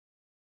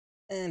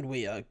And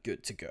we are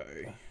good to go.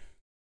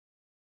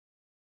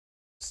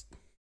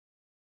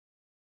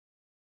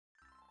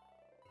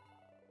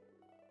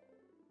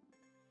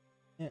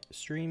 Yeah,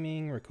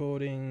 streaming,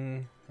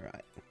 recording,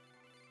 right.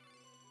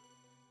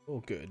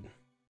 All good.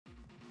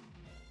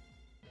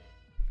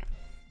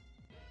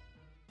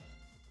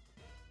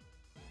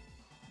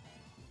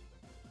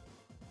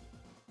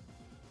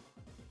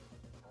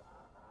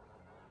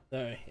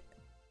 So,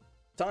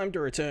 time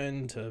to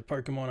return to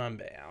Pokemon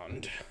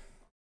Unbound.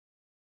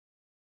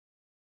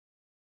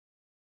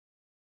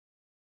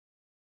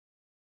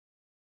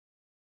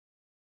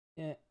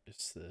 Yeah,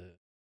 just the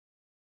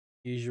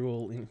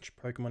usual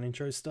Pokemon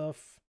intro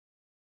stuff.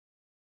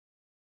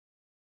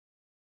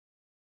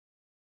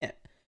 Yeah,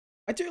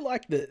 I do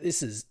like that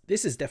this is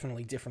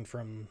definitely different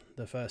from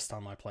the first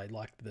time I played.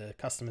 Like, the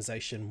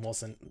customization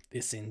wasn't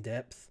this in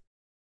depth.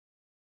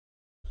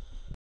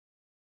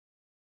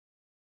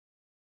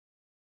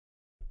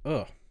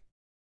 Oh,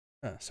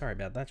 sorry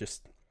about that.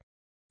 Just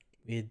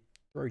weird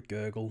throat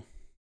gurgle.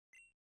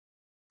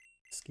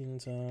 Skin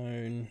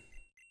tone.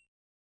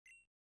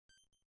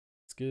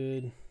 It's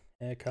good.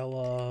 Hair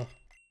color.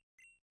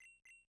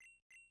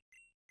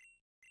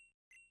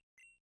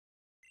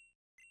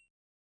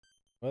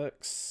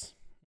 Works.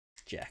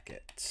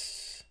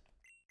 Jacket.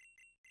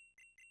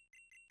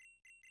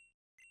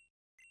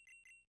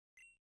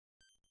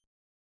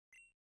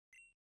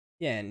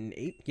 Yeah, and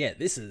yeah,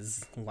 this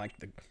is like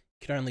you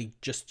could only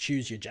just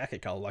choose your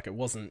jacket color. Like, it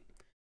wasn't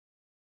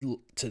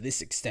to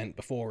this extent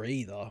before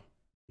either.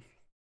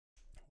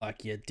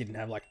 Like, you didn't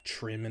have like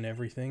trim and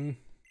everything.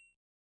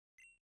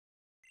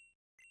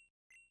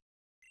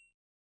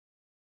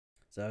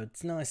 So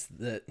it's nice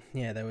that,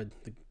 yeah, the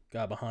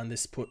guy behind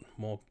this put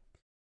more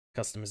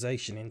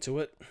customization into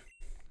it.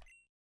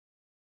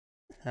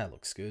 That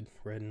looks good.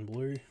 Red and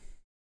blue.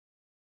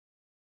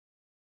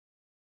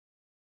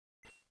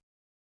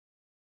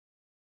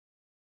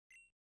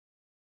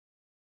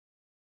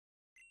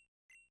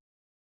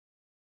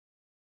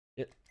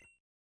 Yep.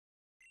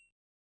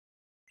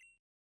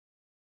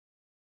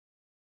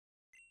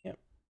 Yep.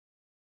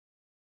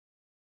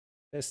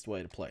 Best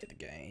way to play the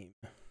game.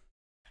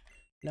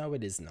 No,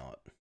 it is not.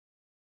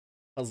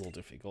 Puzzle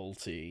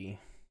difficulty.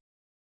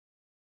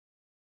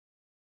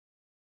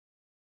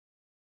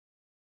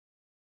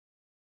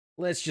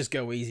 Let's just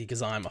go easy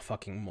because I'm a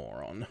fucking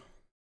moron.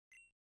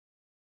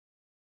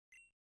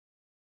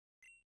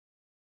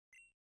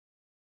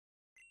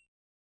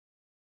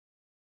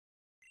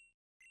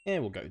 Yeah,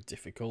 we'll go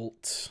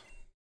difficult.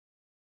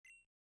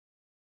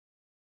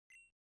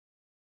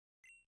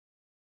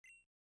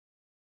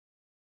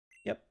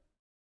 Yep.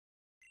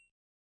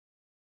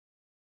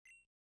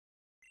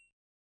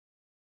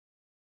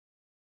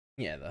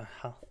 Yeah,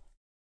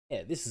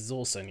 yeah, this is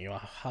also new, a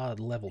hard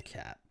level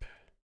cap.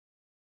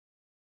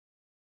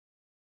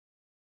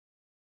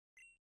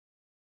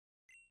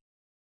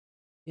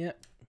 Yep.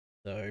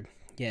 So,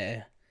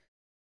 yeah.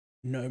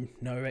 No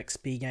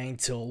XP gain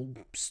till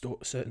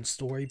certain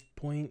story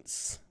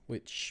points,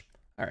 which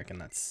I reckon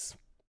that's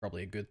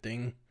probably a good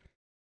thing.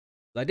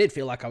 I did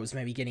feel like I was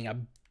maybe getting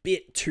a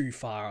bit too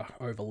far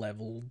over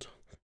leveled.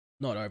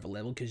 Not over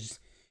leveled, because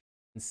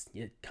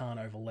you can't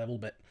over level,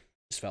 but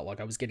just felt like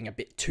I was getting a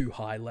bit too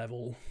high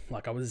level.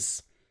 Like, I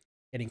was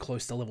getting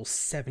close to level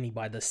 70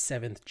 by the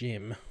 7th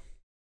gym.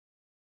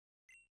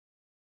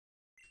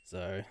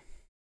 So,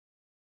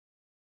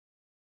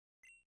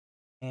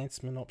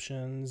 enhancement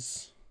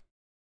options.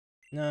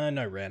 No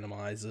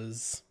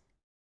randomizers.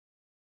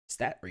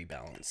 Stat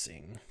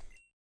rebalancing.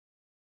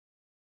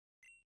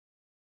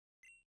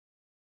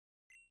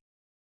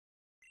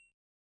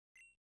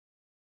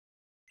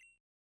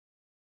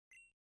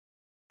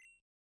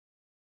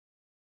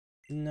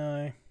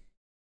 No.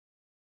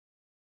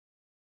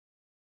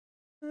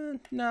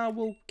 No,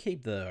 we'll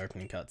keep the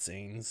opening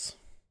cutscenes.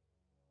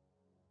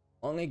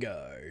 Long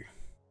ago.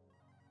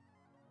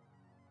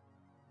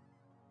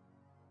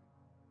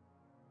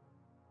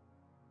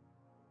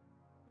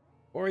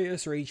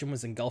 Borrius region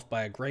was engulfed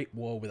by a great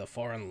war with a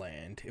foreign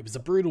land. It was a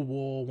brutal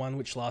war, one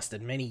which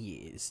lasted many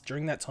years.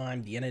 During that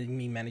time, the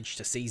enemy managed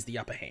to seize the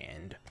upper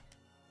hand.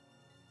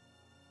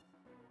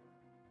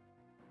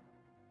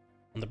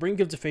 On the brink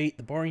of defeat,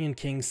 the Borrian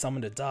king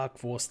summoned a dark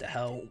force to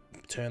help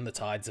turn the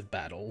tides of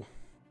battle.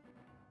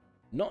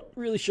 Not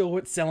really sure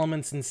what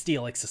Salamence and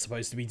Steelix are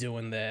supposed to be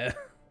doing there.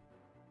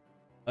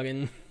 I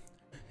mean,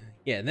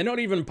 yeah, they're not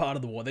even part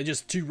of the war, they're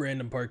just two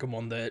random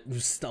Pokemon that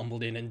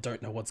stumbled in and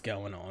don't know what's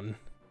going on.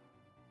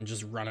 And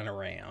just running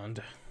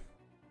around.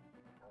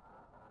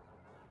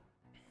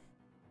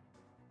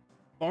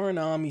 Foreign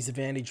army's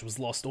advantage was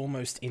lost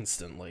almost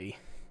instantly.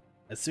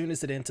 As soon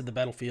as it entered the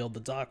battlefield, the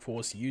Dark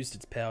Force used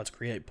its power to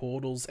create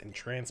portals and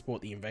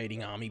transport the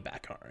invading army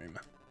back home.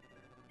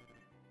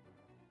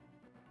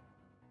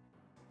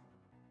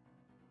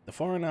 The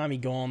foreign army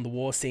gone, the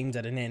war seemed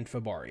at an end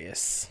for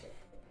Borrius.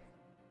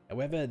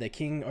 However, their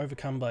king,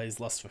 overcome by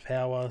his lust for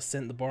power,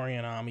 sent the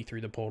Borrian army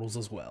through the portals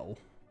as well.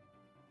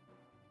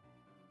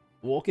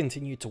 The war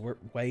continued to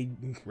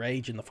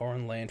rage in the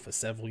foreign land for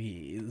several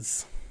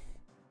years.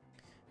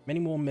 Many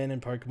more men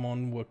and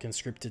Pokemon were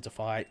conscripted to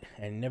fight,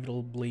 and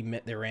inevitably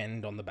met their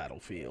end on the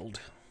battlefield.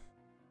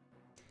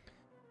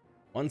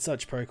 One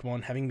such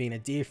Pokemon having been a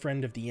dear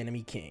friend of the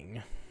enemy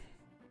king.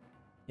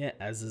 Yeah,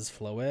 as is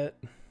Floette.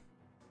 I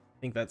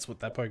think that's what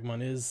that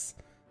Pokemon is.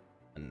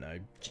 I don't know.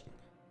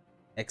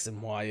 X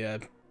and Y are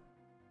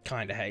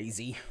kinda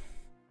hazy.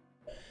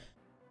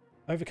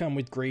 Overcome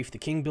with grief, the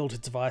king built a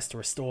device to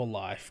restore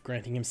life,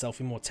 granting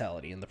himself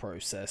immortality in the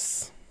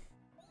process.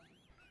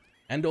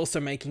 And also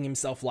making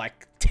himself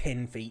like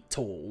 10 feet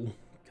tall,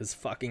 because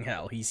fucking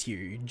hell, he's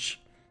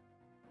huge.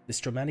 This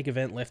traumatic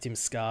event left him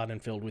scarred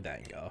and filled with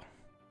anger.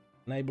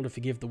 Unable to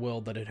forgive the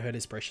world that had hurt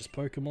his precious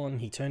Pokemon,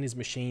 he turned his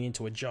machine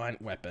into a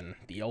giant weapon,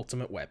 the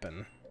ultimate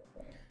weapon.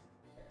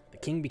 The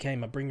king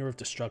became a bringer of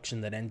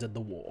destruction that ended the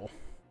war.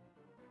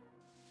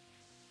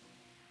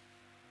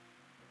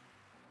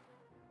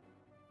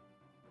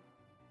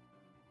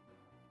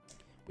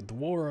 With the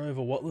war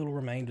over, what little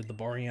remained of the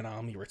Borrian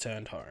army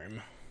returned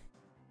home.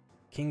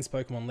 King's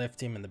Pokemon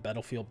left him and the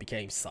battlefield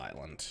became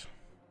silent.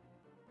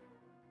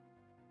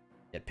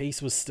 Yet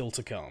peace was still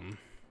to come.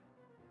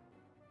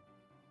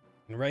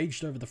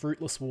 Enraged over the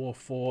fruitless war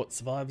fought,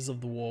 survivors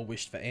of the war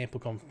wished for ample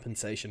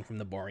compensation from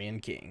the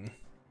Borrian king.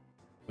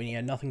 When he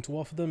had nothing to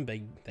offer them,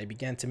 they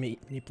began to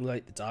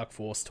manipulate the Dark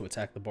Force to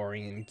attack the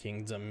Borrian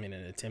kingdom in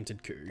an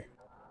attempted coup.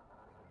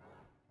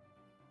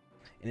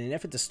 In an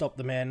effort to stop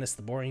the madness,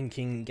 the Borrian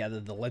king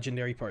gathered the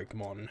legendary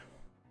Pokemon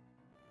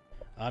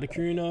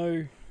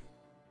Articuno,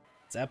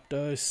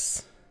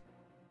 Zapdos,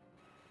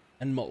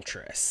 and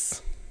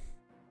Moltres.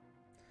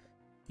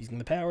 Using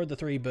the power of the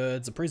three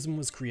birds, a prism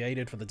was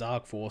created for the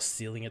Dark Force,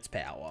 sealing its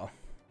power.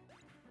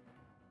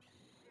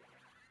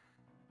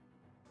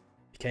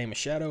 It became a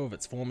shadow of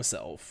its former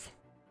self.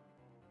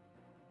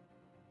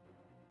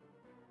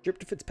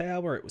 Stripped of its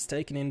power, it was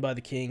taken in by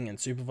the king and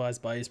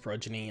supervised by his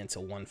progeny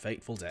until one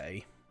fateful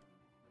day.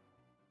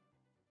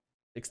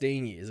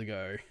 16 years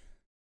ago.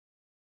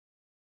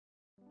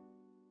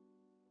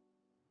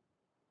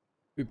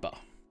 Hoopa.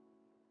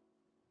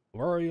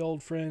 Worry,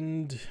 old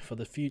friend, for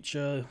the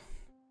future.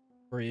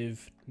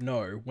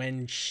 No,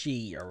 when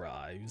she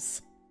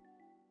arrives.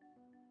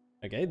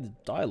 Okay, the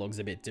dialogue's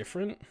a bit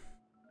different.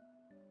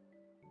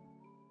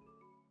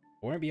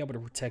 I won't be able to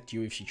protect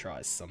you if she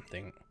tries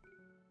something.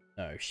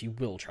 No, she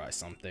will try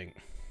something.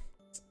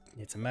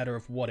 It's a matter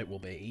of what it will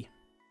be.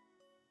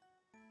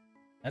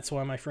 That's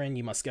why, my friend,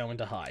 you must go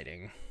into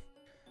hiding.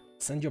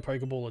 Send your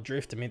Pokeball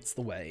adrift amidst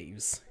the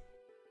waves.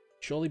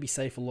 Surely be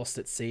safer lost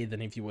at sea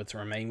than if you were to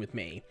remain with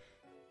me.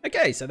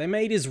 Okay, so they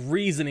made his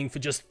reasoning for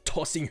just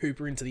tossing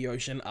Hooper into the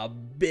ocean a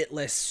bit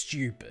less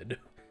stupid.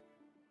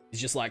 He's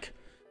just like,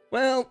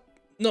 well,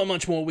 not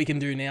much more we can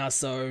do now,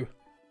 so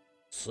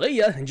see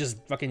ya, and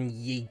just fucking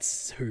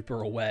yeets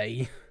Hooper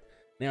away.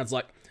 Now it's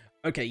like,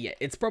 okay, yeah,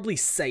 it's probably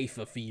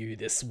safer for you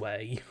this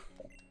way.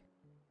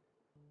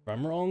 If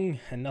I'm wrong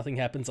and nothing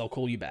happens, I'll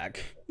call you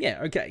back.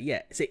 Yeah, okay,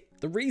 yeah. See,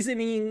 the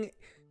reasoning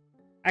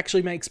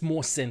actually makes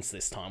more sense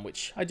this time,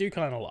 which I do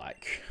kind of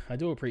like. I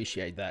do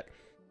appreciate that.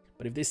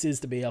 But if this is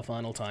to be our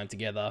final time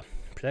together,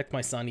 protect my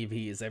son if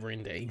he is ever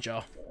in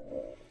danger.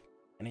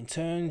 And in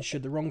turn,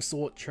 should the wrong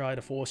sort try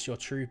to force your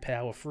true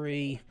power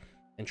free,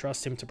 then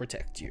trust him to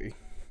protect you.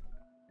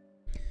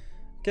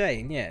 Okay,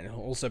 and yeah, it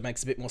also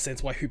makes a bit more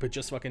sense why Hooper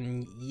just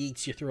fucking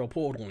yeets you through a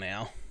portal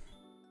now.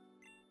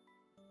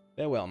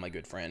 Farewell, my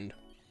good friend.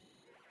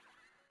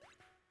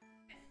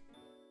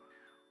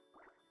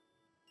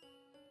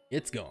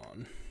 It's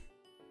gone.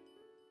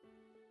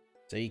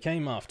 So you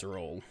came after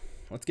all.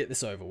 Let's get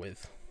this over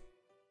with.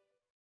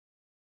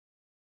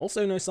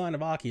 Also no sign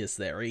of Arceus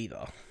there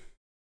either,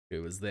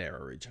 who was there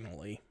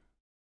originally.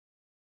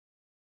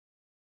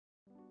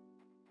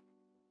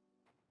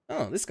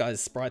 Oh, this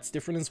guy's sprite's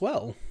different as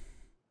well.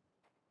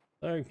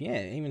 So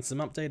yeah, even some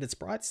updated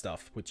sprite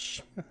stuff,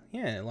 which,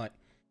 yeah, like,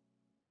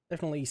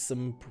 definitely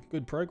some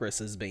good progress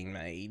has been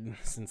made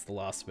since the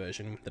last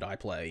version that I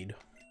played.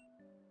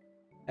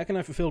 How can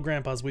I fulfill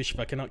Grandpa's wish if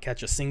I cannot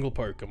catch a single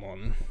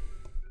Pokemon?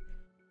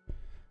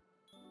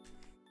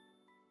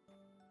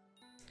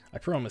 I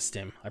promised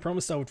him. I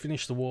promised I would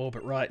finish the war,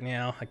 but right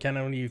now, I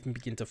cannot even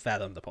begin to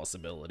fathom the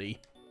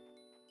possibility.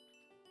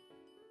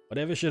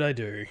 Whatever should I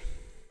do?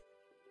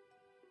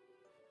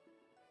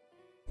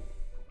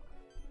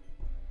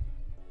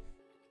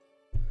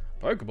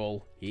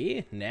 Pokeball?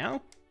 Here?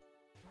 Now?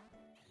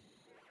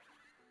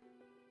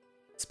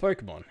 It's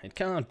Pokemon. It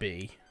can't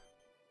be.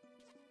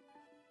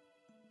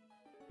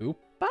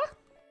 Oopa?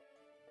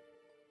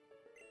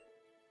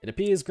 It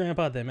appears,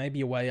 Grandpa, there may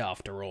be a way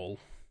after all.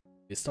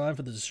 It's time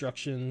for the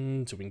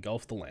destruction to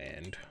engulf the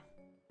land.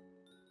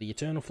 The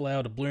eternal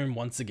flower to bloom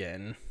once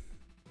again.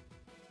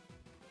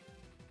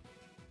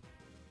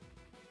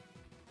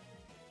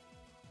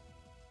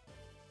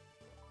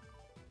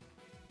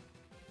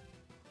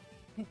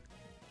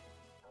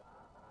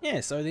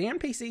 Yeah, so the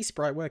NPC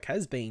sprite work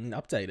has been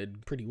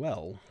updated pretty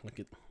well. Like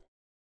it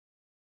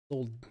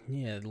all,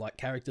 yeah, like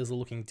characters are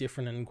looking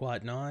different and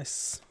quite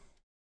nice.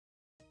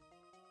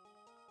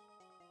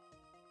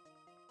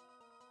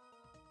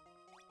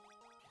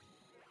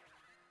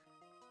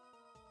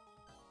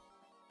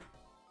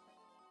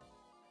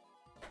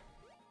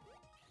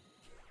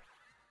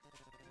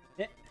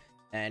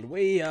 And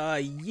we are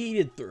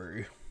yeeted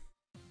through.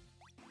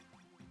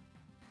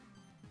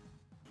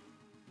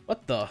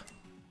 What the?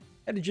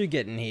 How did you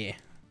get in here?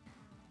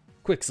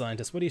 Quick,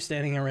 scientist, what are you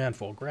standing around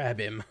for? Grab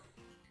him.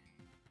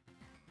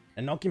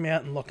 And knock him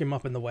out and lock him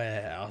up in the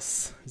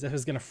warehouse.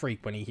 Zephyr's gonna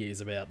freak when he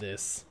hears about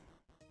this.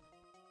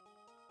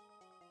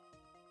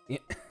 Yeah.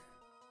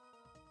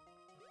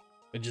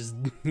 But just,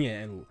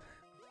 yeah,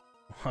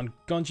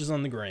 unconscious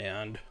on the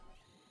ground.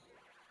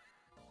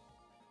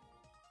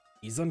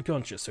 He's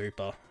unconscious,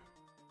 Hooper.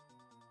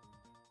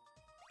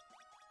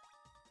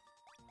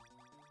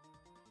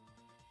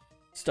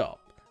 Stop.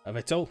 Have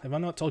I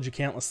not told you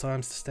countless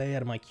times to stay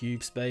out of my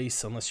cube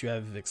space unless you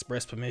have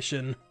express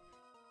permission?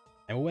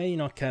 I'm aware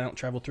you cannot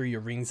travel through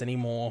your rings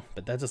anymore,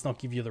 but that does not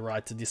give you the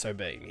right to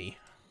disobey me.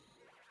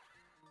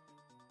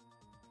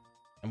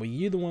 And were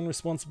you the one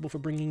responsible for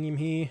bringing him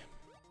here?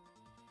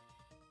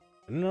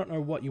 I do not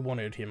know what you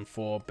wanted him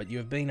for, but you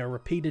have been a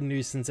repeated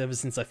nuisance ever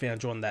since I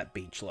found you on that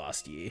beach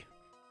last year.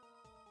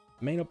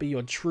 I may not be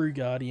your true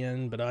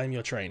guardian, but I am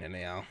your trainer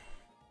now.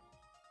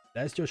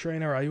 As your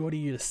trainer, I order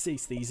you to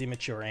cease these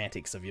immature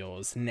antics of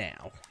yours,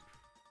 now.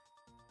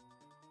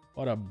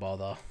 What a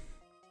bother.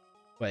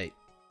 Wait,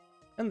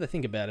 now that I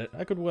think about it,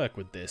 I could work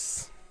with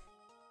this.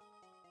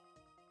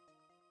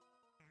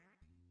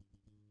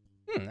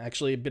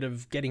 Actually a bit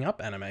of getting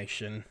up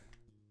animation.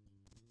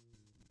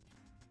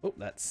 Oh,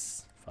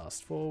 that's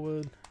fast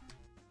forward.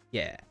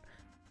 Yeah,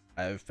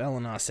 I've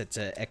Valinor set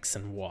to X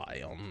and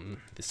Y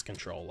on this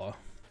controller.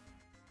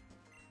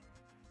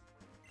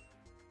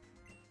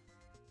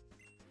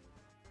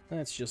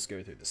 Let's just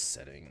go through the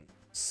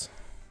settings.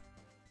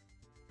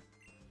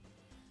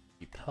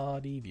 View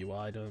party, view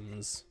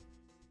items.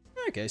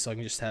 Okay, so I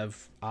can just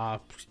have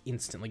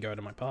instantly go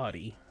to my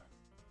party.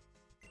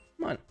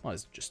 Might as well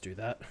just do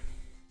that.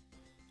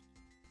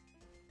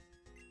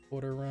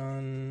 Auto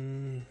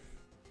run.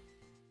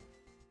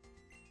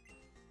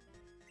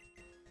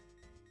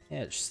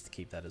 Yeah, just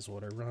keep that as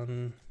auto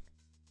run.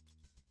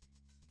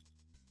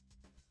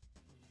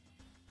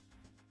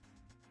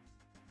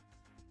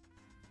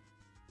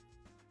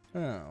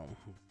 Oh,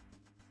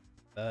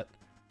 that.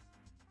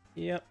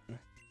 Yep.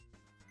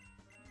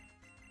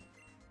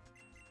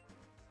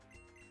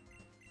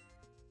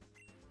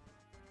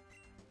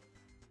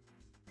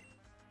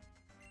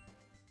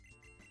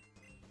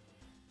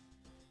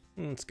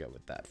 Let's go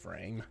with that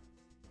frame.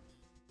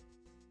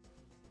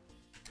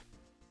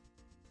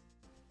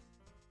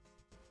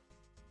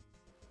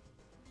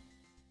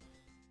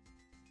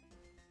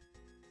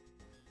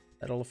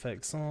 Battle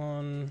effects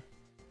on.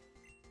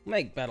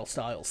 Make battle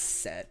styles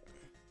set.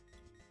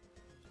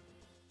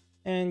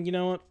 And you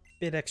know what?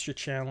 Bit extra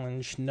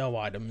challenge, no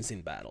items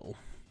in battle.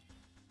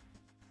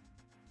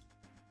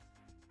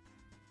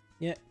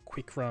 Yeah,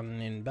 quick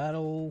run in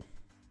battle.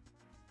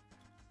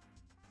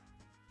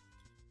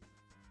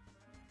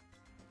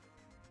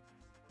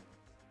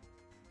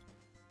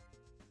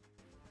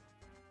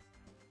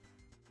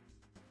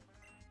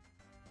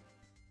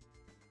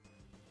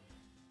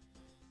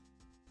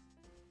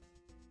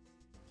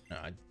 No,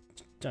 I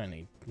don't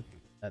need...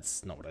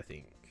 That's not what I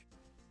think.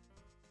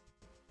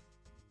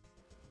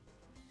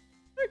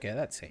 Okay,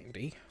 that's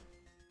handy.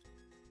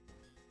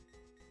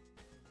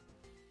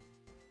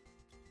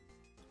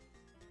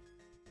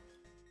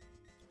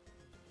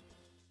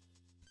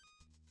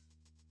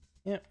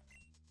 Yep.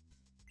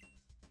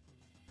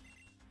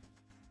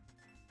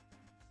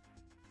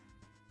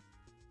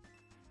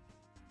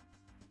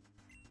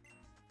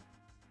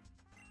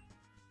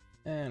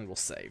 And we'll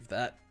save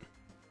that.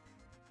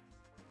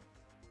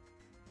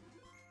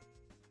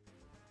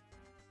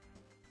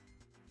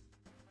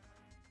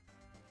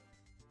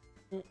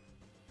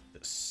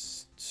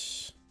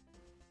 Just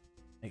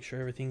make sure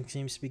everything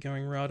seems to be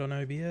going right on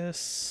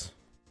OBS.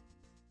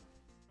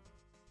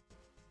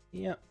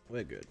 Yep,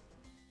 we're good.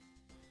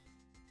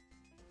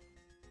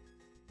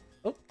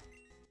 Oh.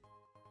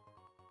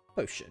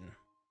 Potion.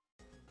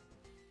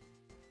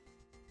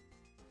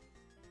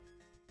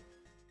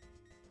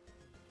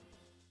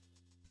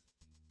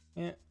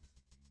 Yeah.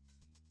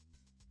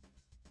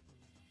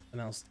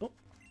 And else. Oh.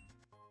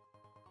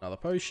 Another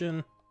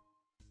potion.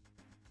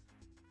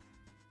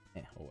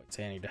 Yeah, always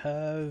handy to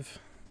have.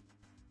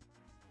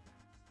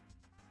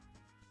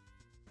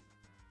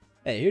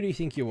 Hey, who do you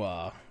think you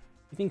are?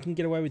 You think you can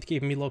get away with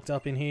keeping me locked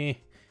up in here?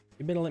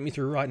 You better let me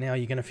through right now,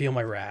 you're gonna feel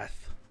my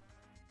wrath.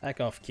 Back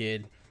off,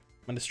 kid.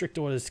 I'm under strict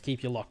orders to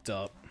keep you locked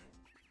up.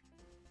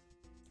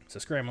 So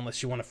scram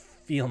unless you want to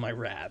feel my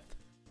wrath.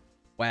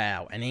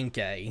 Wow, an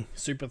Inkay.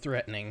 Super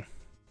threatening.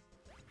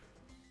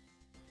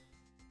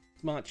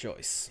 Smart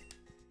choice.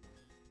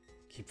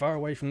 Keep far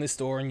away from this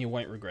door and you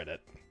won't regret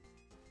it.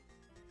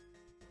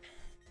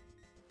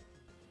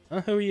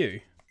 Who are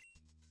you?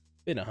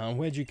 Bitter, huh?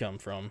 Where'd you come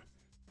from?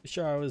 You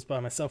sure I was by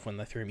myself when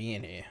they threw me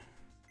in here?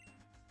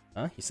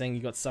 Huh? You saying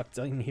you got sucked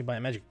in here by a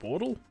magic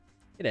portal?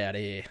 Get out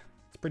of here.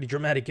 It's a pretty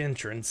dramatic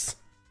entrance.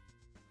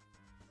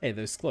 Hey,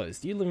 those clothes.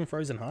 Do you live in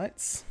Frozen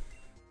Heights?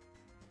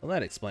 Well,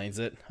 that explains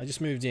it. I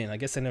just moved in. I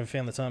guess I never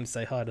found the time to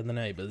say hi to the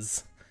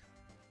neighbors.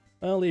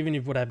 Well, even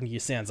if what happened to you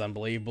sounds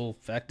unbelievable,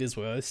 fact is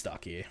we're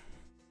stuck here.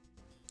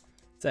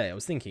 Say, I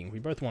was thinking, we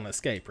both want to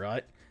escape,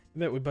 right? I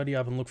bet we buddy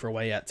up and look for a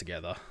way out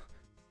together.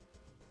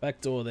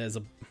 Back door, there's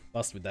a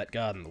bus with that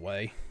guard in the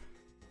way.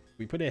 If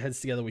we put our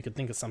heads together, we could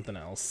think of something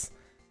else.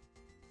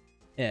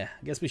 Yeah,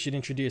 I guess we should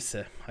introduce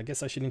her. I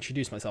guess I should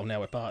introduce myself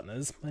now we're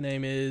partners. My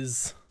name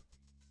is...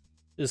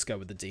 Just go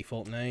with the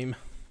default name.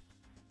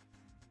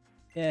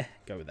 Yeah,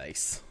 go with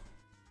Ace.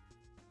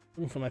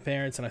 Looking for my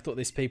parents, and I thought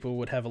these people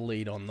would have a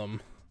lead on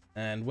them.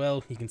 And,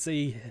 well, you can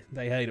see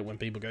they hate it when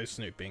people go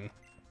snooping.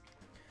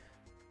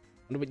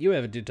 Wonder what you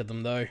ever did to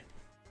them, though.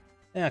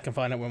 Yeah, I can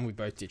find out when we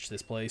both ditch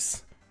this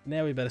place.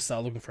 Now we better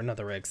start looking for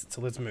another exit,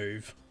 so let's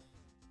move.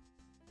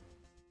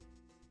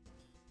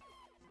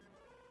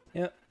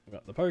 Yep, we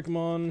got the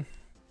Pokemon.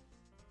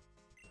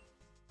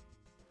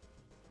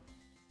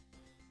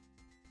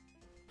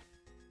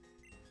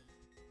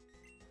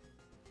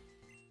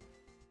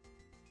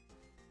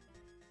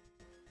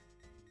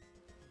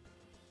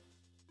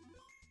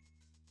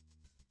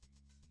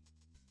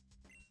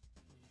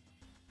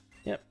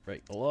 Yep,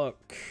 break the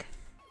lock.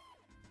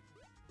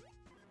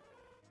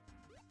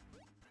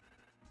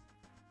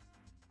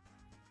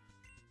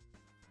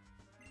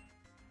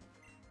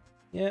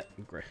 Yeah,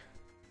 great.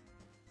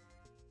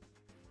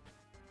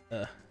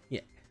 Yeah.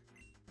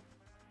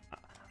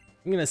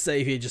 I'm gonna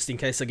save here just in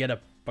case I get a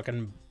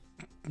fucking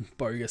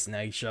bogus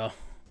nature.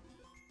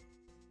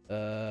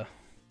 I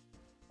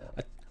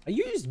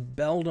used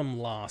Beldum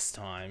last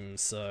time,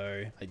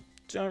 so I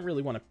don't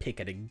really want to pick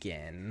it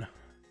again.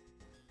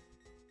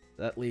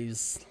 That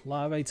leaves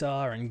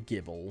Larvitar and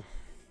Gibble.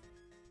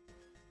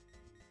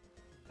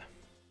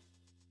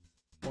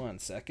 1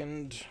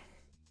 second.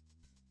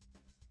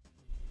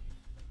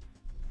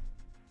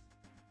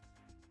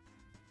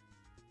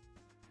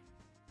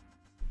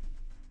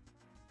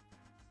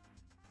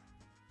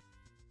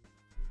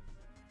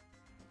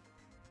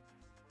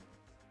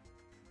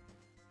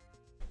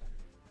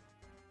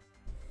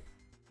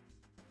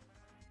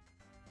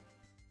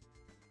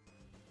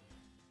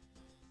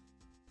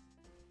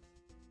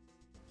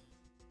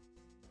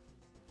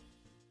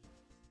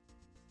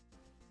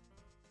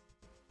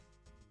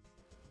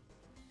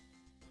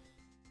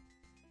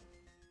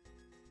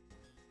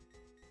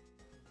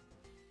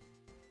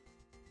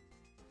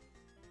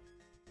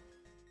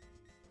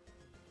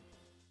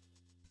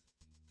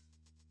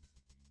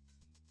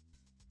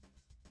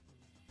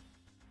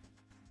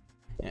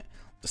 Yeah,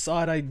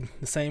 decide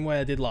the same way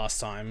I did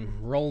last time.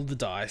 Roll the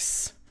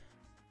dice.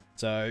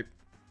 So,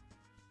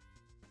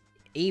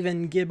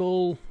 even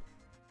Gibble,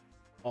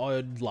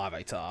 odd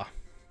Larvitar.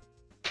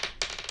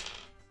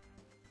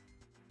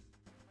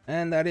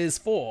 And that is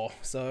 4,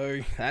 so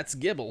that's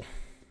Gibble.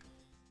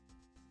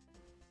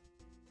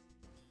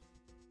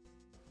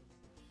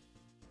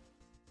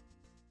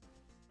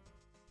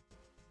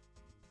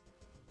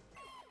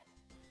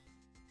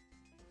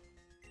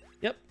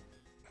 Yep.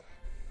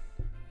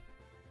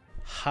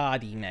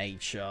 Hardy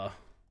nature.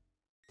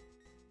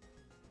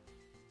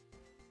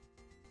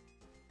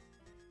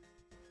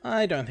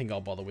 I don't think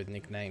I'll bother with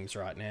nicknames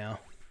right now.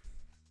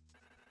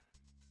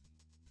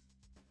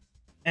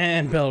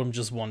 And Beldum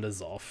just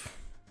wanders off.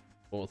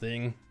 Poor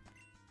thing.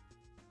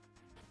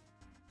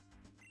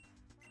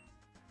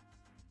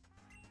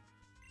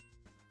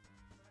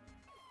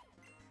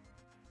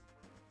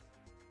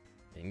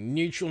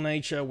 Neutral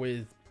nature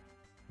with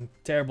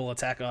terrible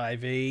attack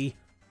IV.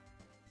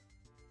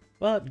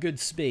 But good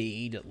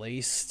speed, at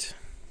least.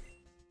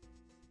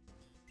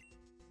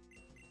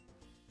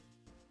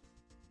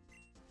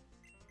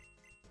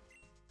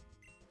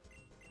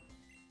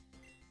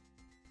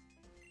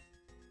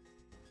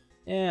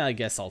 Yeah, I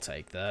guess I'll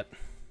take that.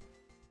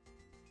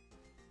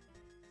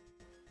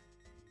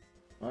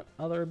 What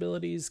other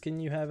abilities can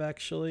you have,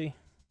 actually?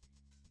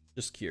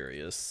 Just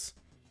curious.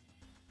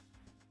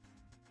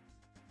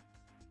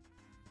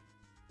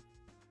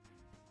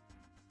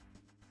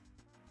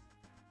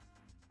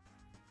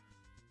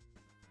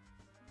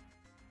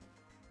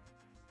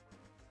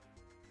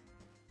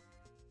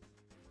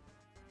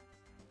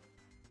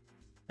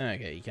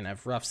 Okay, you can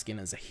have Rough Skin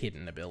as a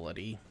hidden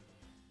ability.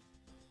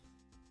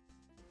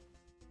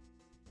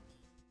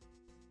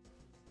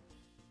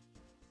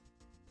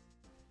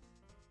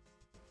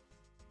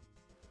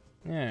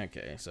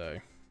 Okay, so...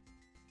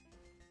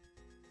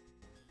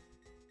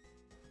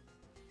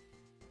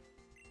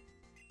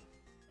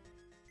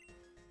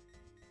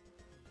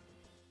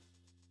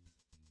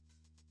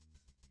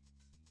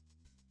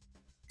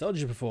 Told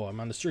you before,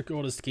 I'm under strict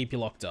orders to keep you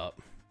locked up.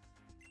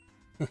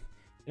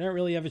 You don't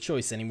really have a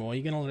choice anymore.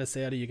 You're gonna let us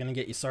out or you're gonna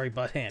get your sorry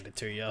butt handed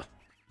to you.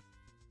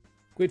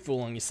 Quit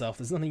fooling yourself.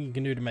 There's nothing you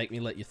can do to make me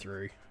let you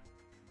through.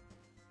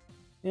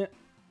 Yeah.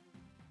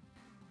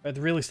 But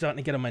they're really starting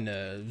to get on my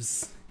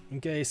nerves.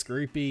 Okay,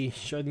 Scroopy,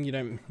 show them you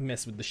don't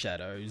mess with the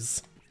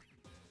shadows.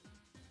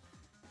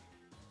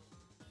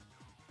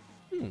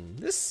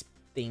 This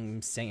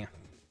theme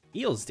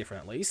feels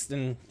different at least,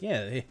 and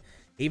yeah,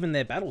 even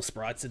their battle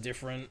sprites are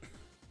different.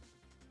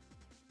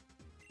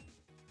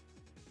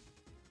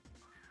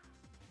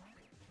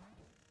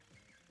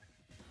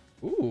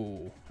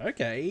 Ooh,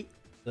 okay.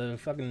 The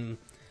fucking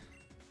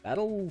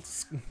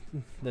battles,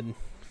 the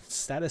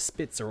status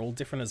bits are all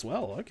different as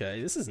well.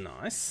 Okay, this is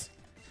nice.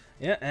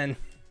 Yeah, and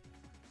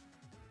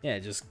yeah,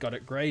 just got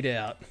it grayed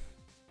out.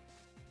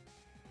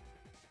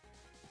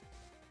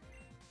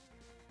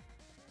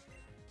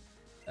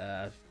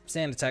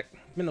 Sand attack,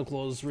 Middle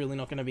Claw's really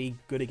not going to be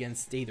good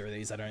against either of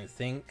these, I don't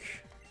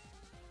think.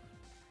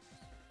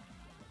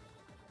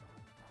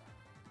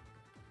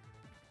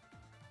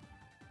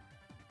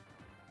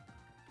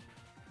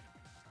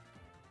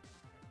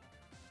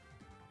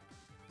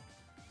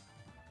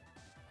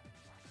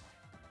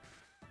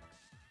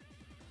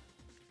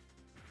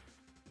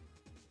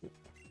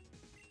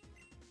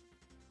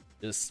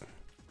 Just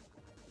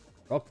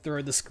rock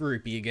through the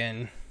Scroopy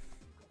again.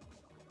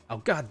 Oh,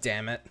 god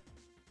damn it.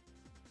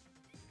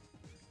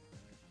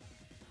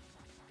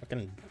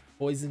 Fucking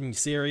poison, you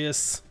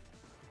serious?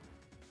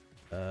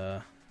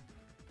 Might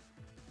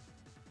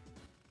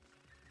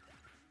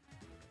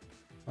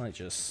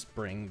just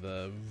bring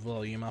the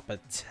volume up a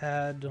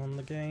tad on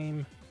the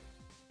game.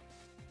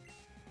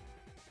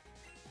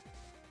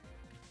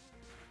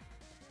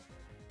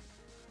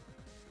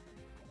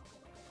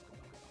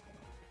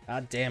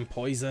 God damn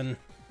poison.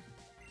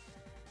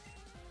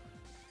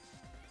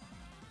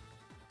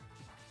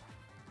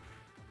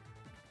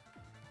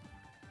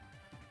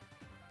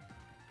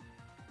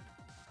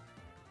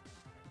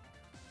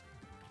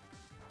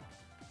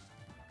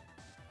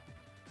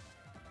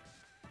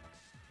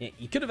 Yeah,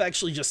 you could have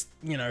actually just,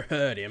 you know,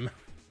 hurt him.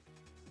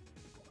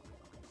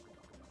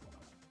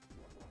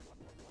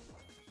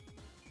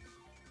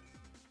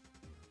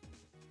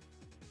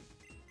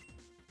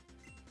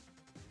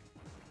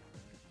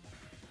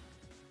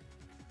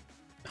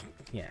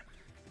 Yeah.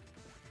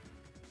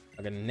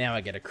 Okay, now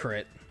I get a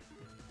crit.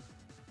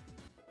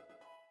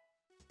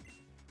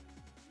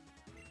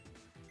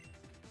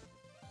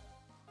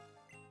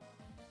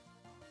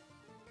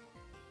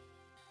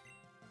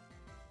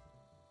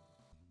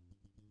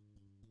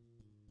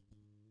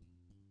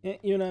 Yeah,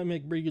 you and I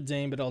make a pretty good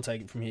team, but I'll take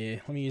it from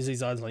here. Let me use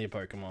these eyes on your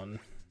Pokemon.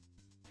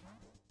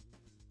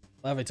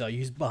 Larvitar,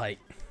 use Bite.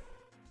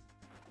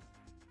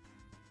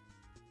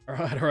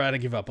 Alright, I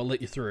give up. I'll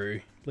let you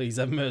through. Please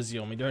have mercy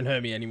on me. Don't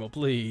hurt me anymore,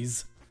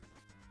 please.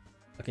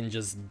 I can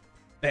just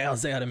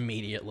bows out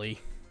immediately.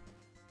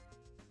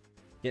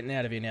 Getting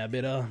out of here now,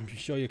 Bitter. I'm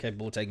sure you're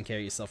capable of taking care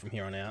of yourself from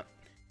here on out.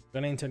 If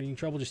you got any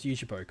trouble, just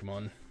use your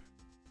Pokemon.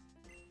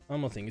 One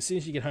more thing, as soon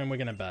as you get home, we're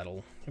gonna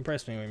battle.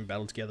 Impress me when we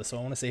battle together, so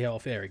I want to see how I'll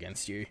fare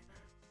against you.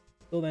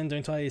 Till then,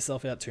 don't tire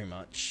yourself out too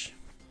much.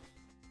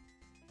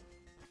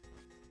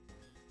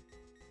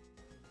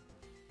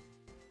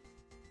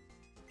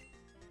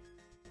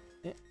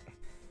 Yeah.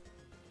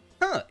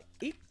 Huh,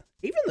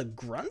 even the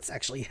grunts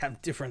actually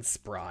have different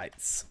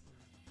sprites.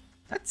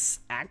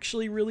 That's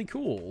actually really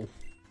cool.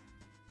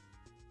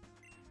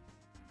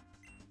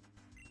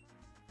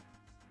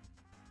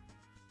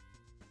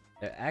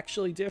 They're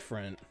actually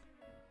different.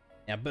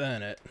 Now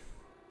burn it.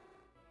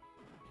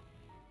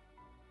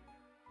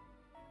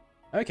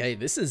 Okay,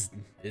 this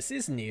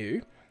is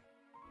new.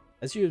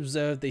 As you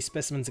observe, these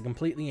specimens are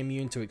completely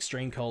immune to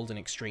extreme cold and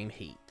extreme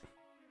heat.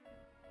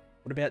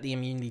 What about the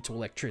immunity to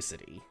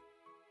electricity?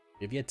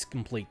 You've yet to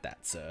complete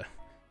that, sir.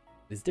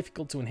 It is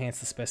difficult to enhance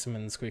the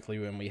specimens quickly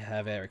when we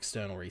have our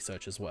external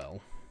research as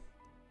well.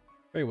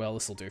 Very well,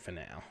 this'll do for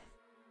now.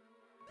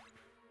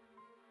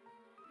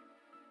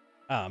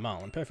 Ah,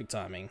 Marlon, perfect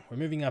timing. We're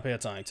moving up our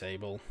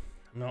timetable.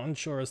 I'm not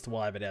unsure as to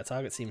why, but our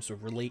target seems to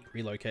have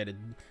relocated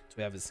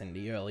to our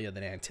vicinity earlier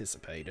than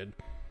anticipated.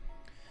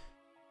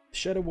 The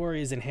Shadow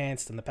Warrior is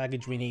enhanced and the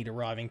package we need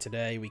arriving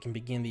today, we can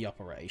begin the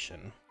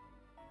operation.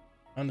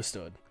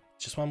 Understood.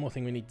 Just one more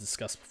thing we need to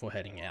discuss before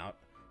heading out.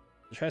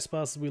 The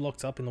trespassers we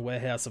locked up in the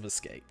warehouse have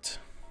escaped.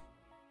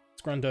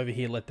 Let's grunt over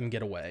here, let them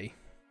get away.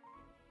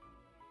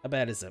 How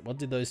bad is it? What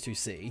did those two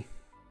see?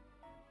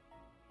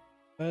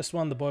 First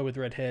one, the boy with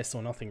red hair, saw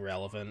nothing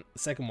relevant. The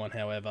second one,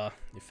 however,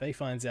 if Faye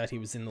finds out he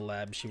was in the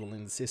lab, she will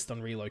insist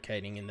on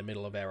relocating in the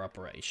middle of our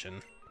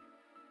operation.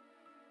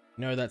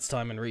 You know that's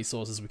time and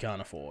resources we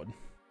can't afford.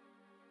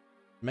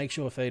 Make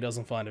sure Faye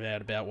doesn't find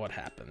out about what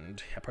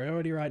happened. Our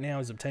priority right now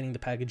is obtaining the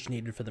package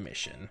needed for the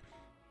mission.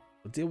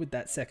 We'll deal with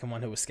that second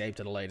one who escaped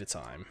at a later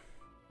time.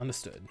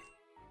 Understood.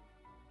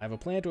 I have a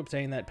plan to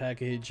obtain that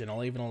package, and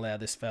I'll even allow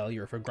this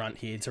failure of a grunt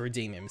here to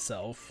redeem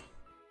himself.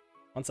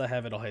 Once I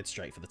have it, I'll head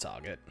straight for the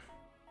target.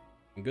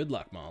 And good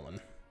luck, Marlon.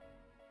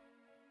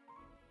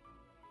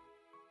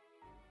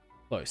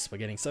 Close. We're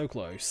getting so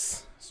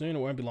close. Soon it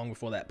won't be long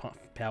before that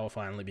power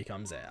finally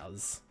becomes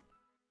ours.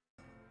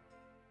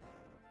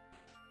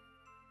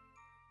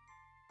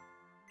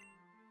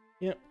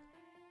 Yep.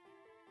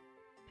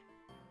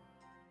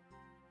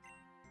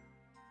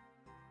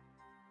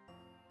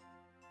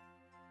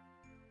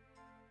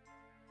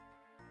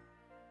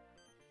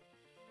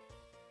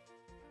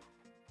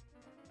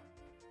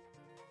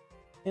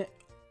 Yeah.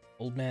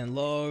 Old man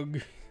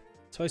Log.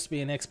 Supposed to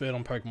be an expert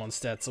on Pokemon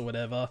stats or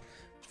whatever.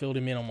 Filled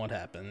him in on what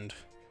happened.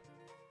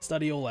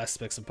 Study all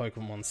aspects of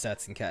Pokemon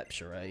stats and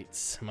capture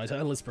rates. My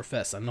title is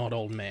Professor, not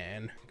Old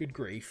Man. Good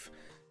grief.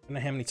 I don't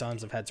know how many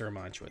times I've had to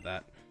remind you of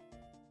that.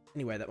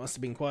 Anyway, that must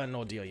have been quite an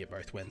ordeal you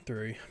both went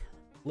through.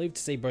 Relieved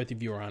to see both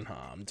of you are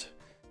unharmed.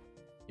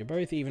 You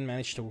both even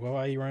managed to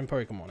acquire your own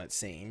Pokemon, it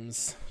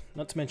seems.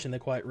 Not to mention they're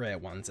quite rare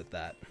ones at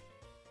that. I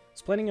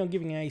was planning on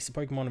giving Ace a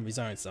Pokemon of his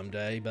own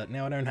someday, but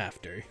now I don't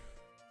have to.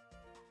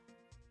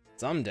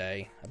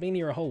 Someday? I've been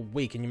here a whole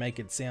week and you make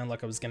it sound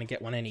like I was gonna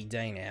get one any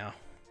day now.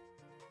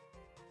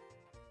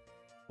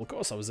 Well, of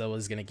course I was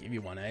always gonna give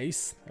you one,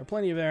 Ace. There are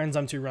plenty of errands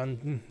I'm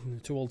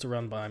too old to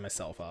run by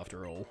myself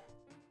after all.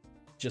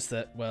 Just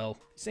that, well,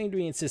 you seem to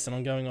be insistent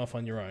on going off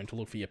on your own to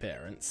look for your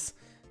parents.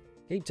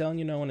 Keep telling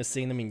you no one has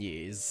seen them in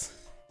years.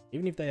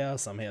 Even if they are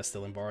somehow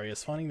still in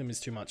Borrius, finding them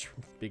is much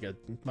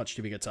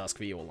too big a task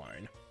for you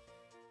alone.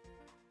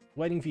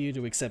 Waiting for you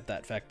to accept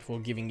that fact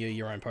before giving you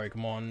your own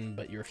Pokemon,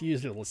 but you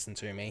refuse to listen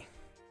to me.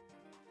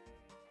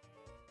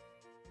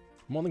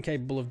 I'm more than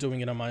capable of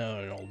doing it on my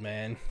own, old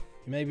man.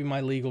 You may be my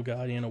legal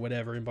guardian or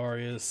whatever in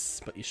Borrius,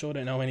 but you sure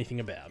don't know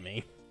anything about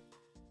me.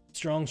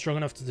 Strong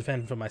enough to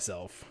defend for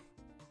myself.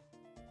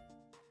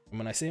 And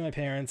when I see my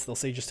parents, they'll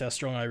see just how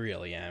strong I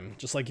really am,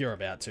 just like you're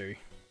about to.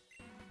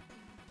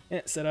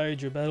 Yeah, said I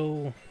owed you a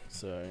battle,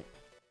 so...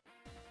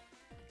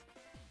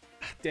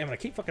 Damn it, I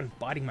keep fucking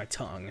biting my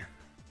tongue.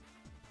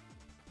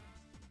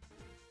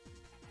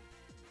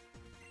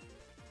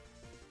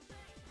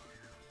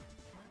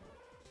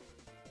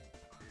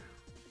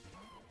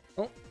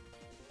 Oh,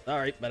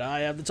 sorry, but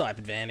I have the type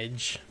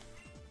advantage.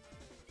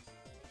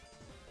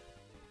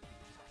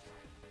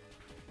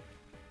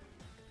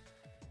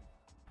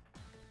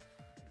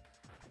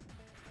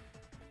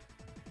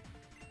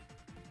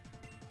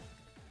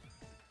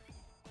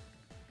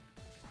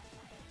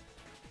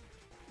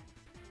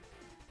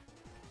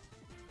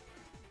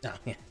 Oh,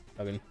 yeah,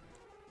 fucking.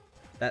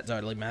 That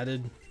totally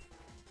mattered.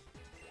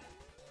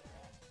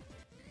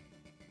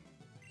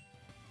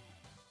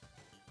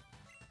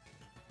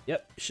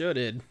 Yep, sure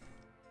did.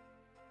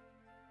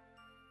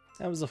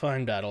 That was a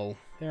fine battle.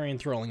 Very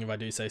enthralling if I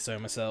do say so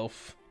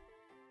myself.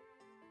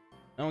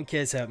 No one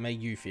cares how it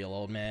made you feel,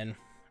 old man.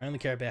 I only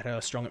care about how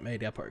strong it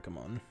made our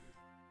Pokemon.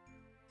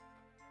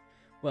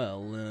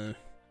 Well, from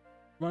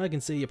what I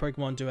can see, your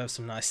Pokemon do have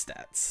some nice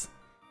stats.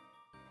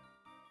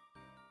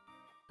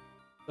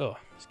 Oh,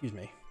 excuse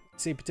me. I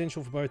see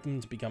potential for both of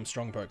them to become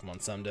strong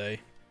Pokemon someday.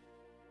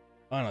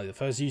 Finally, the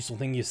first useful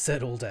thing you've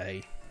said all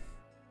day.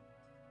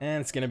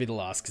 And it's gonna be the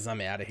last, because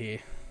I'm out of here.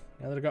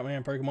 Now that I've got my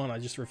own Pokemon,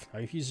 I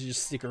refuse to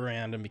just stick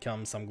around and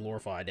become some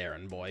glorified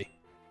errand boy.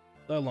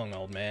 So long,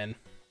 old man.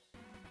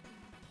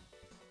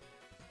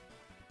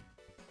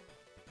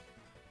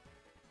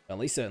 Well,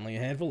 he's certainly a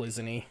handful,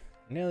 isn't he?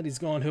 Now that he's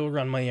gone, he'll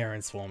run my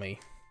errands for me.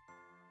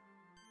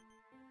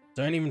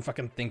 Don't even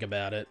fucking think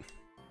about it.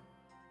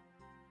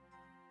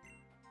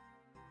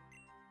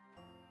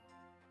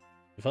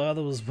 Your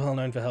father was well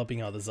known for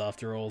helping others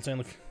after all. It's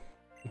only...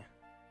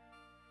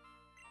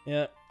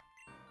 Yep.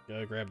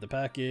 Go grab the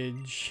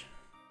package.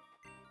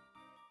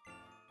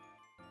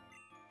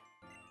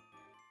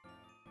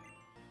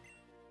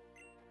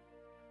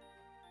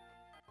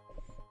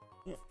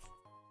 Yep.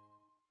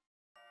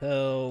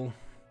 Hell.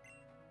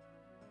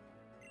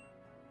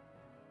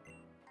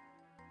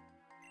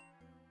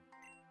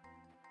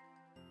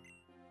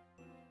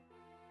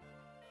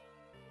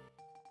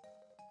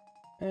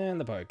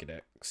 And the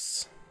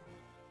Pokedex.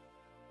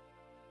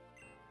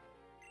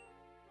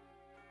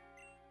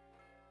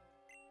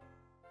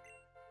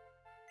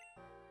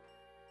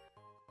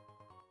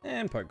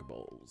 And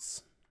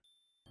Pokeballs.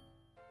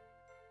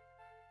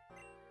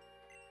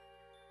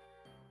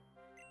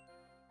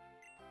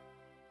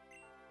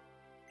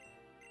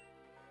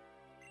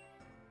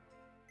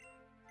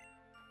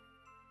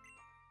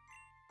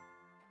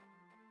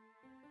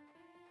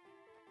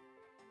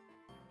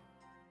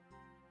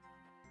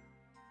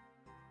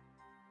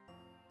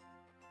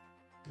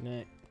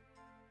 No.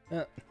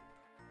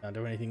 Can't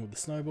do anything with the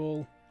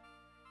snowball.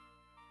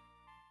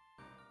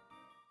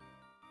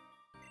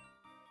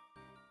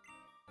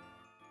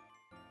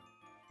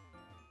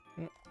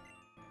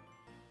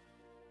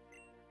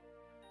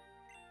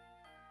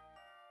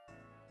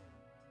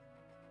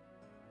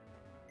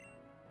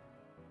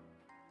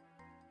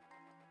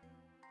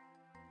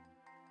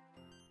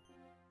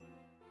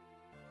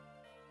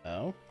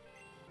 Oh.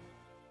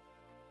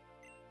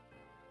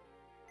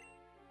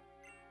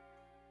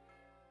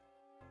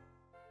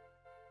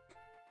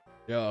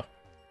 Yeah.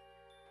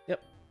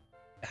 Yep.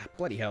 Ah,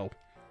 bloody hell.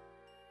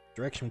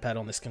 Direction pad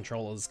on this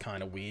controller is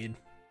kind of weird.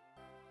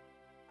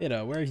 You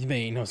know, where have you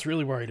been? I was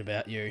really worried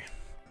about you.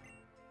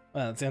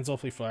 Well, it sounds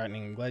awfully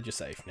frightening. I'm glad you're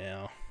safe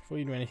now. Before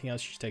you do anything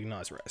else, you should take a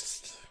nice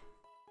rest.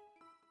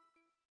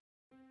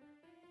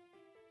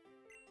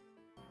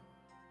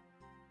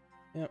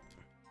 Yep.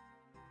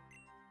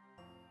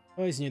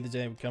 Always knew the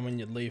day would come when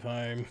you'd leave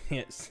home.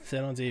 Yes,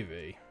 said on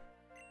TV.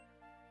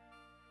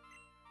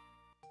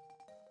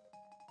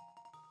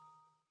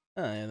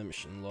 Ah, yeah, the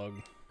mission log.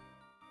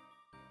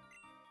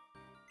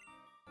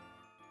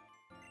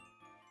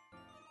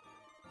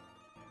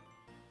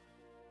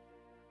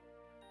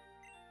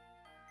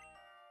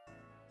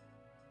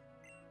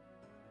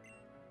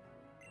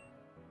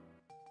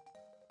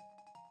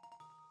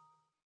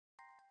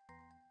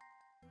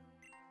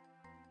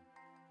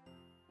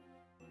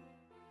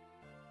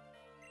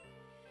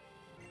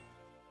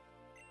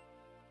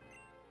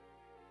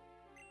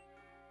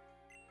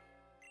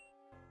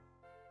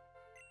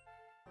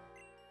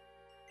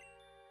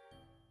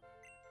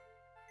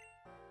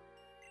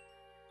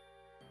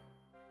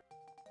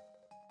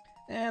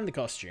 And the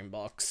costume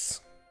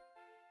box.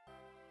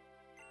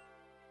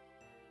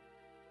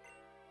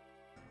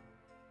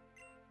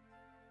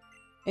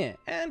 Yeah,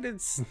 and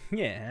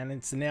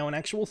it's now an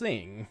actual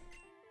thing.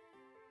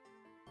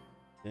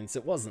 Since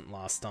it wasn't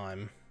last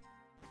time.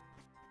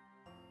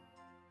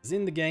 Because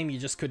in the game you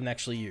just couldn't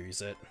actually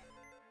use it.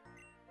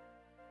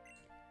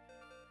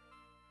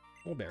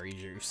 Or berry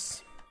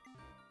juice.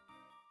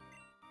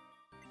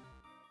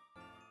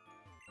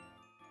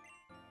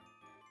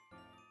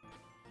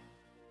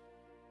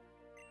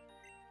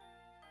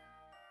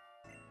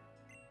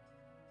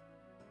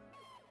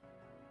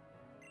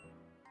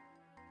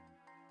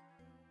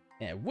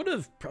 Yeah, would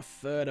have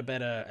preferred a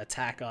better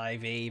attack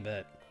IV,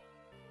 but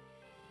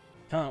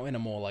can't win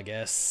them all, I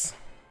guess.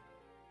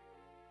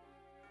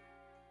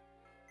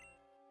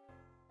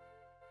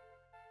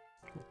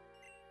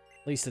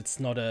 At least it's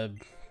not a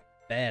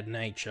bad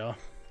nature.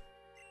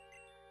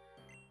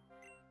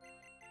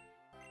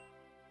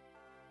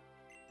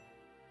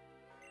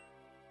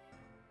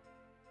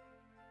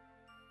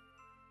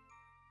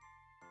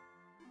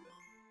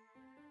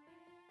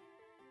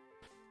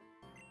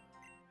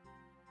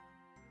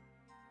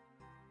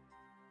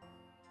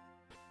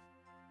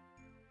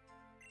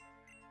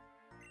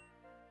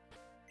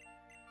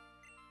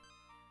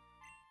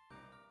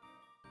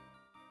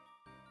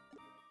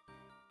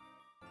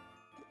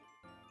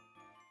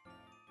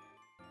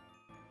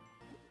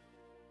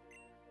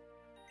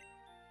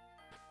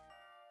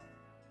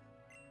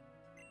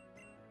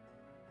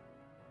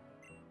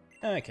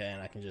 Okay,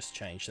 and I can just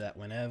change that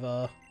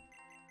whenever.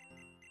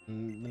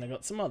 And then I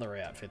got some other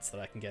outfits that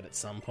I can get at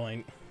some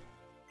point.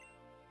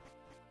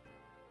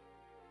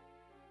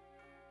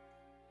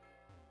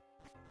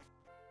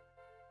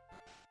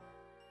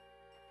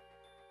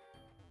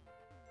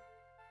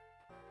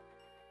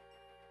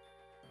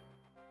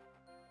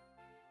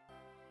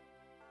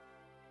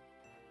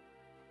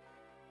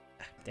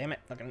 Ah, damn it,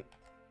 fucking...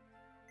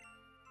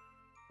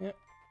 Yep.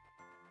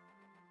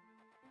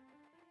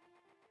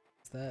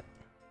 Is that...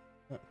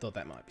 I thought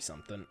that might be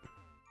something.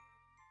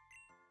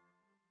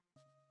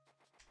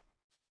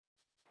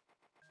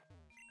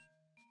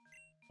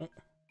 Oh.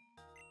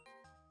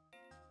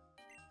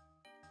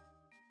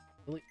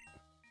 Really?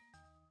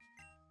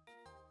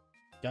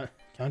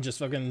 Can't just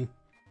fucking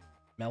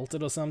melt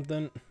it or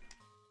something?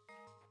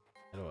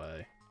 How do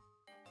I...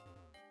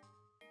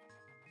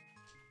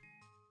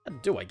 How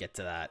do I get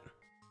to that?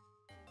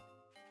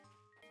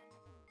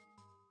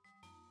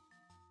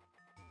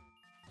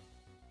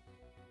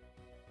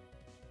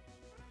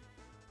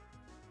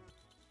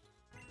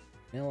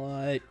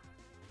 Millite.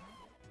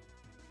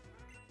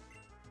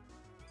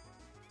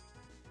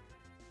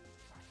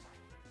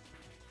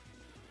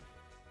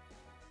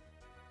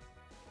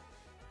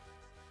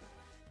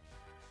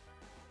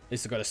 At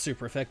least I've got a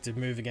super effective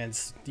move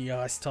against the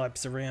ice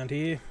types around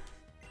here.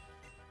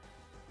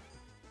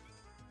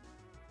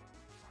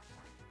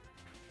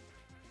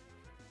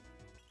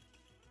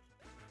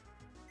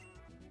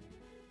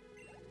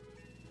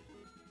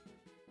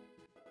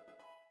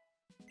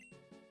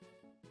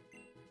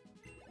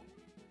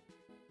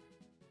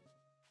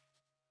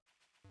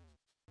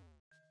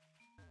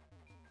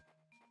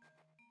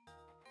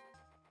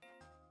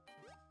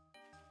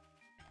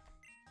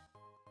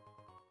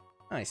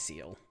 Ice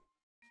seal.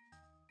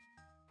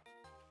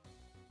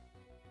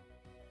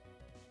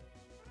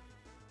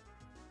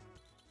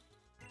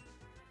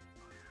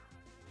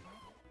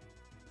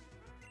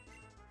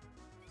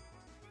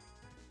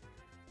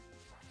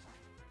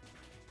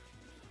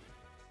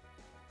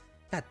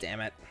 God damn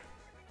it.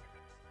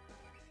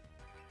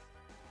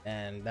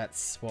 And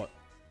that's what...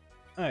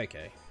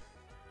 Okay.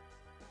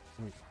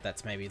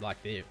 That's maybe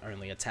like the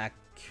only attack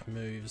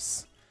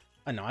moves.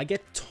 I know, I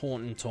get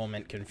Taunt and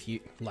Torment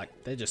confused.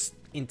 Like, they're just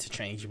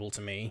interchangeable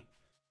to me.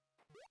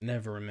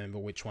 Never remember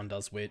which one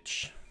does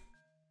which.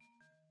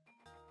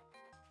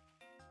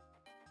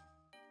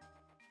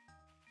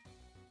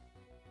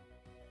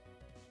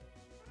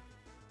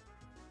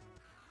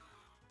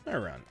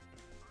 Alright.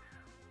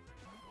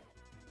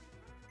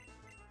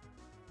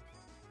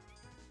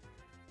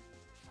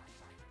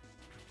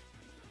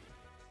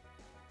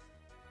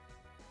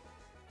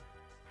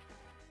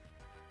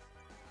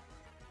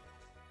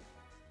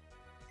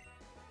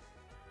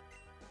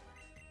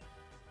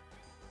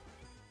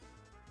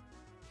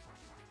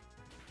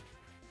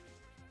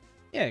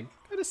 Yeah,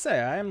 gotta say,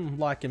 I am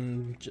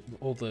liking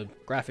all the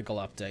graphical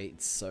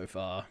updates so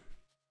far.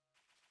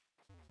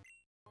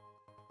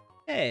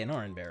 Hey, an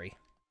Oranberry.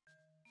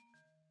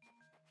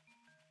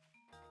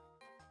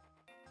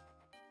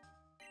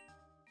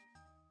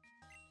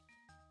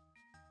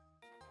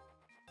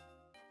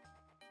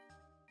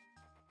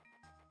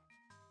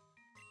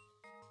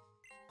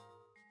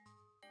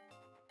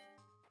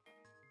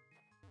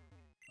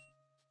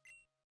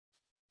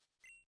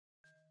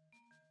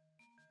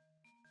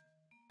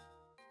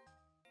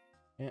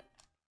 Yeah.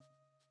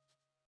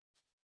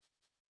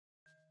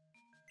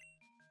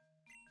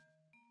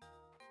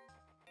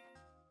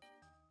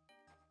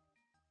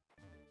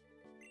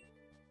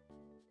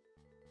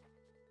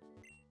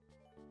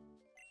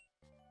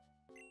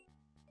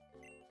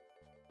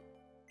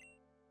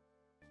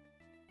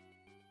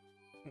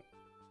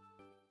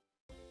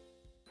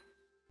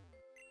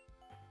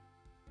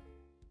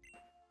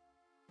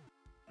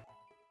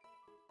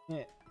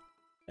 Yeah,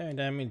 no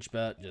damage,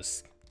 but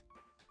just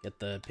get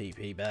the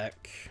PP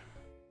back.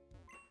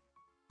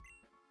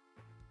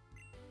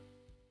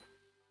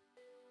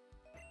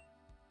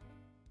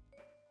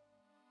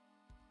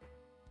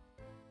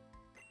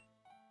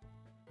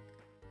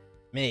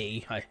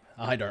 Me,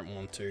 I don't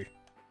want to.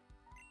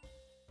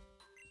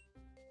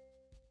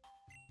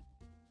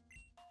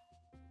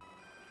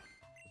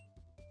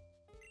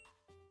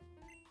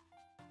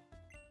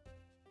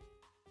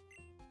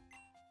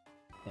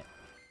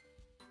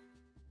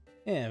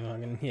 Yeah,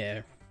 fucking,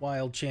 yeah,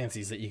 wild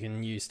chances that you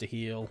can use to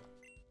heal.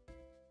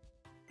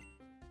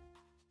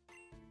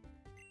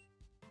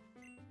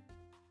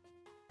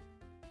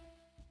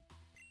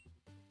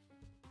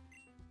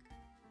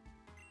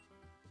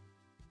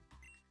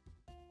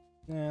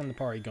 And the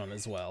Porygon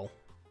as well.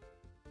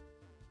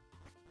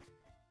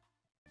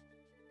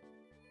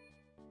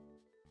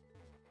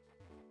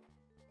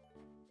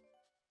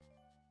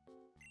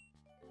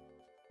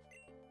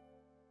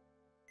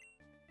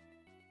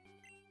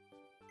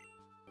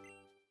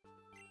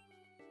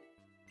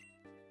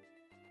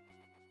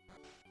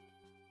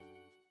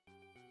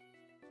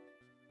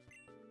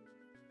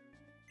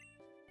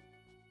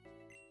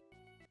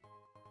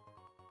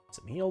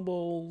 Some heal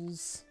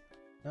balls.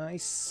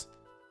 Nice.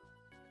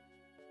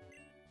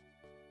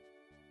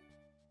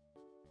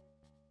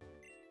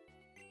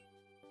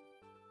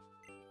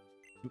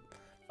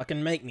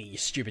 Fucking make me, you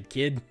stupid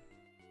kid.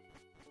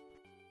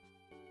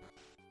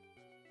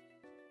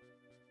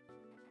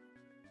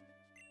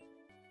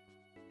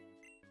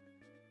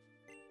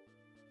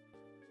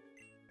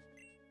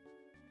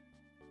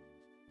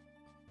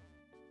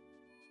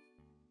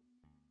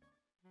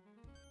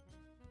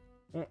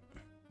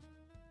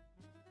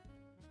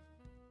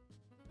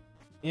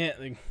 Yeah,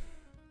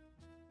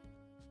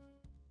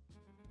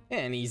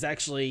 and he's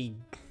actually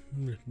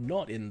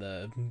not in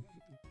the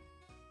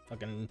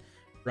fucking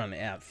run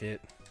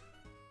outfit.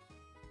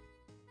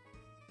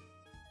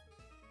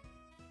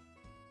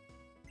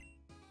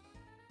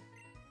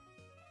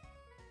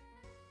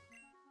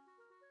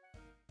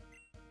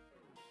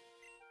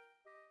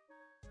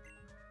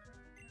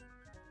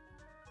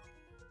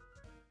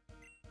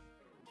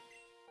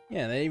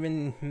 Yeah, they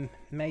even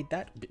made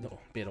that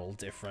bit all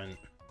different.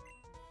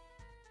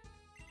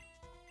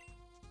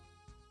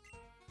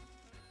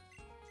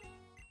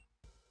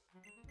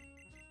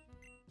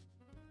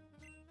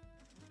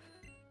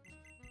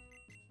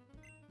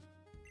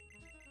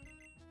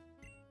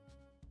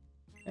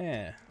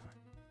 Yeah.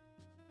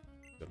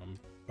 Got them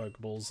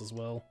Pokeballs as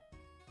well.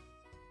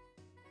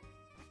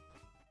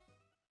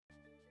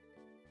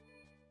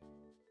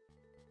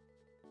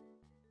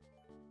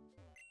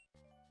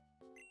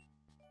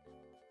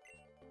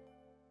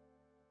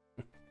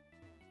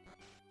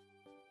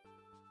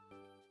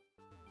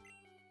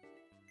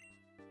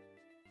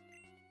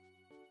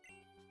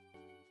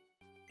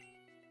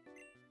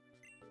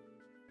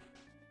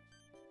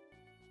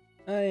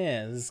 Oh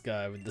yeah, this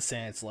guy with the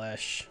Sand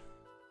Slash.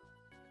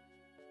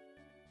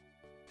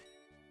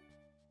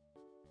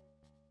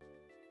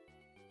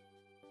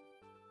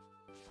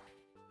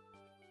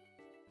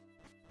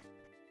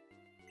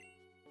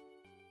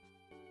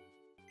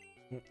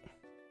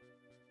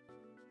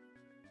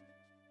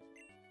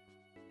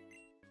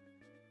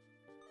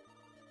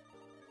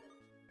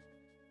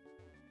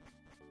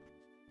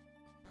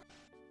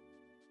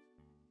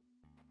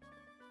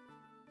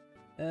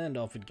 And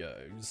off it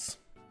goes.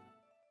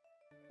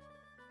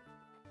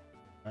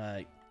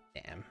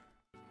 Damn.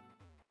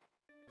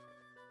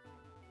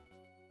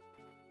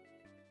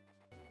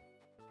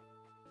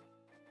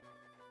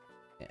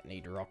 Yeah,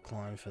 need a rock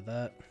climb for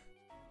that.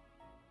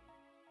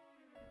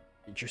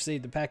 Did you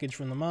receive the package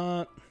from the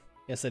mart?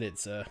 Yes, I did,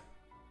 sir.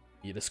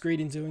 You discreet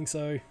in doing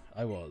so?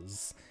 I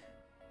was.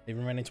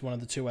 Even ran into one of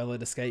the two I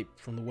let escape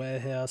from the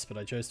warehouse, but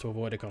I chose to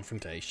avoid a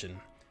confrontation.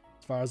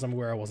 As far as I'm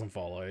aware, I wasn't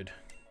followed.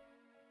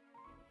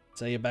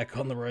 So you're back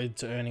on the road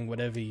to earning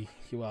whatever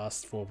you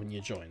asked for when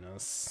you join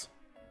us.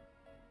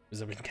 It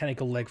was a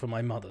mechanical leg for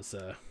my mother,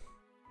 sir.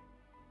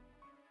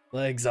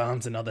 Legs,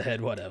 arms, another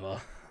head,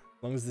 whatever.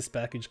 As long as this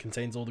package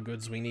contains all the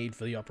goods we need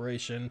for the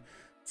operation,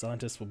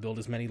 scientists will build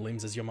as many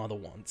limbs as your mother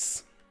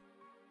wants.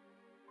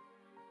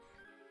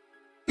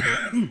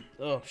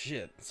 Oh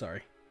shit,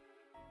 sorry.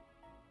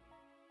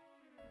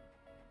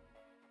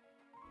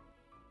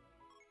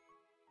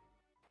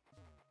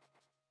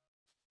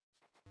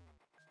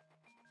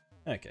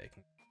 Okay,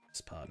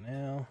 this part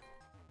now.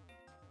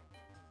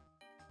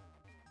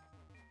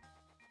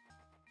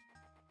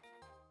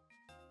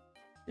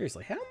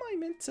 Seriously, how am I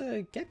meant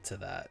to get to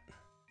that?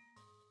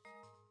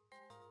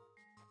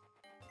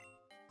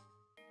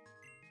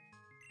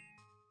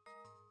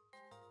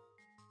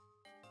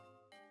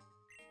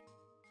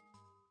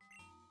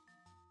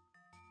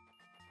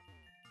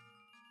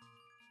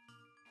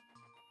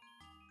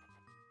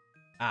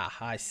 Ah,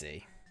 I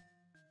see.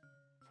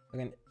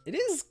 Again, it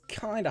is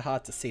kind of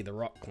hard to see the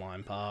rock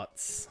climb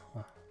parts,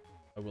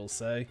 I will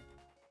say.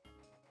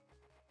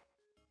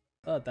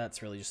 But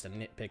that's really just a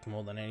nitpick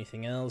more than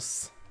anything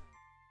else.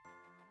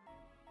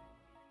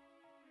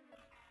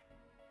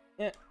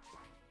 Yeah.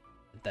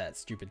 Get that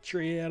stupid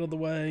tree out of the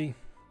way.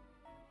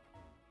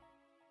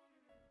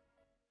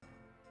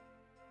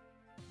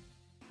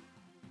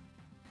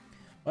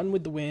 One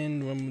with the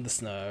wind, one with the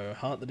snow.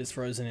 Heart that is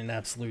frozen in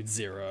absolute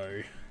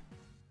zero.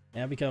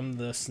 Now become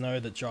the snow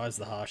that drives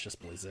the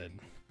harshest blizzard.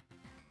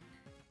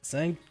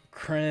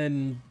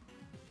 Sankren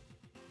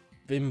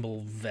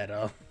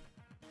Vimblevetter.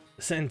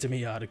 Send to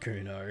me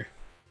Articuno.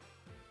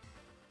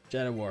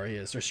 Shadow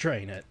Warriors,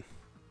 restrain it.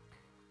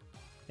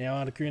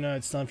 Now Articuno,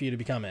 it's time for you to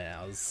become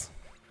ours.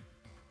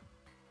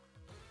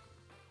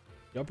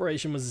 The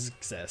operation was a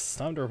success.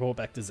 Time to report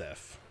back to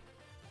Zeph.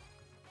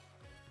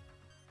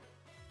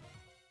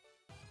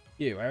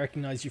 You, I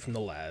recognize you from the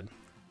lab.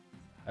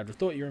 I'd have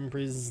thought your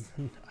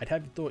imprisonment,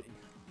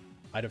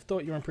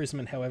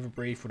 however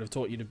brief, would have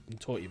taught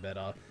you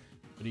better.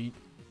 But you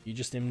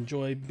just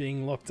enjoy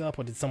being locked up,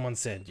 or did someone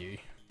send you?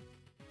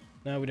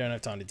 No, we don't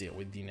have time to deal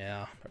with you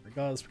now. But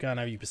regardless, we can't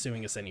have you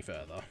pursuing us any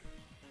further.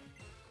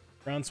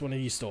 France, when do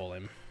you stall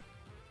him?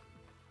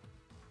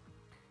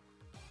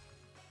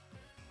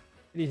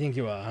 Who do you think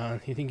you are, huh?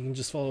 You think you can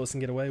just follow us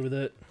and get away with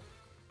it?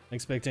 Don't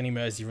expect any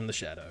mercy from the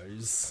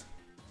shadows.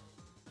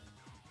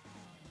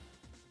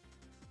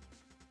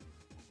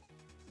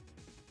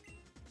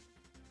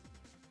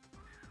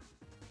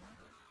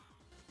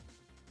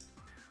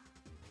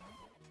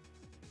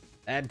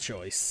 Bad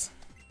choice.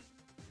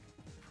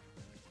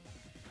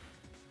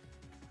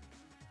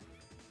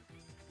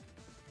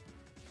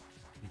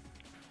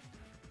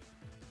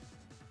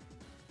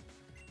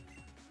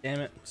 Damn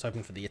it, I was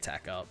hoping for the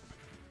attack up.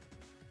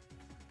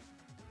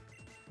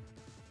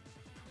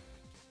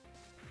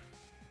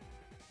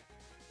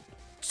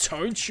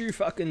 Don't you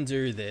fucking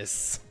do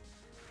this.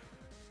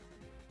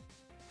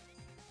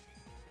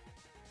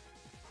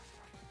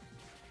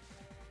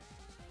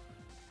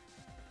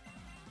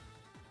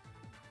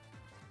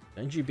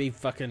 Don't you be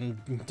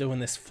fucking doing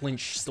this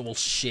flinch stall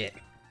shit.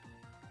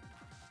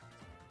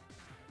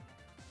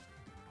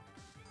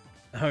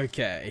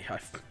 Okay, I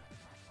was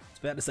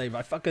about to say, if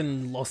I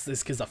fucking lost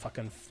this because I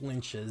fucking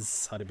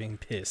flinches, I'd have been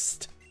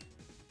pissed.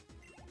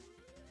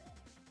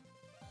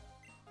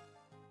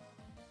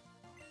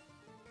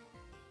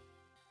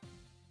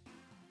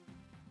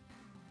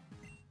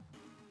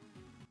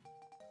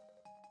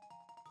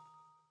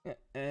 Yeah,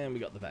 and we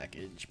got the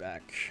package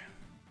back.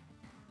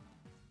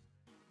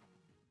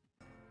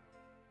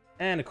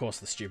 And of course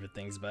the stupid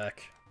thing's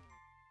back.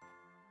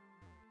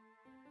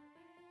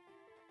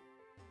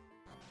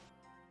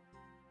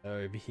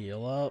 So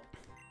heal up.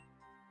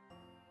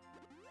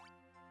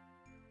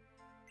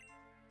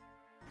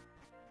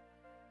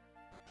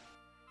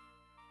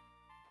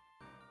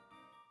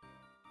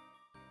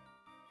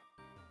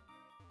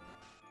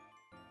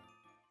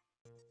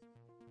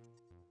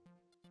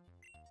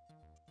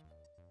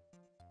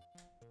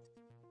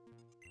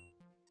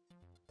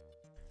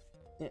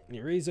 Yeah,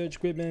 your research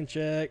equipment,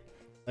 check.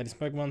 Latest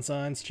Pokemon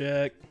science,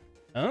 check.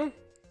 Huh?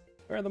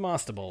 Where are the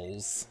Master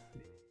Balls?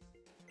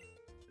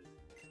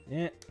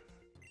 Yeah.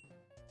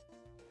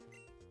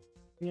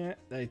 Yeah,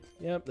 they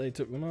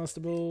took the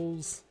Master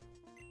Balls.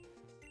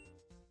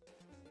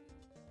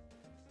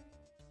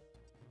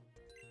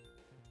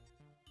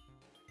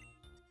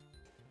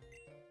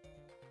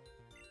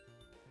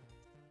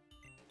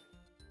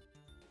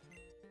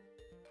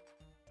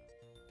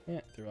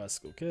 Yeah, through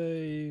Icicle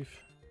Cave.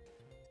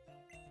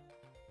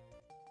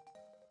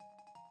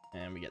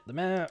 And we get the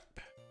map.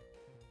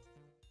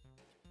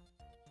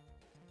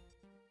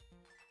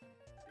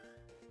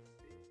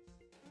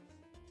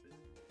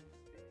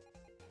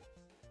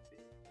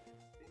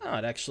 Oh,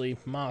 it actually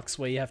marks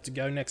where you have to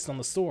go next on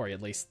the story,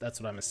 at least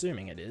that's what I'm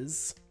assuming it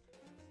is.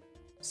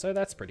 So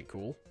that's pretty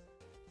cool.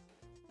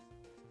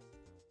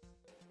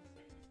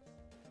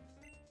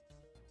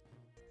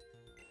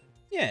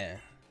 Yeah.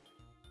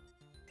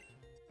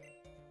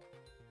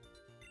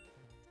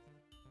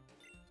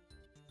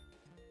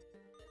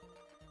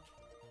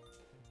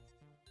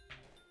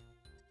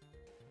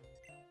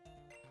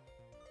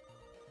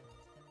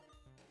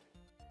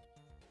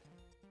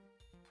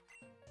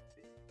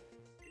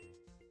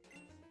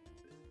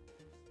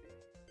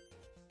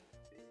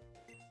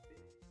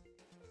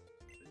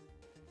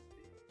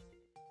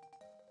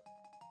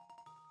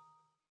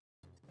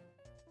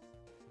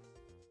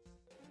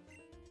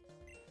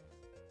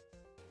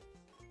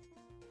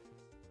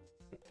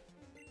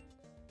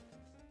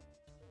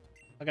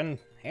 Fucking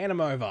hand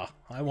them over.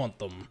 I want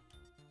them.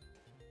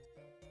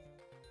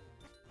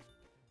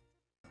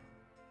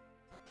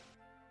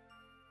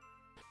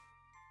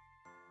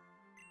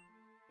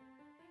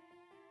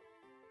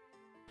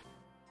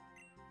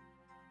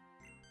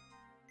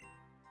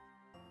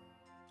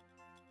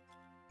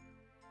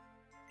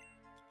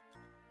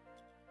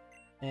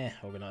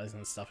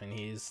 Organising stuff in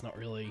here is not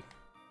really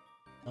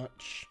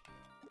much.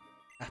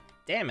 Ah,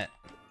 damn it.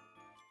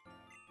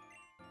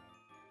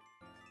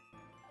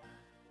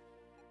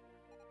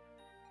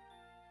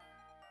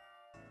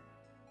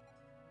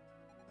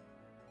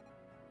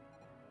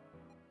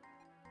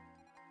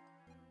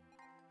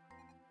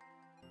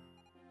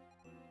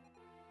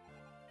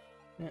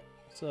 Yeah,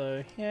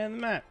 so yeah, the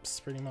map's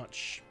pretty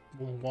much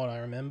what I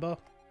remember.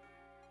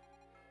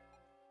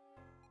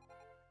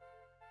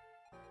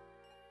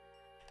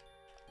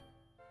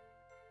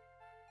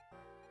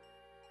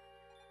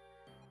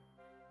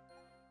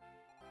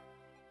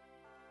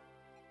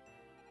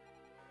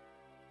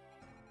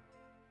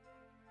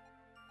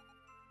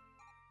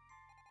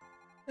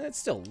 And it's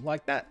still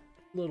like that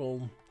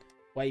little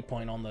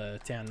waypoint on the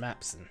town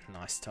map's a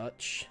nice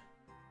touch.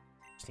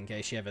 Just in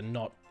case you're ever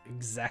not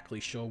exactly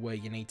sure where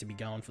you need to be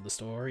going for the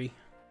story.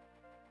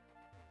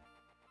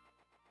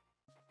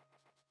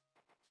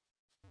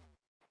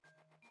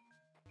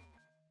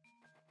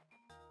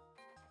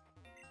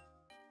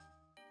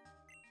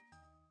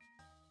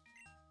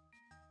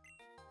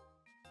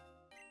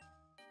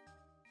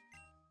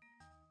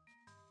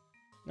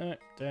 No,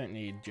 don't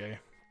need Joe.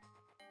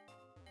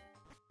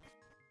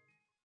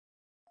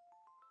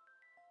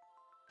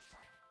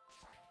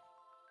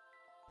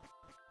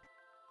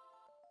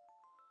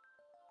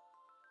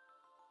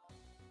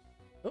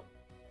 Oh.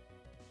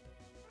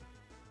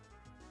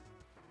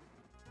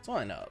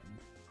 Sign up.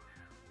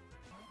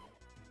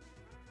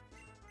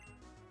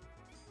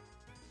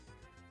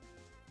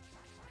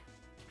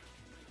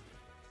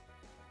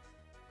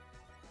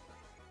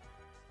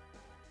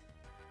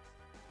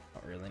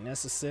 Not really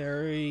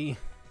necessary.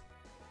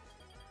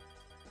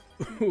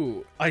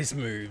 Ooh, ice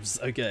moves.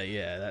 Okay,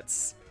 yeah,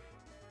 that's...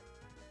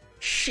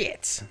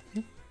 Shit!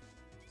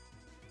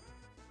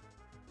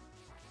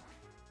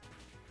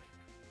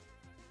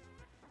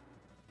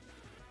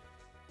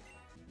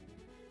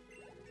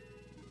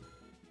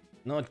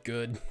 Not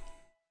good.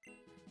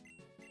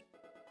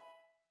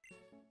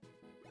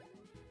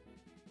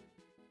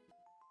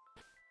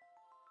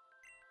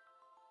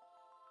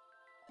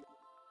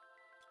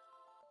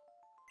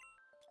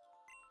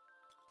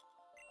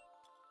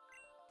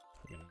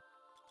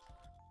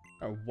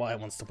 I don't know why it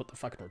wants to put the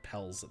fucking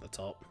repels at the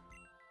top.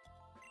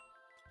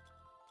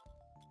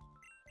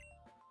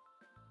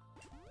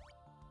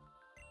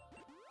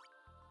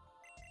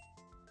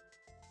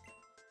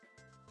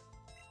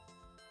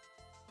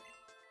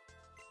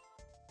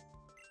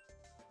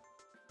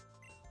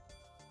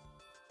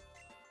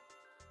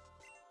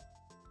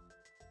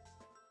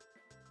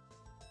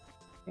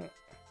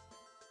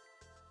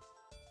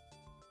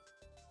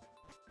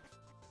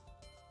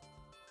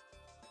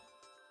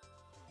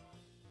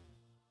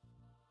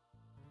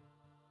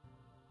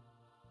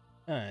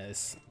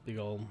 This big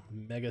old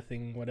mega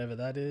thing, whatever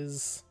that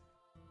is.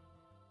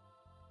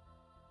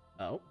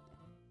 Oh.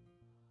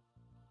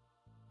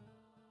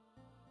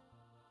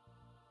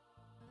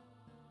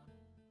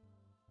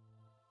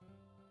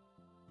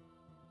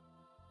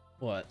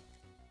 What?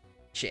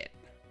 Shit.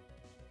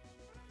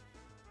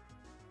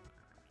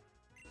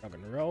 Rock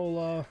and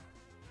roller.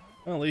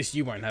 Well, at least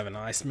you won't have an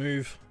ice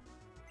move.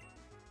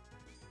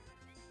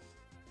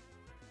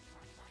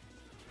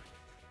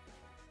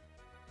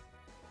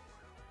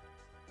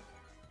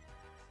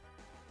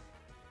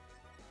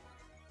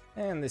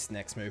 And this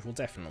next move will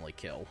definitely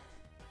kill.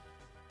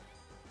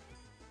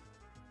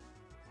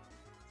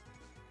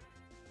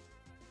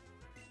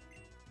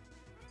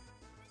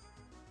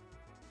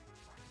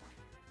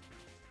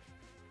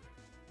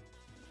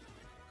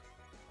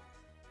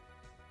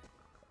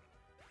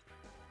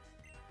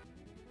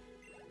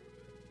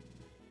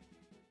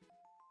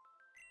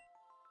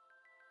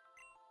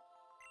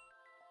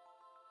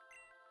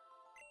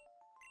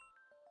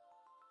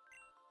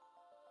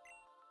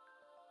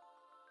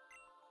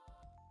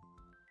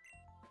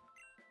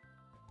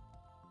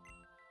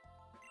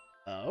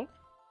 Oh?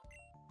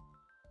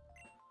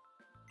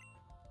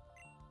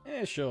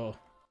 Yeah, sure.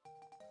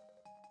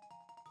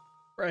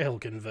 Rail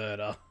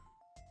converter.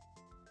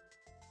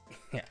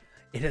 Yeah,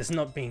 it has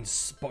not been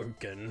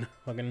spoken.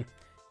 Fucking,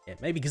 yeah,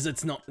 maybe because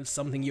it's not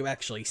something you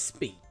actually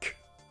speak.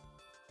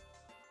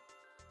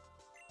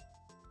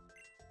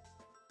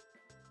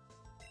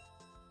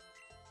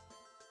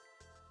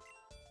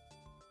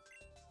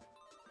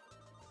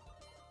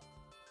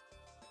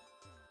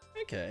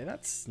 Okay,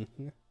 that's...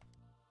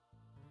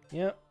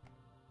 Yep.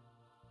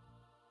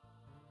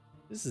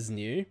 This is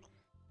new.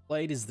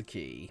 Blade is the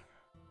key.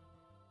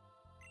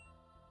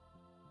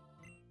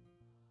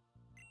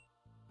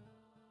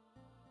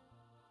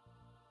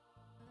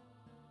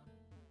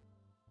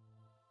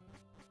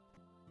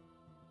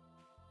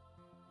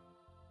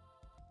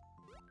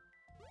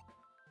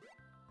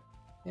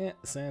 Yeah,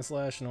 the Sand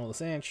Slash and all the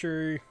Sand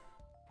Shrew.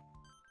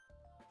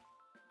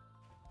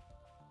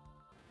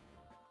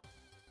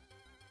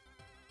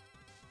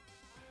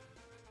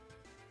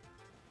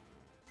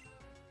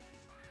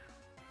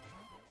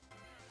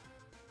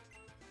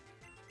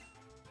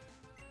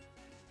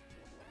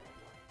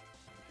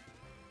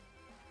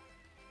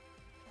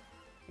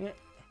 Yeah.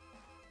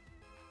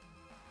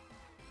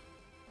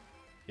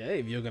 Okay,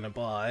 if you're gonna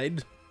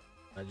bide,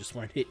 I just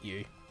won't hit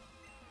you.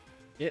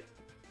 Yep,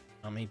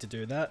 I mean to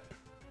do that.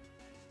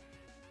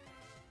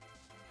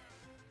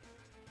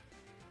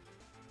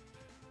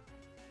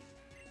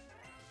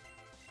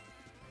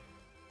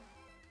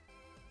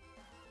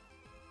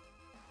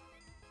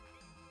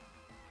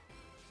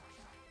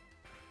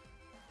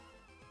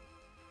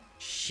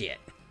 Shit.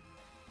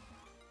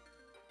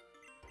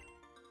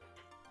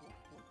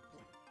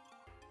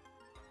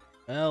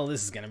 Well,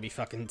 this is gonna be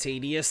fucking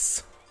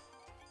tedious.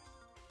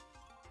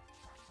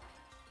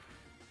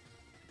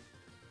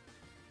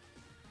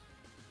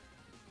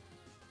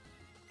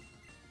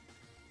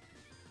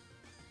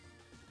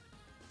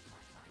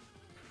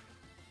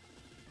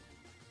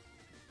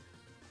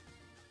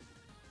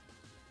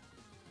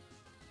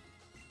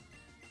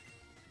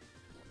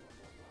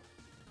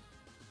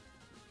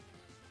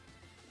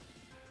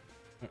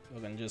 We're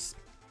gonna just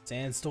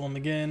sandstorm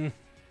again.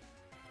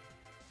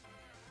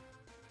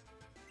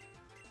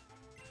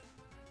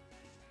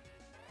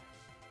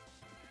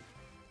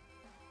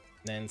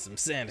 Then some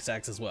sand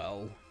attacks as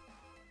well.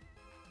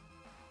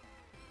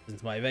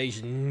 Since my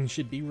evasion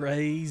should be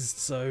raised,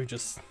 so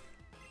just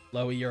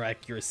lower your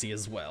accuracy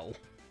as well.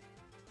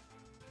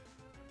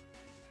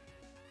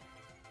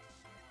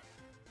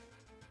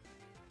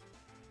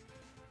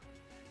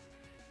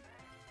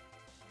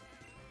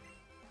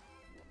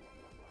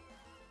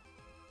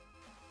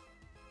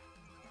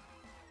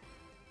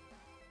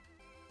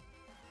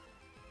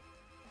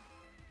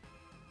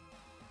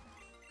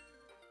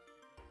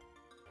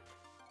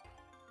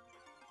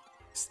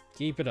 Just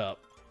keep it up.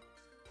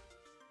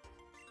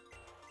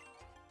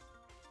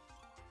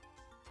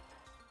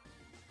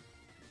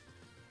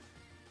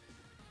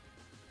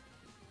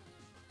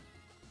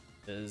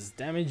 Because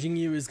damaging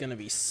you is gonna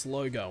be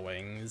slow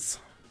goings.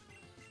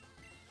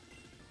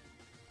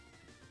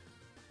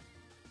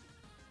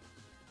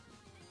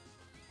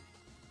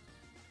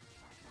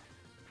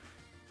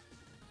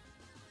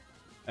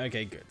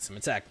 Okay, good. Some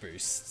attack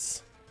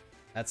boosts.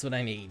 That's what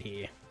I need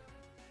here.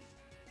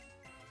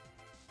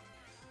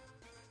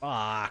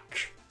 Fuck.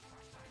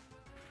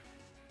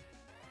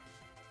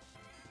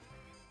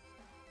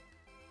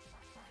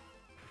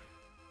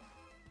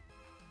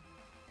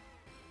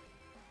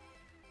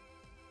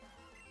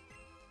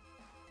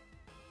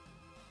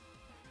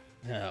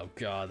 Oh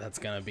god, that's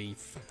gonna be...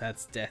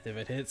 that's death if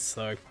it hits,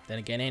 so then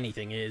again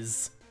anything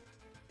is.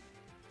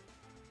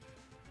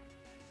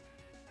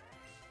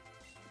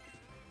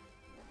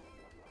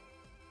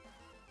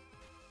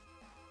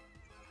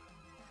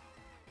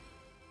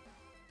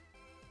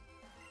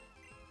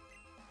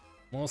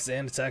 More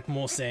sand attack,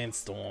 more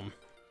sandstorm.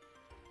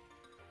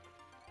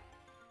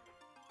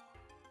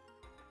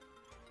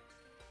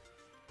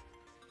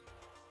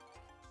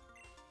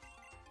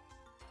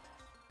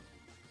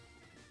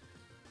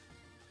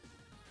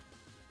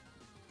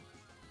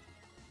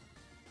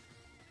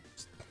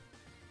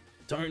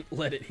 Don't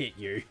let it hit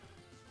you.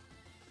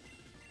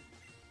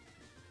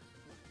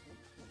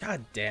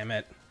 God damn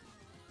it.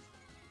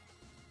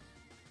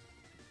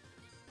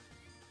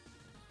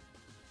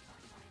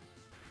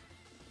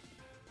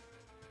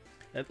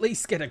 At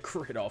least get a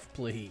crit off,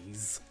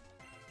 please.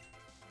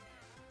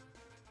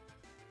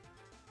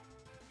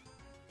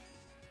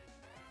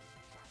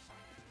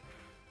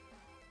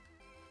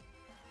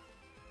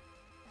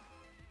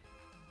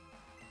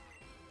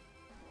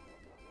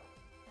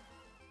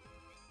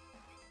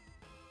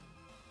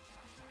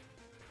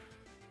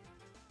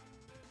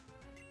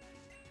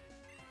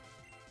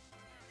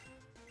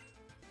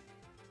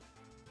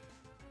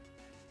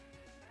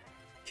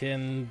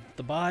 Can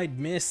the bide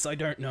miss? I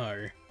don't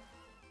know.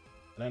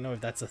 I don't know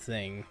if that's a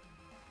thing.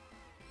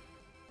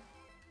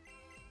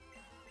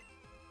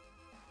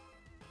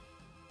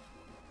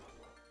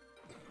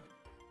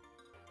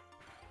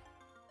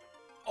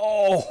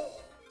 Oh!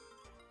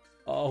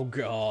 Oh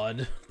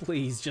god.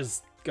 Please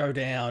just go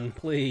down,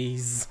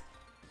 please.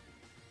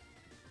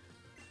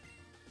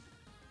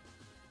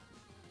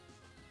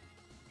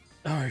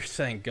 Oh,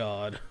 thank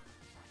god.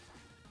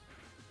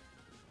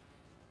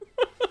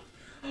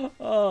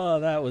 Oh,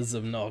 that was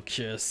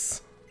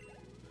obnoxious.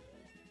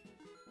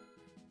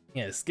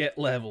 Yes, get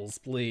levels,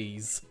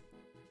 please.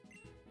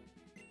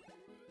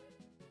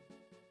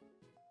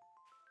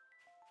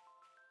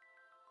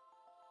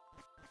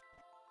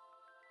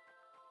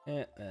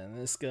 Yeah, and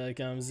this guy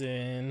comes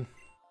in.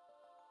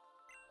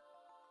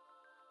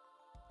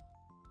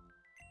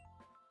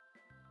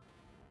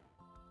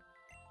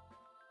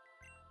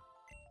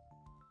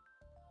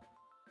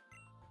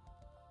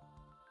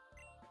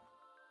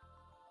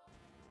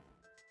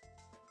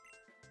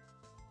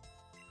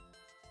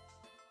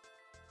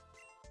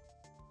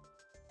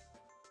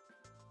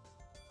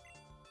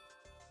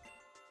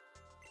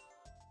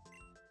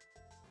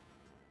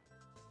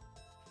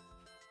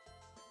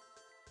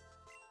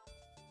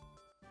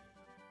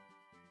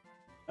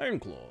 Iron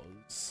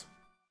Claws.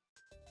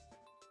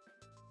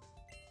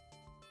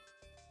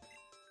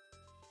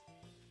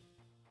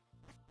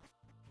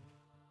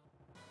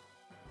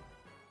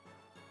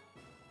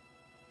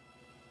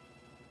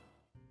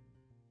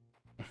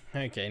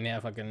 Okay, now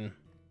if I can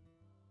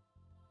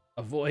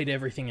avoid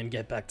everything and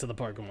get back to the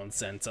Pokemon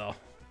Center.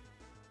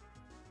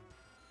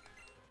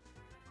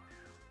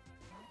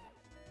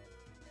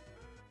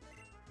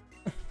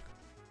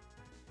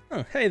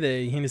 Oh, hey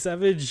there,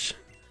 Unisavage.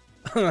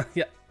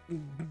 Yeah.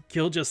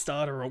 Killed your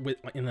starter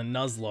in a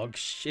Nuzlocke.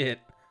 Shit.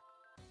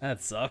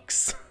 That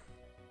sucks.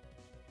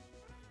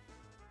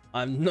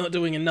 I'm not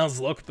doing a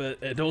Nuzlocke, but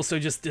it also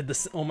just did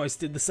almost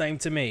did the same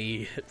to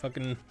me. It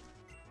fucking...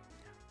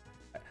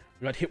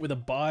 got hit with a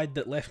bide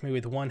that left me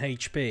with 1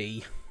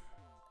 HP.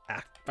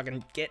 Ah,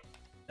 fucking get...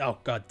 Oh,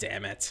 god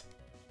damn it.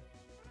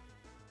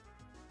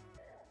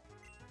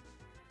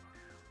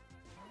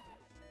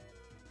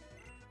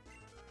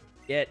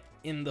 Get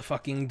in the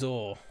fucking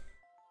door.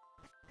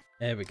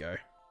 There we go.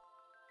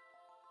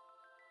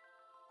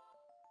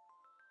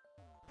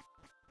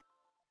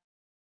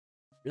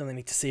 Really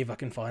need to see if I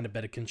can find a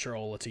better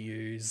controller to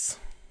use.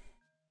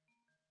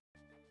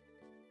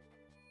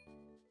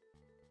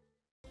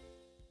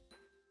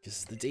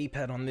 Because the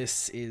D-pad on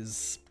this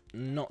is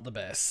not the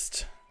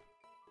best.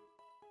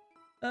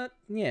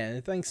 Yeah,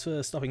 thanks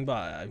for stopping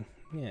by.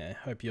 Yeah,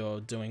 hope you're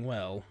doing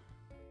well.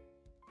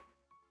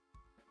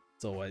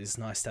 It's always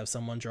nice to have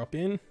someone drop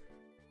in.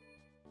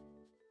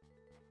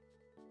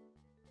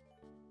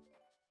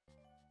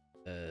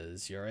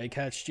 Is your egg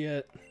hatched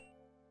yet?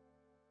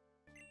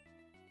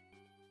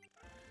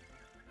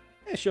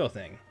 Yeah, sure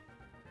thing.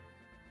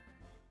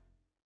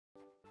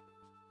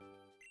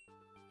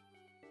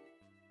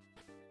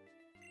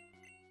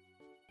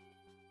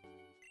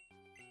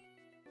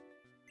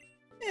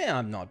 Yeah,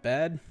 I'm not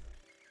bad.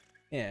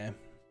 Yeah,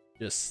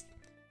 just,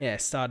 yeah,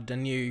 started a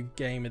new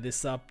game of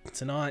this up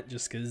tonight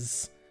just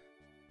because,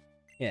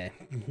 yeah,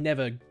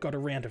 never got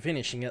around to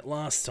finishing it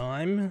last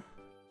time.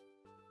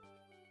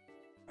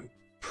 I'm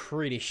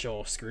pretty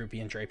sure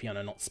Scroopy and Drapion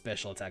are not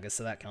special attackers,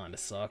 so that kind of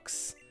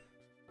sucks.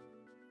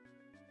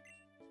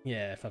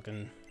 Yeah,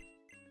 fucking...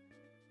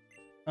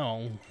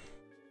 Oh.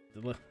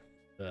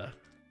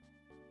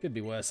 Could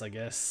be worse, I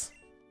guess.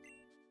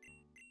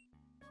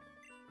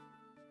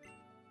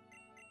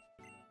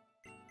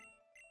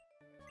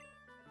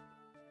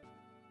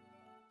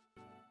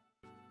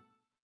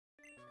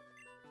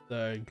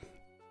 So,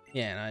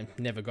 yeah, and I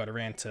never got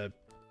around to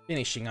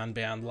finishing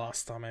Unbound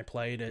last time I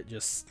played it,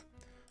 just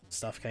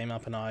stuff came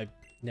up and I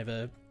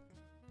never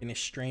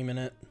finished streaming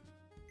it.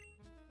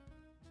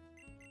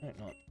 Hope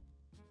not.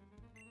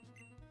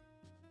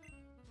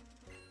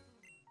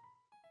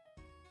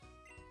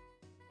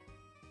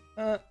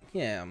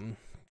 Yeah, I'm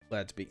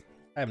glad to be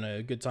having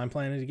a good time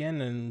playing it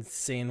again and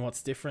seeing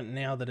what's different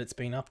now that it's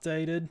been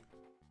updated.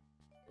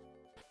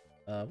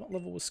 What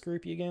level was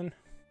Scroopy again?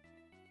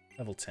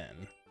 Level 10.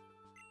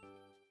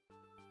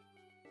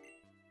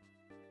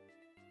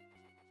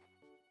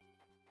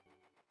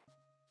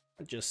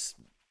 Just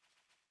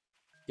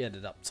get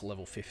it up to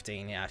level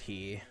 15 out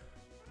here.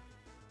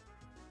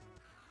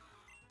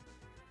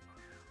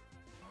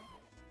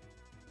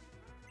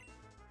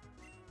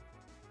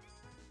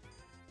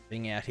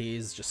 Being out here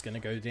is just going to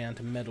go down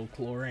to Metal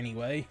Claw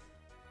anyway.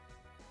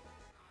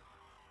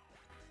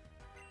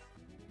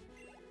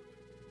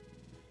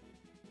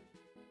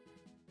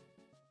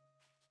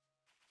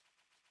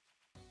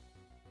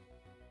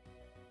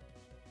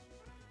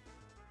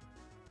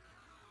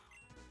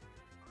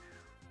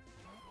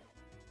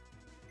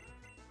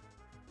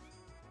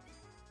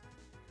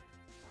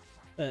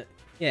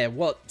 Yeah,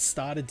 what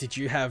starter did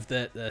you have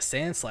that the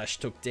Sandslash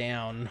took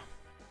down?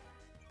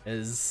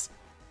 As,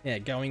 yeah,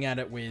 going at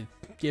it with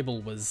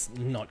Gibble was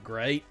not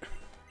great.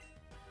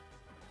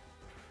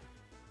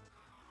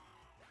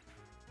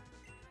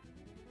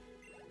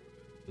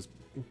 Was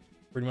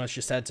pretty much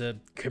just had to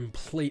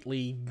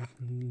completely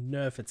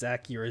nerf its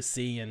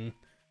accuracy and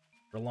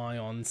rely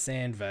on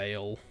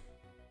Sandveil.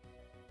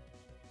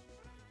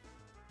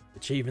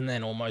 Which even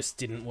then almost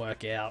didn't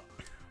work out.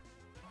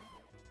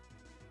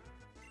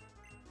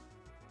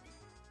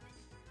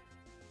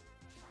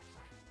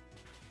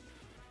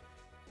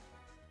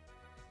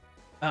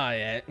 Ah,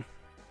 yeah.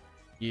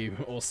 You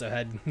also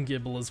had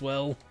Gibble as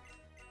well.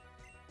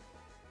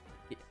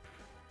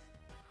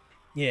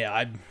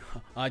 Yeah,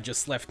 I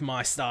just left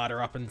my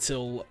starter up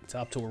to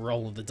a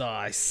roll of the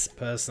dice,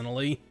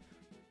 personally.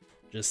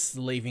 Just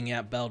leaving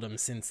out Beldum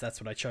since that's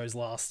what I chose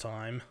last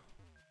time.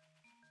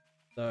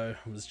 So,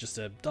 it was just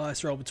a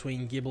dice roll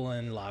between Gibble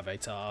and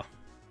Larvitar.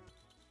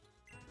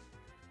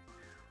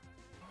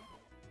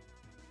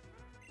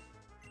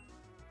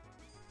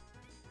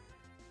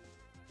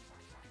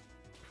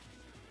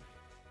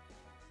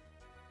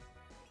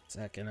 Is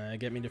that gonna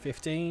get me to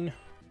 15?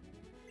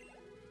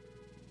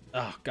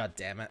 Oh, god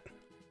damn it.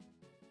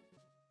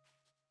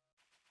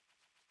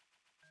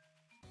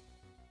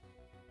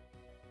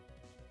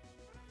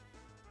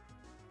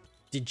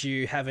 Did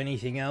you have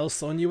anything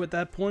else on you at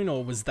that point,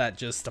 or was that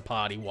just a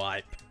party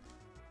wipe?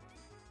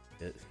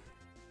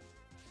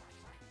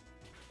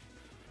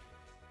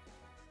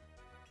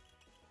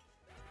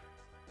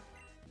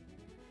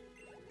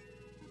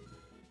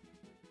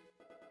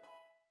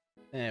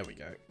 There we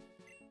go.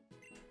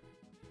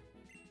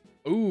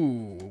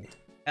 Ooh,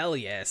 hell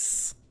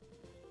yes.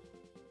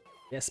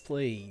 Yes,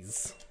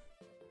 please.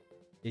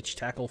 Ditch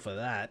tackle for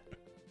that.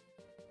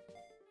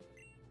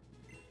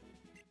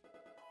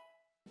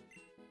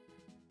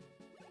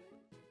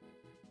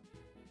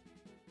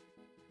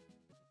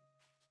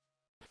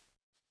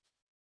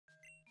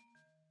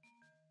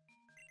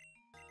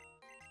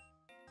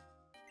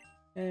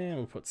 And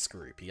we'll put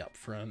Scroopy up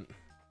front.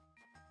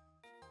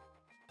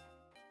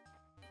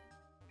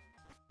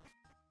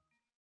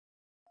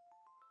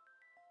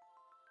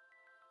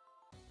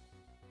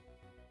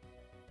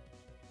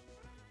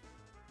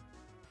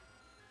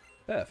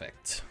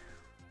 Perfect.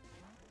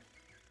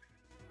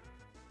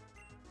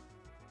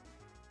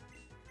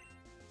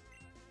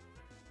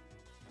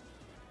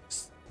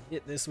 Just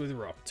hit this with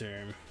Rock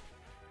Tomb.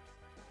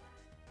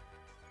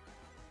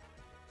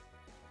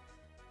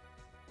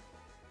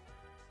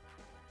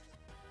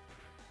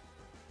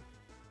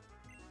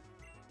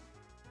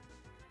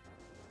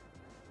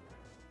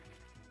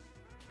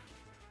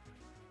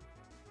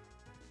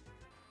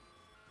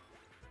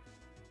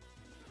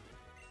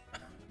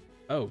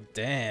 Oh,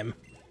 damn.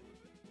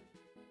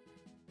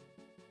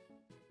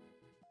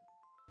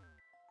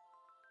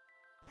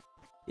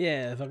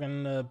 Yeah,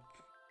 fucking,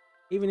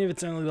 even if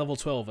it's only level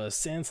 12, a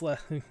stance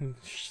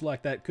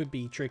like that could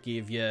be tricky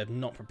if you're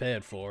not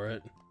prepared for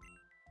it.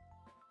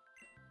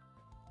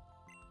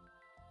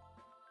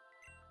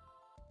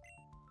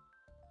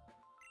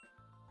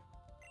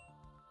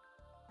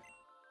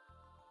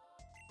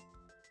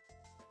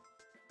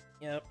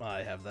 Yep,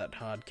 I have that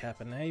hard cap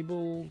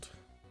enabled.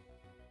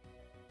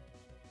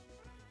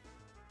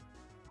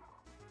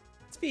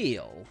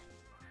 Feel.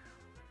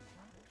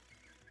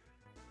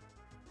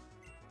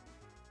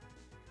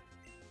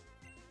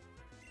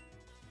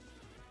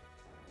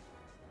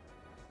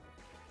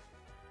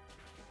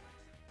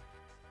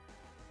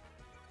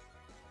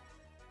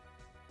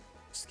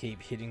 Just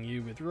keep hitting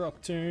you with Rock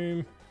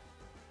Tomb.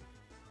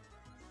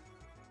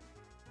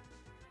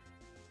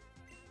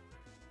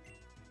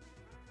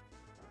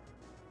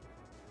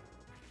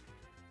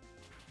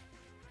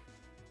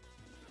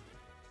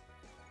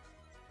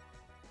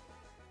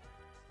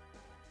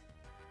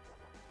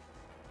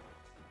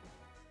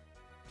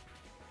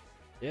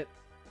 It.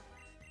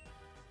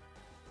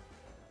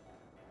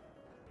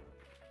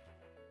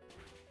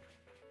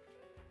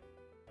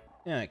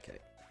 Okay.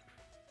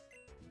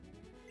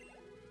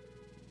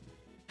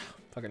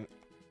 Fucking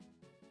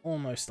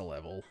almost a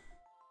level.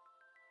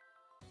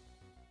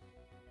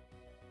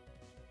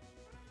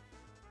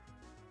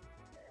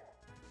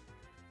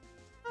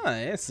 Oh,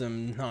 yeah,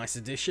 some nice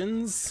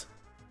additions.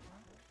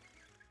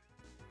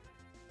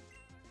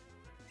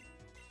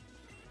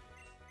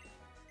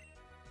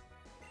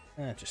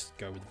 Just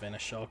go with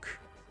Venoshock.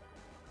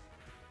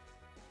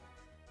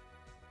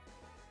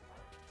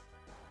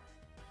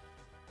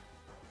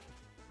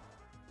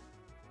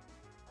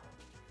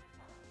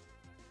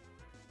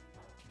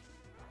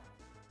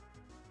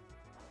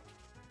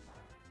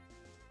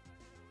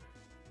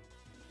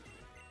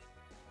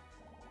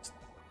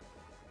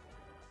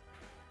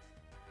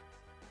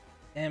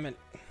 Damn it.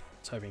 I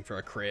was hoping for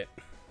a crit.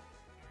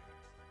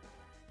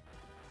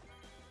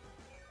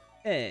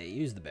 Hey,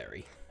 use the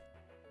berry.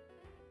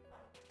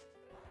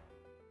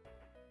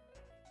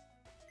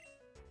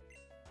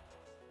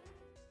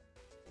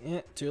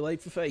 Yeah, too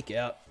late for fake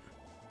out.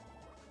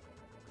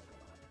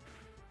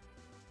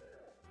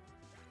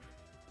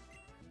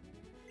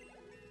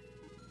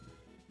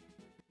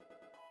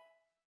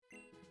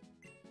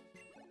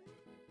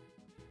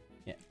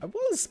 Yeah, I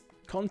was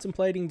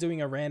contemplating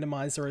doing a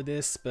randomizer of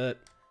this, but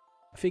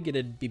I figured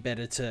it'd be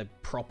better to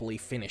properly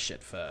finish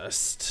it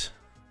first.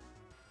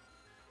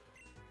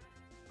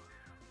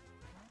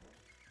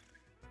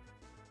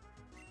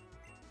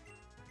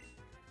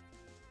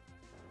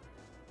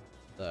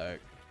 So,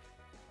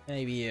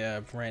 maybe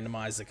a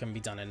randomizer can be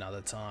done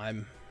another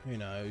time. Who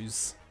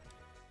knows?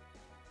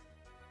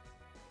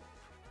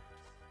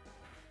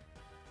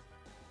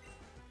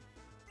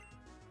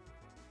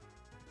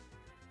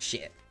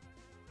 Shit.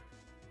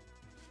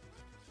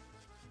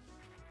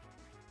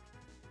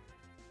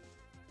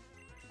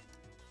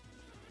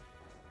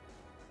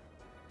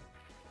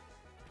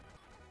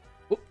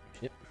 Oh,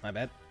 shit, my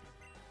bad.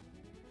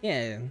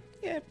 Yeah,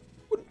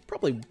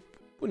 probably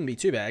wouldn't be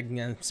too bad,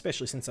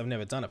 especially since I've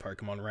never done a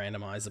Pokemon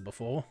randomizer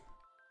before.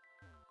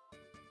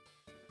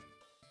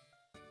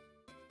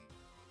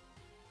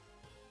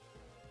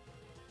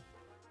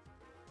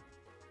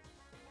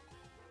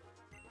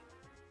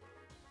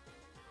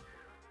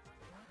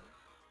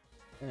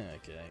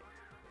 Okay,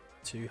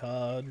 too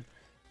hard.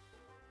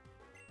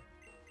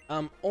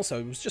 Also,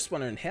 I was just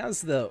wondering,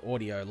 how's the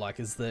audio? Like,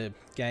 is the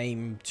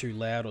game too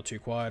loud or too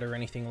quiet or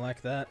anything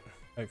like that?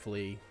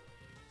 Hopefully,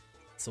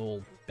 it's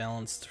all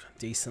balanced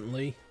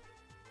decently.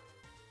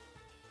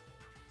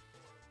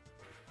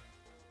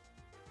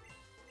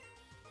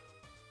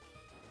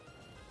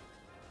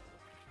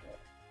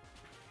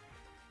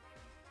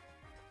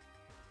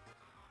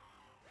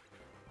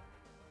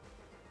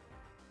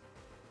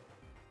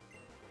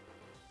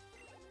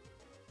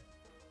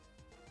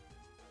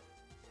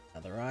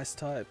 Another ice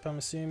type, I'm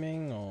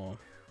assuming, or...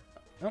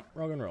 Oh,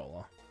 rock and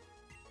roller.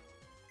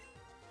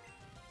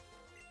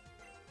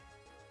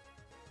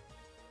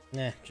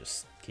 Nah,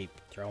 just keep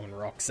throwing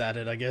rocks at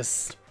it, I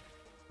guess.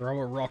 Throw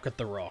a rock at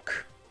the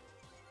rock.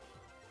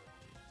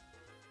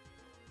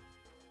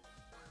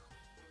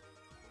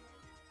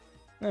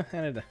 Oh,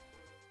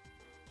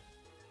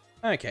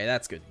 okay,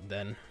 that's good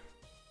then.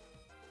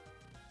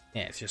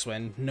 Yeah, it's just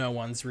when no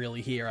one's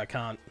really here, I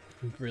can't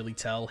really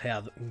tell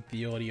how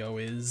the audio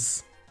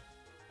is.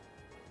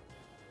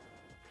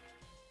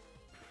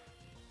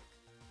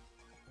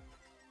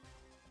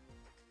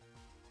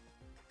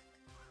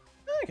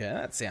 Okay,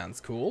 that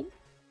sounds cool.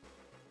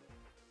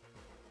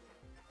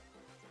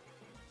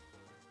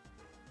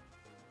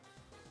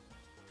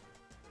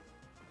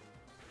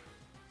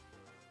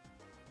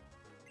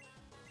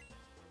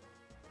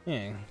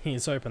 Yeah,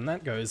 here's hoping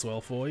that goes well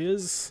for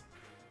yous.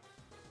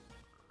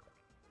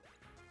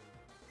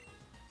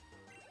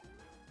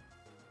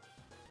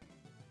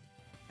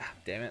 Ah,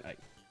 damn it, I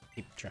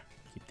keep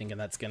thinking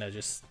that's gonna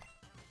just...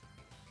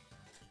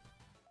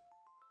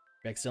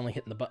 accidentally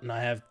hitting the button I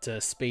have to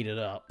speed it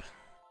up.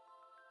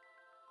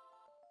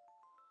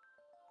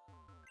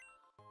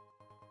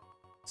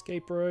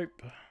 Escape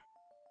rope.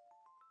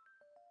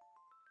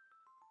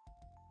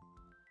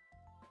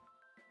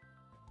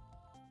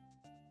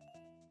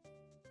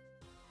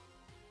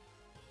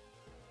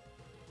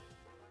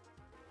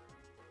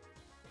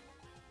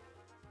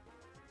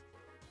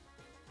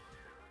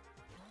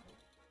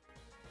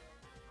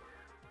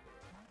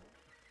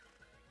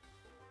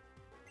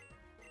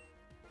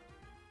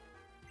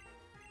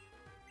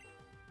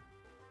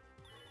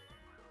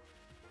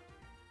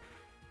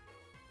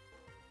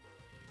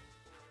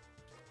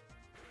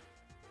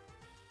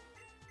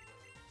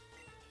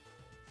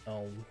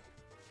 I'll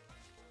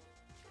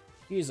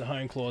use the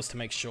home claws to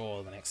make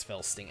sure the next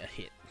Fell Stinger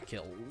hit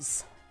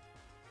kills.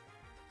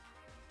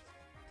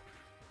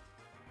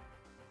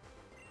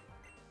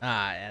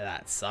 Ah, yeah,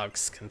 that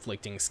sucks.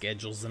 Conflicting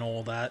schedules and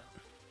all that.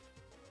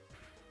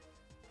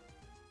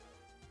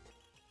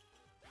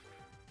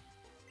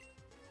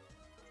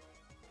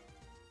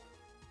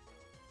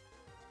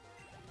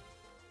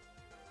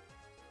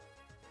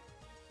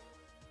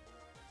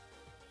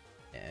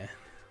 Yeah.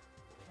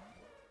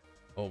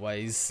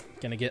 Always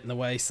gonna get in the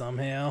way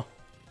somehow.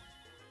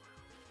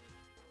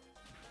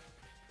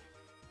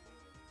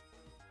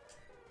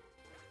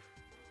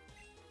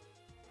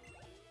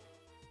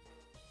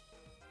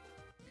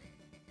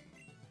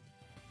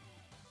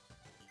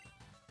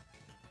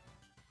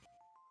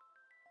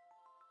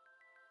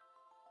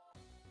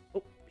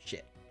 Oh,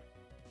 shit.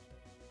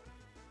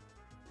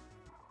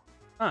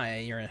 Ah, yeah,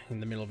 you're in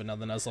the middle of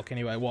another Nuzlocke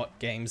anyway. What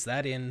game's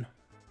that in?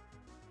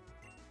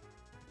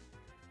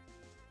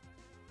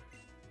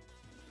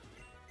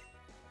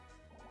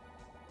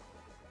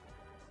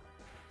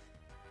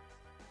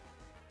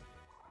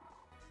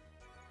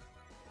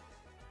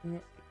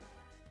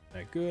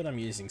 No good, I'm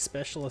using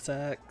special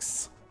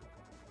attacks.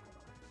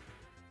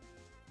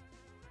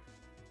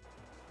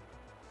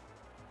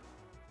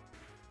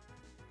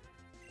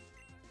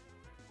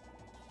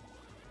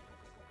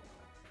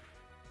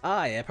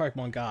 Ah, yeah,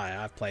 Pokemon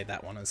Guy. I've played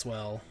that one as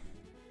well.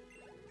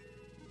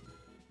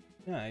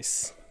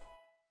 Nice.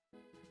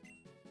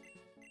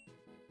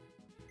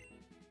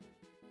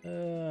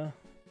 I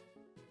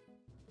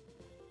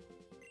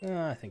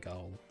think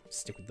I'll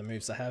stick with the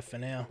moves I have for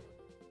now.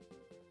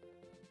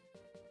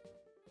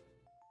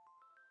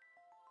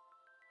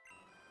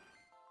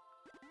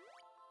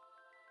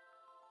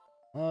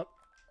 Up.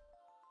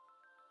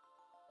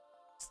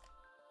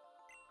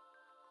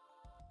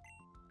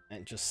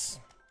 And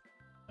just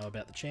know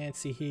about the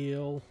Chansey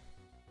heal.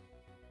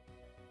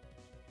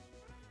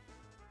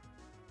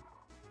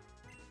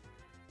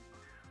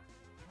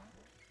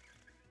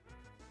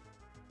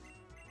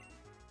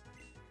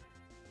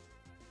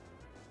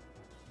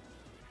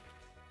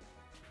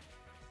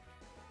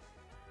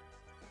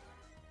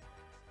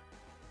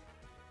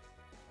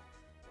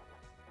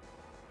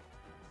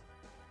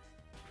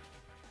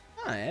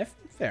 Ah, yeah,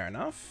 fair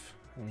enough.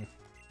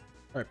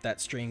 Hope that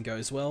stream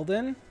goes well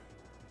then.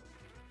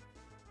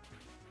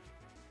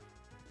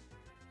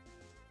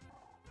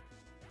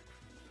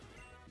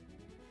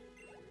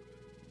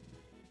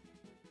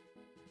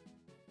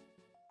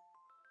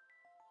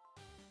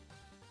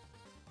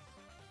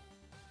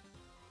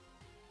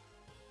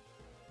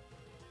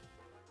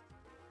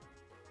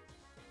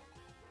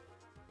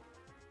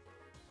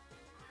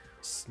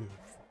 Some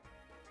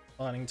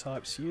fighting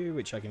types you,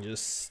 which I can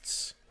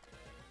just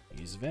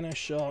use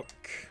Venoshock.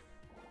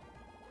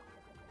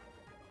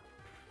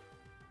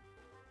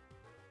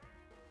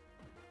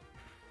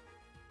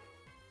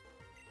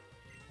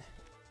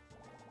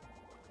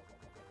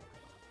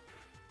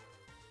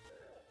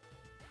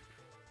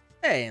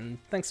 Hey, and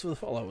thanks for the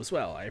follow as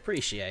well, I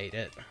appreciate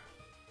it.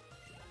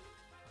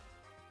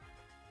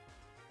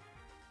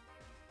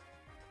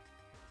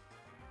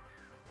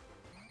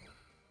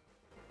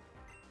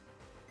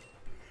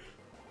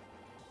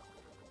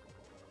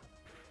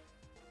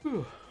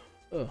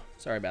 Oh,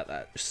 sorry about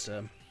that, just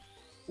a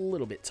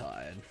little bit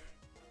tired.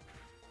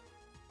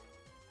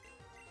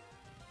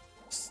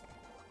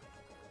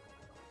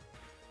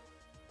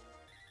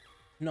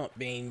 Not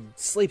been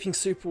sleeping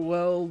super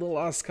well the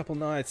last couple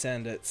nights,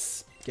 and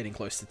it's getting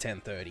close to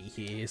 10:30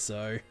 here,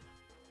 so...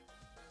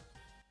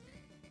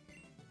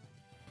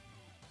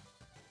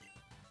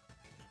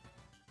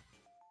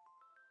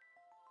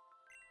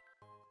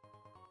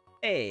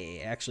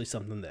 Hey, actually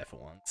something there for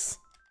once.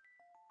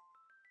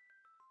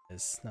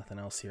 There's nothing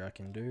else here I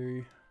can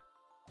do.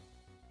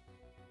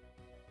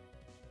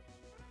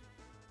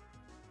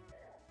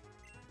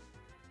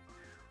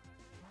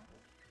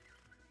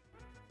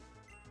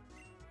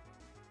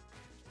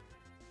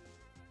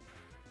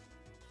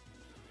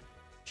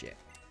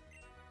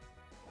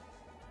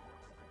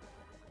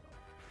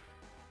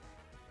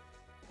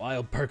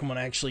 wild Pokemon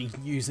actually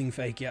using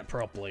Fake Out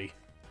properly.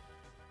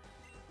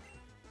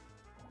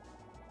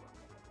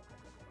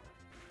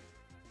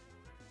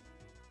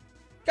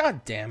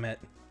 God damn it.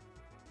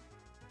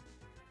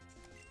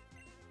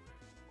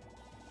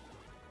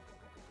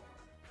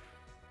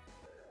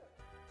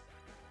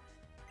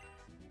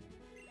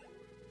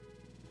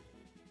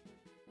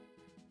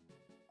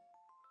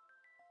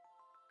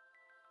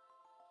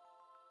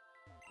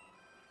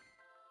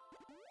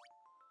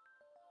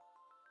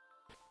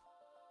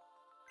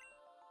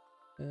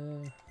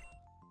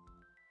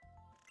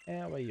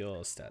 How are your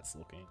stats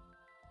looking?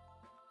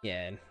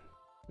 Yeah,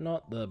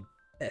 not the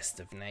best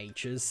of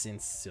natures,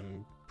 since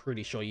I'm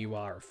pretty sure you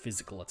are a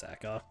physical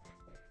attacker.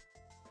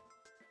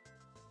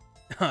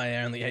 Hi,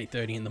 only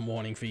 8:30 in the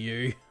morning for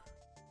you.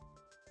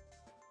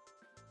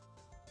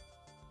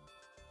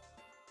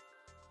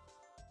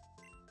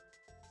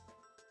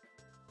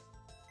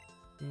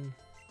 I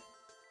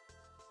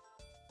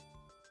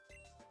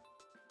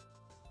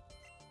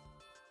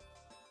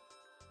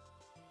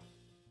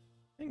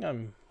think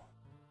I'm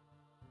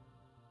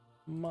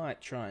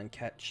might try and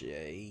catch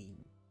a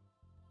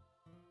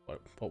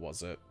what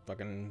was it?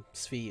 Fucking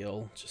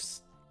Spheal.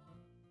 Just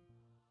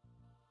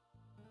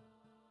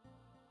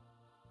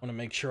want to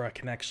make sure I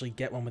can actually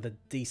get one with a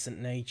decent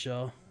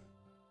nature.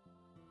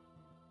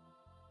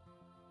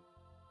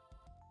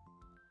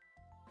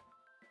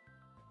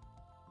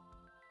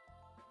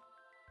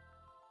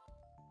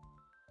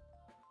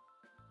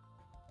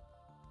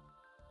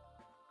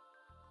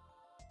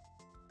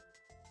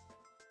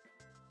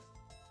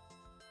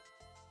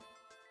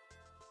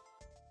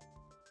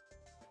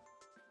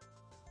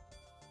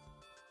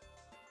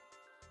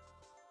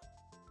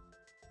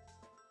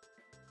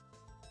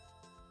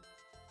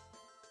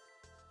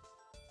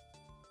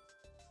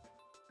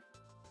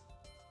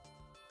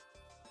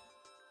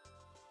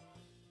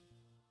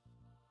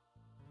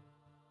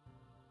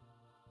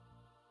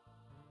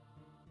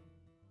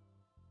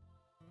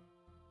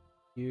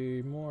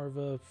 You more of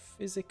a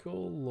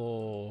physical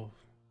or...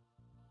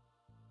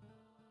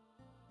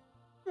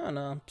 I don't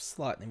know,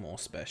 slightly more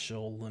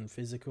special than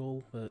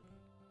physical, but...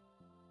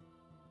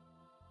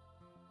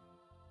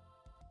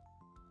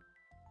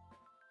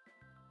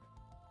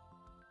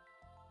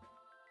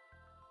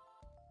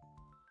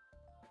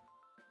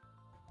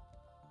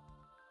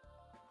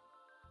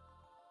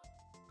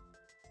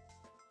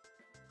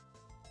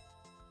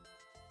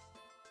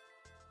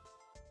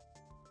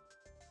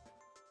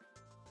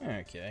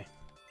 Okay.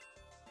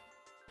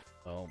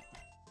 Well...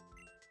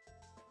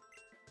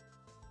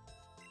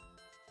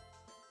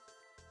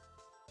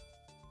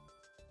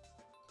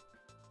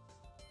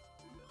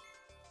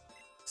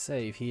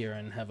 save here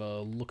and have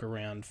a look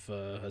around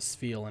for a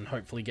Spheal and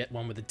hopefully get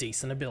one with a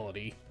decent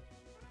ability.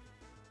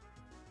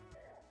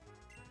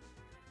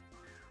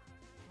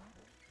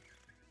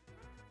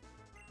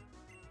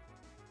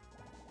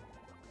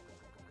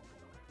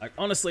 Like,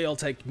 honestly, I'll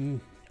take...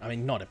 I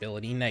mean, not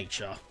ability,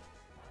 nature.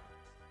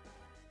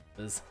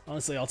 Because,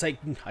 honestly,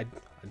 I'd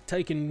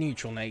take a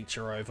neutral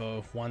nature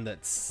over one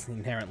that's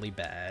inherently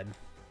bad.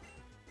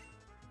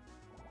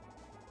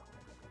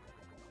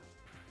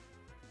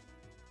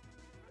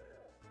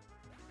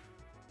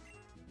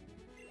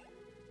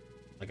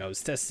 Like, I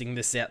was testing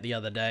this out the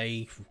other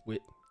day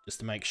just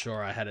to make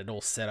sure I had it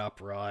all set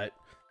up right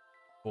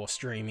before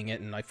streaming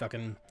it, and I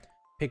fucking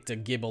picked a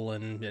Gibble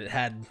and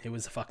it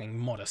was a fucking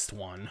modest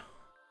one.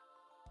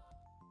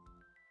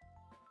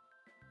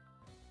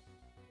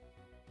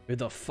 Who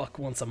the fuck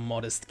wants a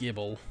modest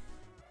Gibble?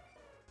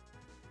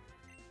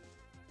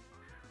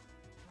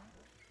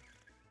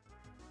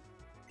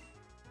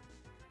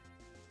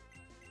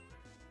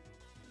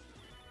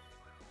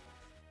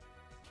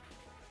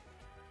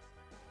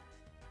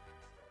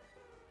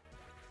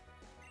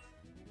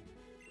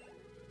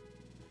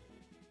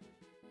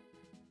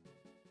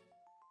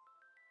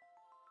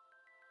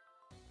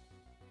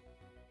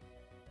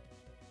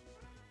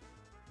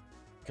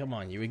 Come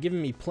on, you were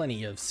giving me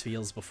plenty of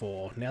Spheals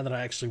before. Now that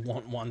I actually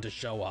want one to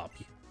show up.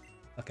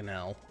 Fucking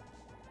hell.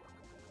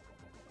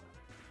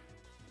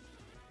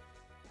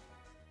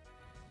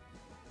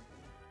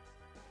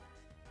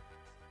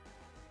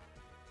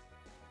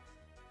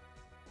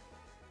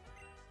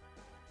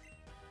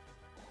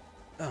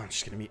 Oh, I'm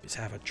just gonna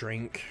have a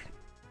drink.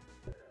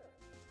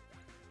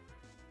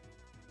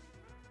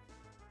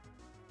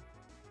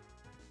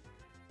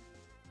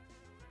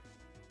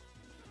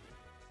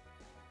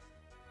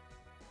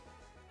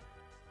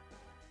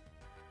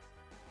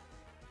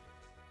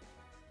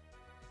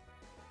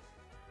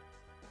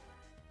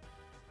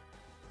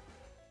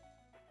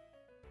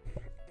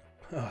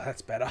 Oh,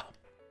 that's better.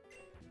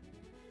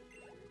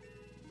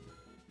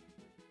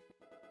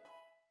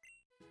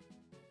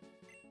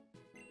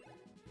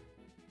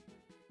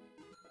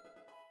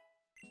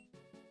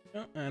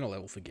 Oh, and a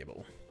level for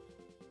Gibble.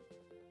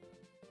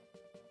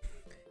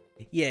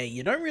 Yeah,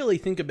 you don't really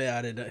think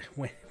about it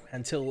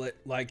until it,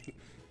 like,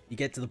 you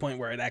get to the point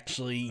where it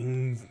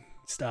actually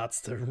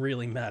starts to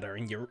really matter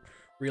and you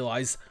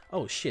realize,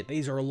 oh shit,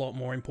 these are a lot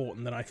more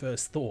important than I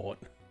first thought.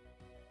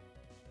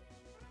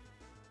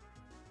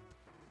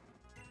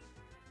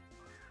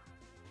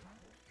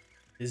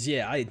 Because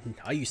yeah,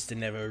 I used to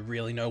never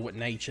really know what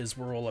natures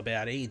were all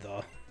about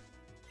either.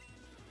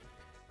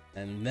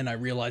 And then I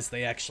realized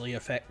they actually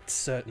affect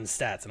certain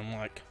stats, and I'm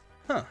like,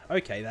 huh,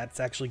 okay,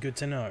 that's actually good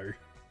to know.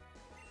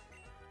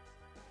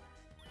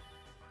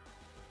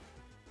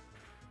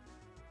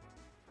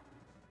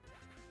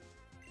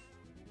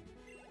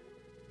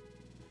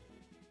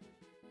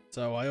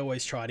 So I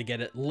always try to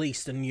get at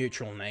least a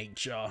neutral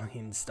nature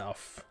in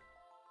stuff.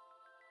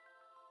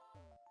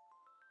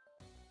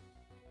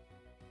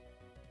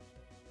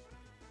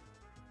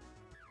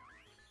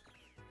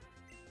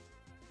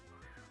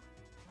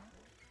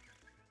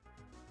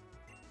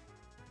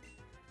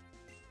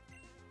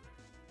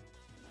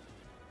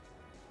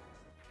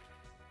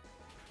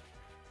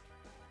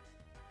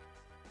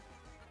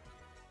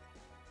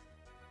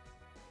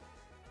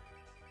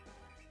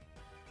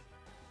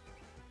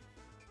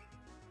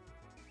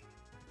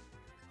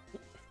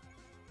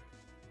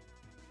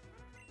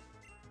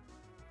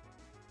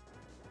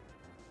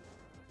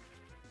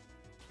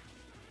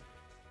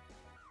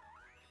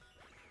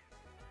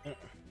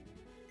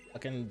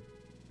 Fucking...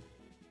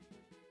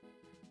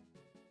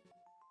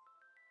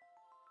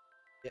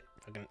 Yep,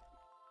 fucking...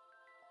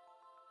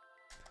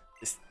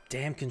 This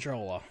damn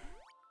controller.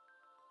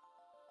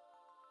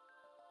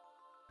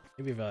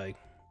 Maybe if I...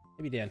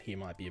 Maybe down here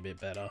might be a bit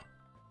better.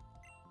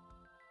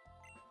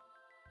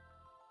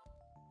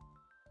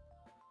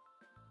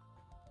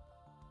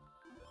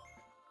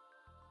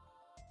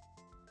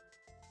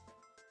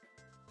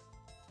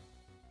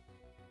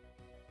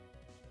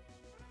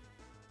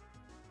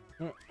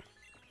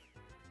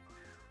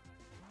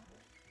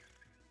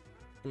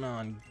 Come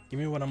on, give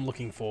me what I'm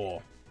looking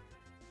for.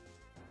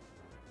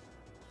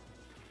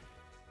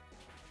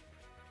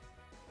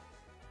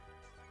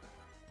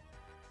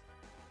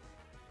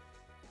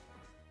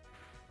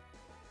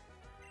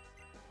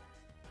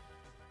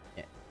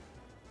 Yeah.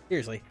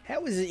 Seriously,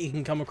 how is it you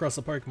can come across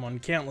a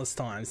Pokemon countless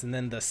times, and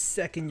then the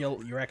second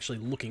you're actually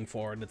looking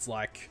for it, it's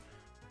like,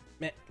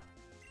 meh,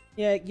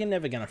 yeah, you're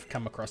never gonna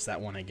come across that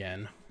one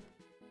again.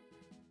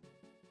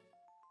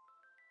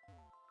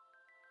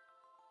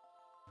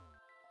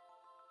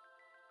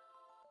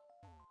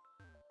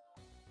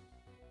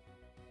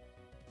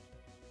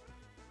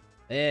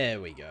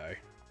 There we go.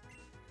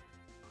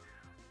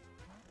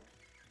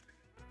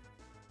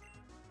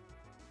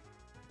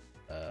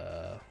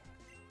 I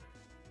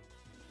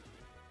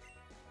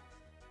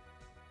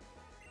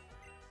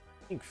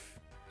think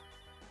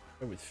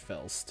go with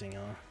Fell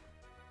Stinger.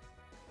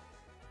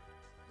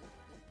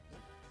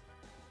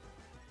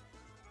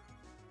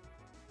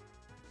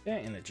 Yeah,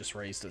 and it just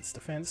raised its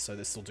defense, so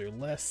this will do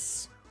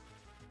less.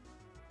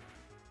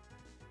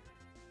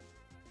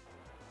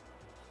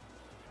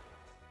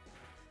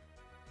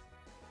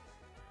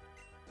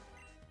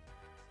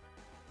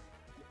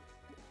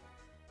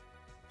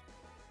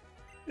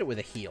 Hit it with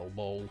a heal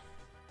ball.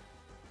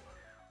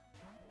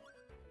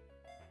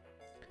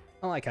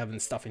 I like having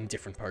stuff in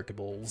different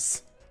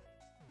Pokeballs.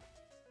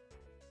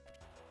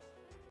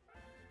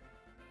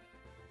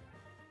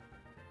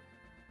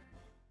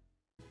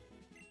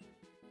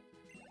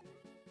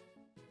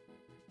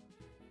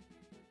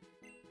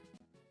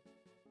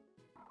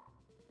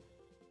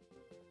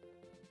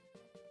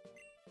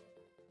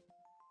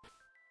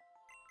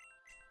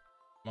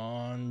 Come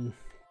on,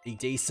 be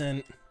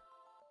decent.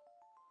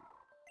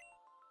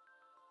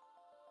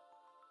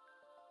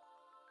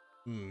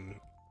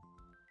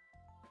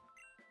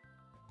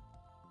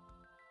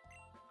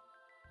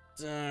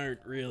 Don't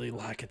really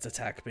like its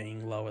attack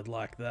being lowered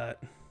like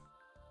that.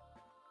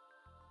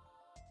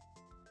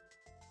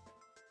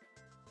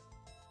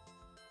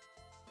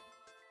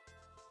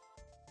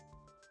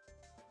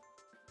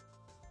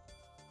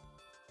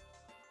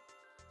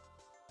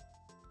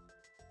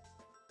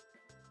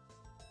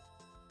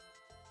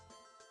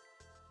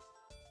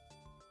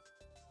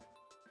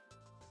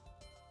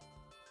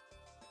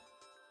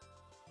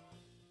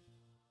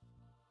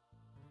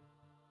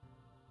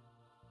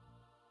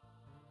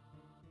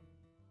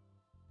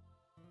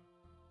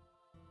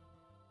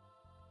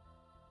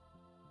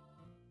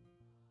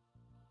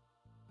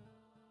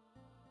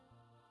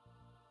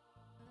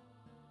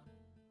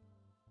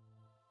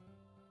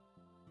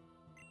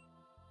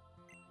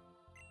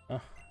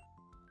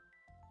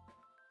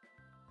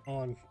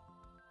 Well, I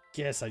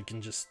guess I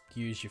can just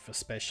use you for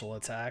special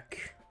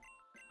attack.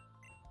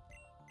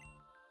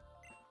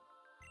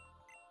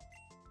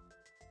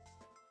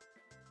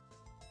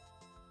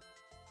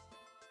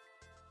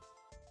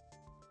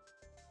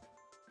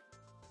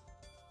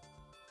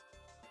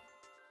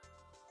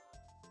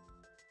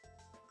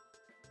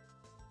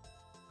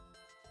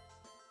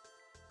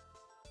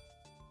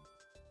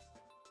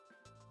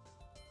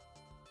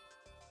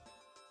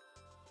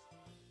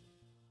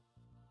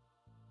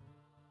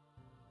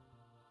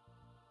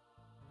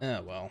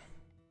 Oh well.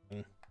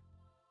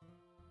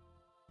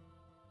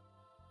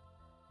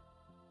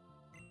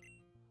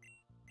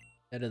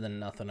 Better than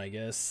nothing, I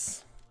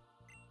guess.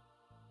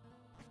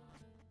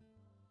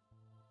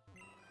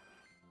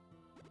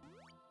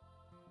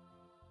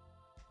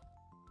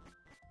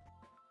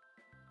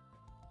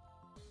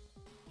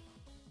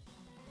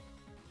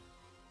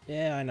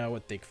 Yeah, I know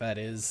what thick fat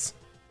is.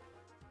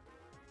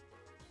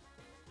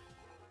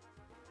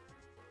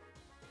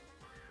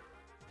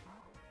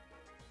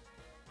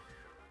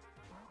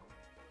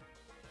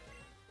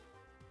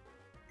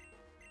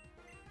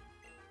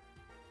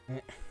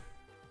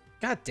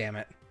 God damn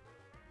it.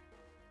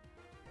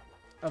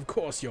 Of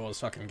course yours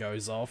fucking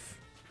goes off.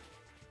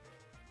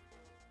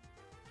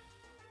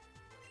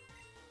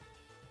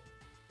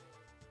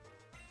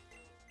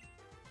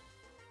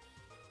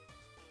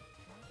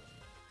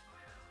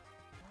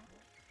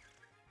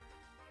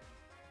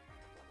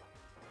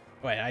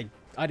 Wait,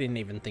 I didn't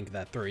even think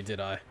that through, did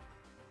I?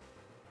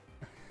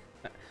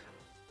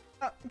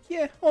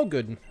 Yeah, all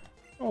good.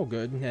 All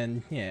good,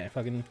 and yeah,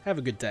 fucking have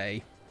a good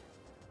day.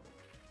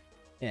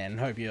 And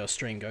hope your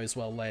stream goes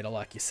well later,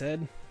 like you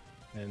said.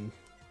 And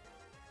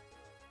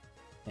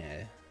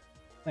yeah,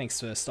 thanks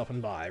for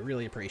stopping by,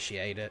 really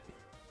appreciate it.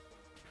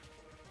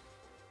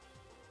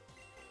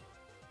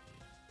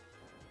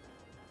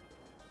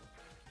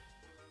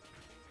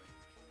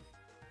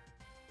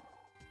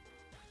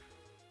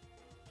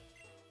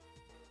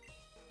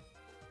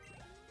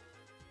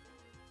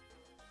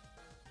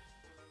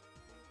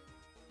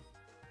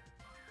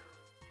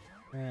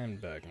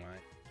 And Bergmite.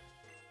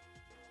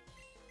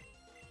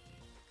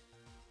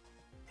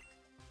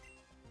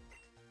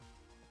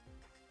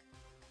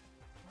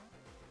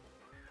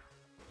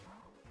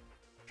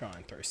 Try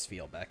and throw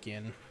Sphere back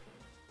in.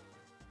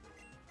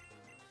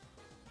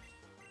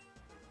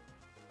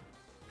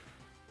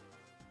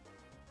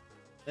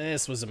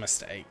 This was a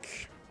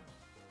mistake.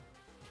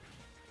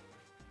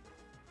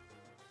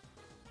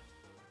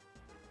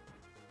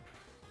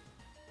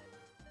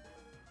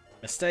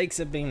 Mistakes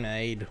have been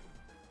made.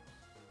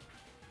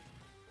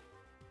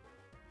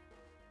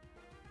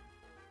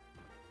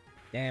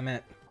 Damn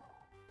it.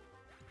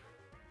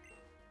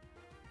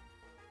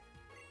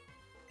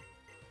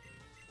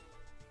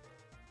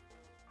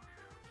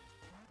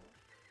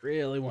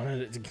 Really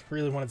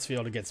wanted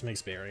Sphere to get some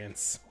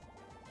experience.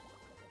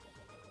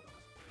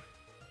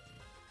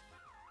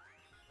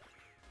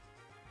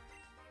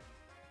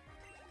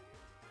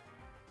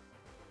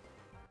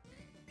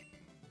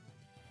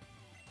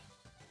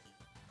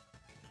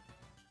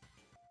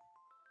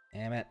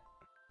 Damn it.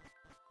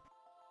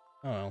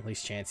 Oh well, at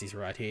least Chansey's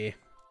right here.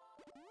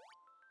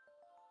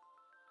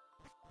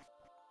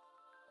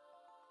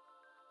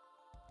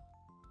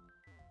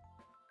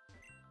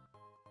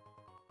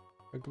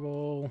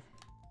 Pokeball.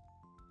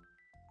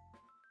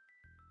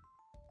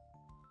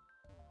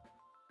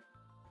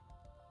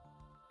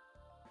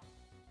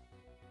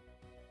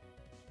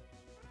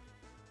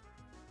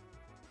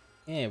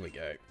 There we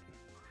go.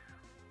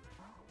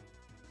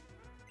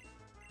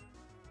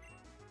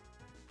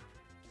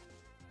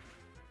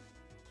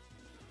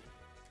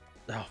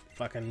 Oh,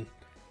 fucking...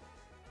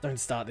 Don't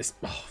start this.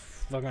 Oh,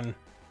 fucking...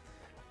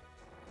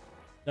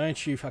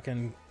 Don't you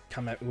fucking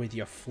come out with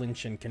your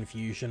flinch and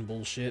confusion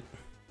bullshit.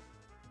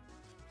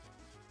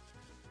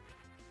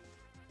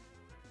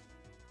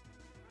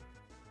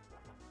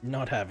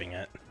 Not having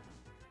it.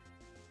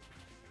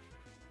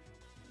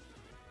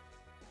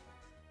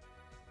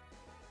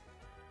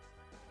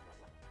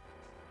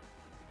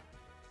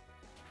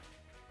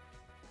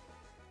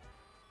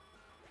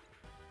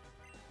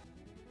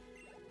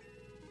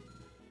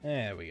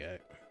 There we go.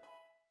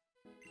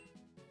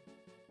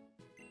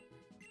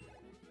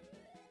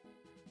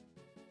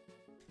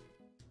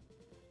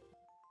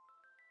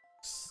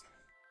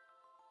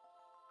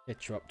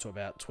 Get you up to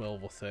about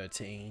 12 or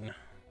 13.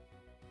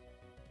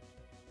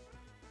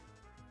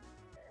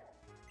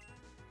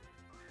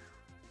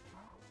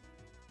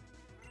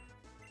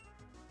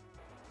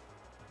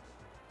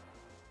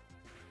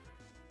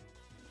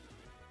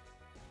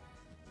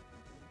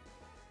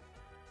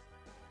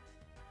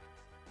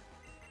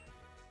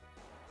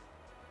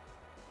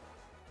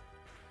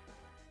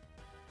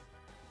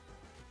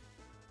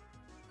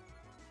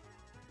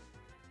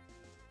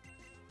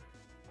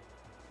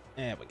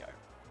 There we go.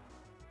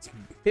 It's a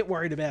bit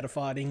worried about a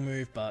fighting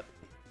move, but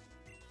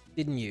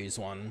didn't use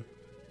one.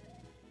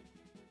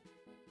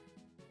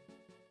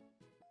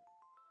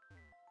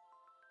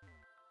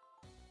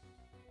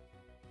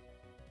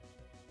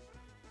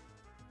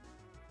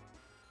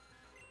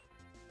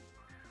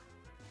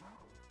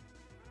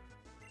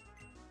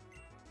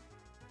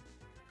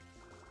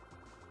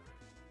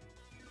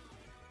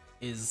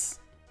 Is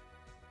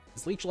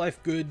Leech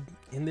Life good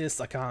in this?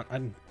 I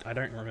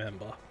don't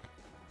remember.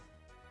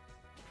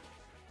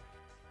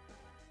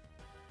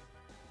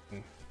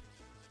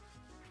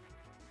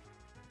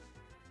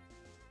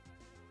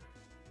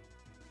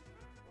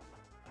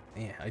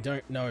 Yeah, I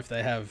don't know if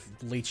they have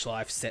Leech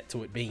Life set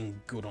to it being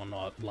good or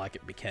not, like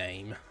it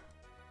became.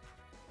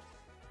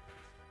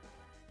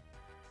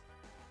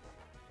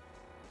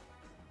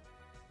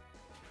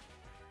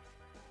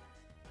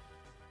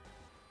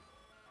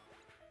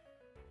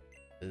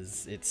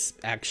 It's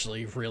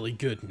actually really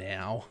good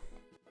now.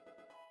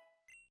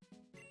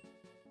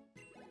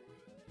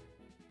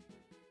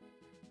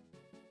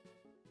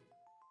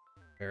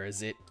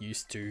 Whereas it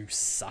used to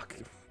suck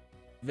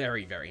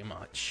very, very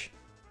much.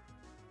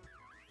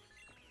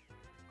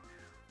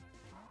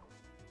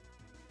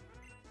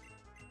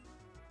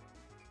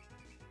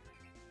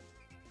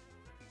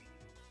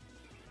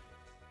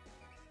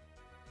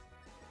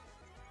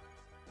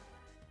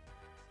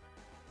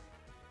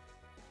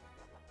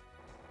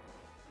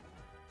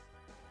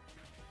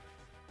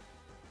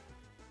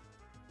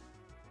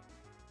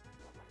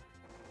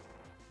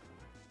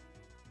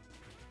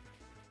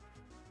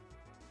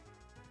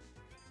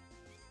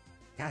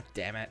 God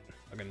damn it.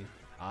 Fucking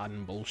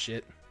hardened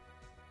bullshit.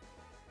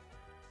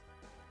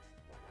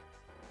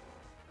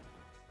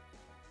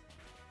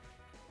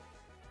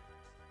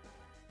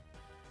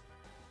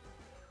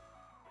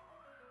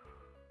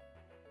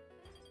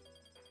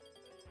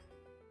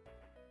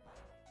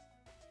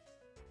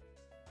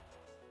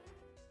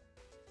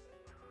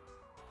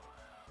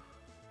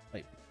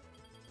 Wait,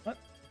 what?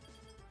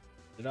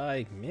 Did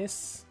I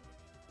miss?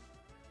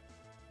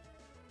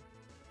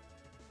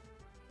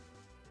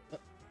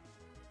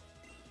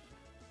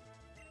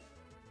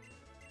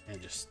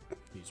 And just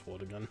use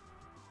water gun.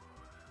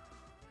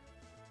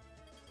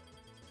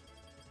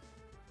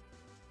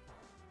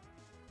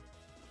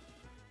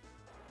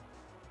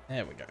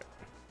 There we go.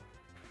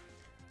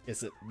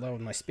 Guess it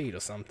lowered my speed or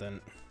something.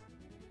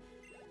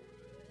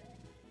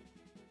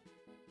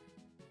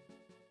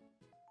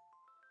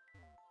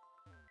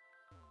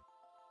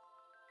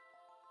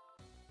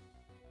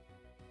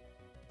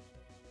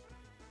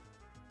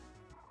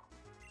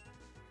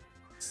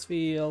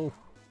 Feel.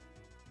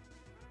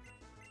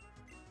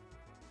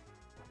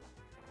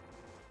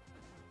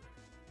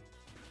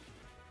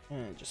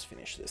 And just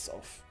finish this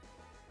off.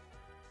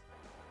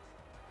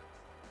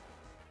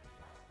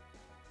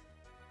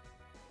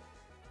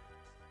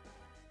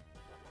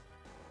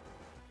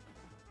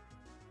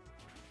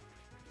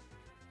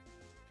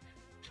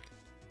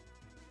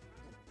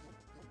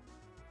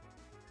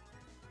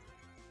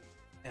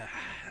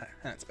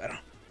 That's better.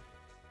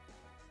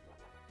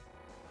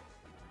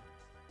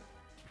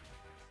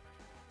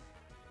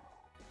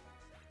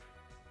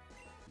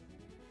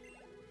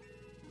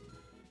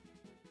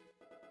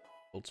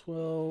 Level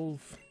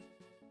 12.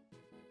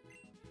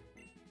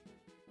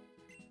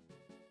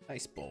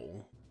 Ice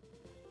Bowl.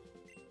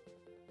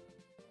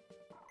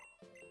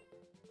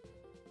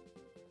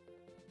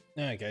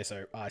 Okay,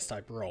 so ice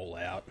type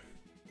rollout.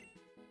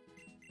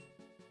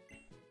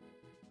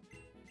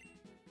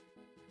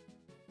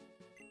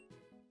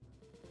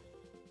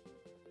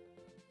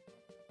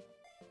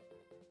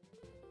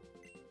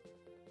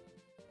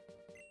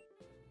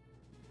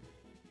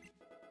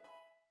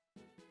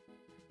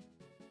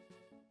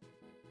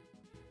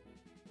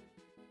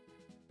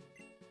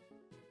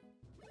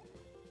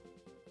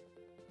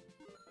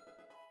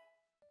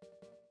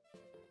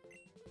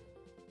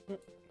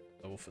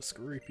 Level for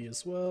Skorupi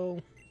as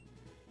well.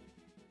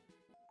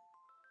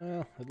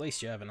 Well, at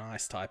least you have an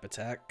ice type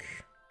attack.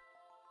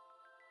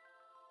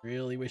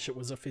 Really wish it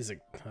was a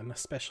a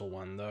special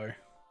one though.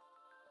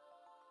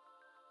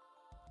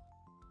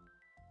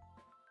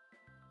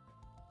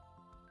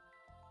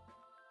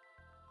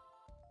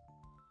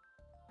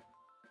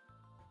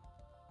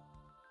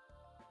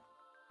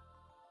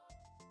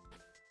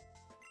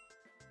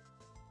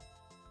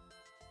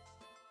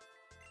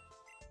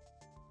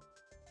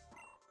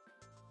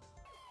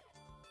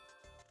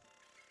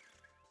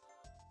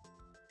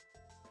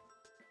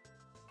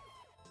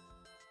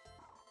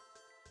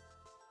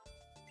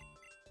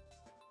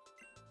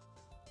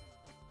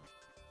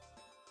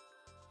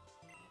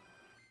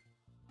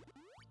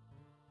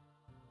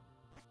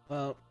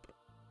 Up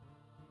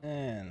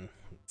and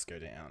let's go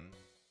down.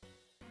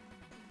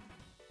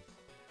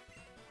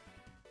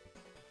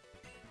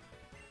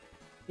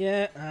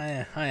 Yeah,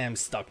 I am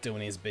stuck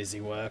doing his busy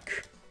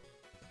work.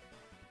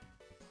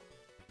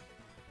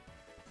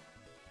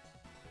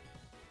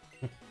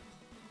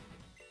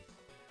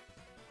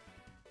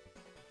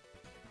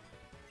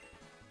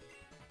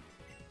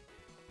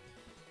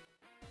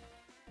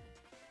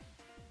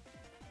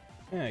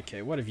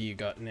 Okay, what have you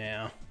got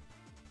now?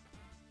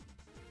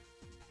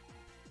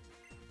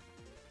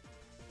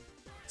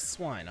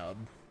 Swinub.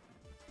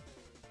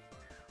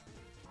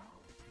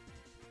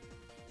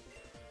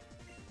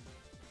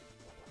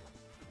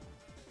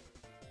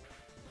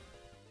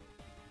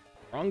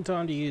 Wrong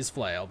time to use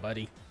flail,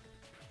 buddy.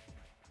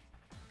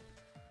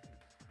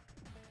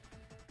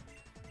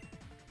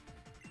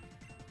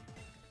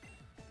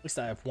 At least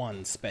I have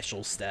one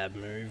special stab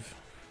move.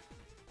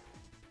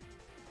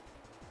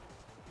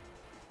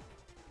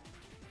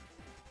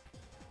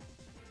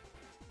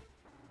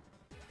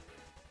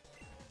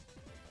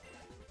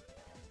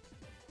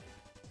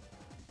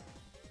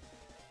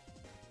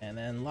 And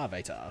then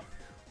Larvatar.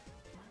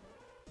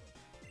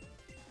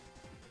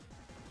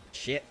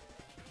 Shit.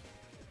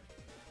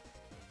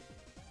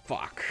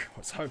 Fuck. I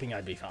was hoping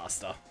I'd be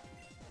faster.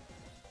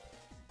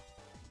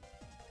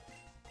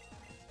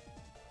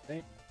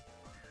 Okay.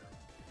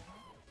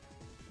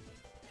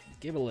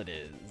 Gibble it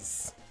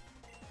is.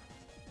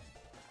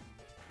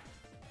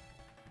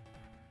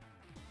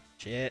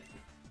 Shit.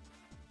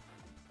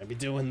 I'd be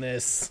doing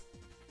this.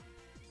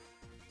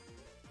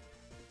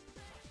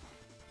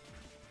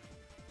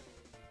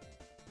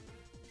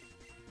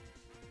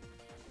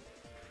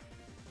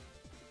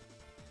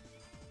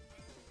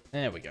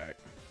 There we go.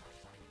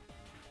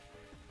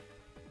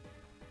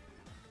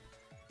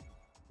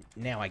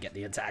 Now I get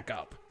the attack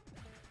up.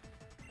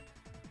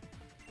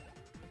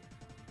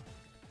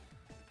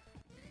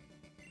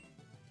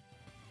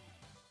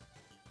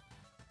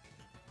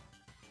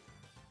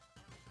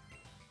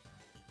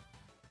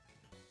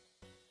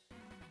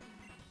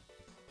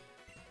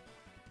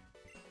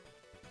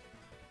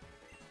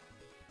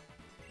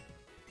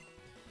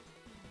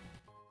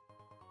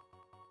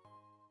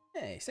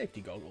 Hey, safety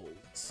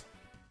goggles.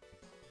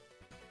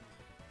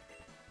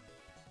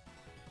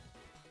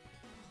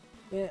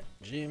 Yeah,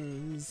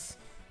 gyms.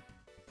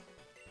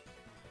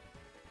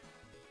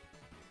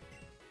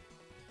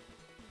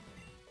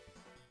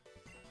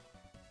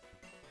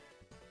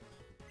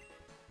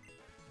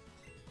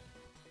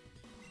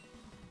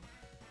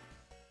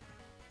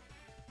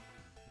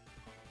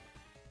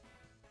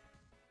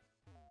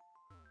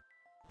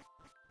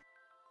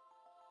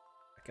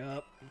 Back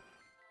up.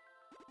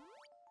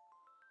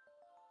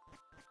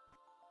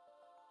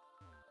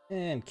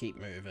 And keep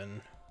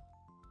moving.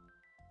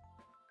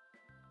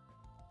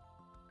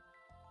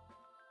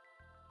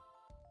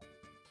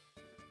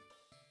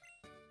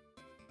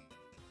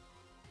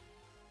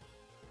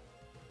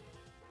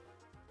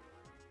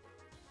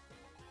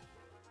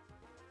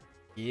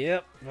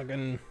 Yep,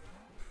 fucking...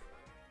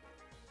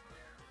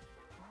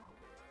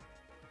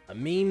 a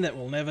meme that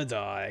will never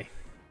die.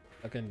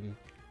 Fucking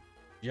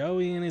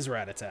Joey and his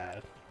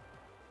rat-a-tat.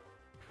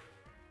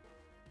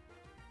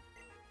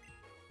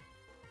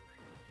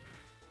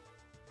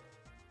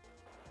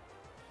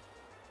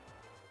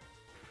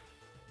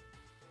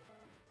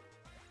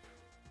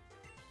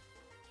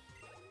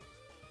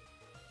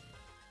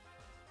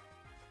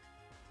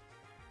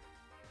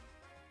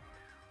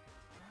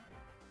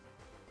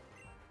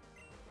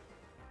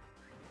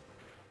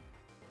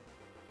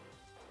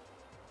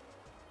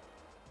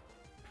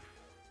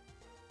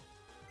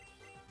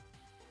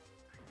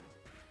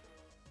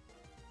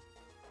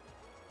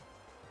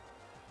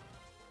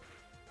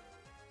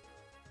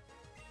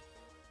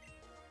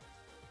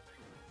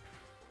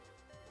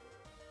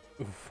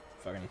 Oof,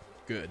 fucking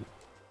good.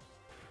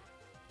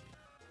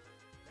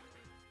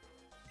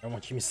 I don't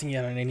want you missing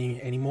out on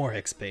any more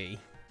XP.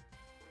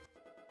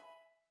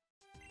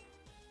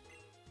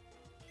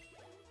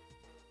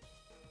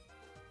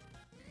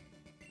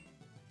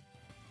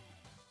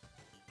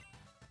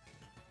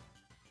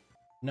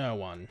 No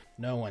one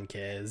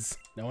cares.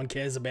 No one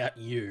cares about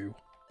you.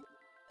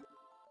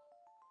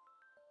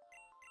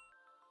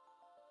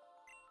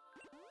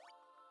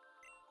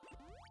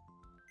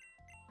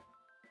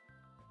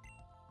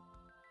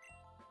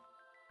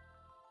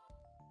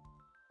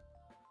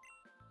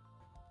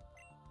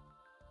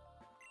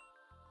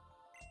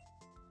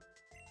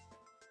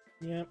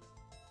 Yep.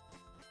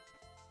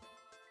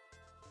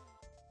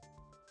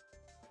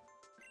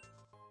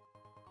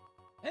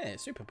 Hey,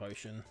 super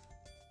potion.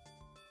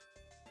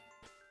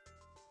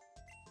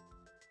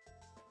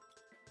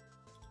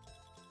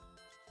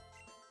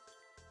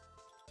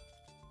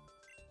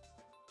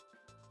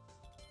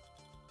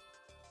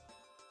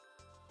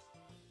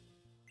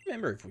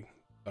 Remember if we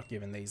got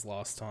given these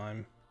last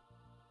time.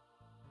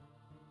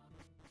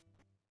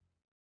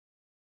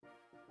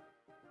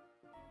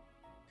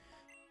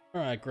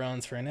 Alright,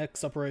 Grants, for our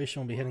next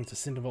operation, we'll be heading to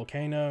Cinder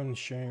Volcano and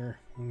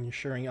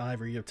ensuring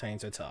Ivory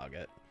obtains her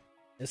target.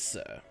 Yes,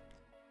 sir.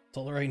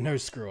 Tolerate no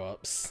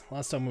screw-ups.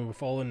 Last time we were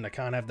fallen, I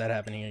can't have that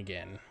happening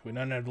again. We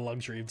don't have the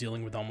luxury of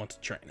dealing with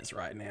unwanted trainers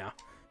right now.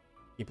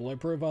 Keep a low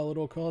profile at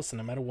all costs, and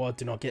no matter what,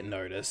 do not get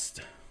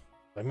noticed.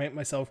 I make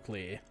myself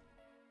clear.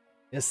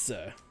 Yes,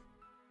 sir.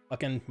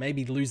 Fucking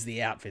maybe lose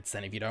the outfits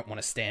then if you don't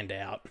want to stand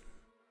out.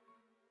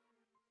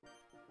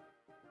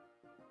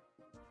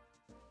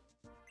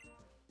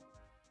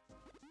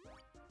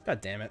 God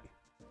damn it.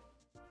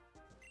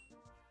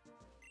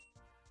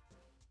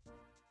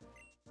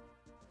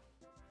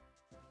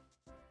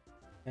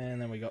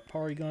 And then we got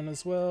Porygon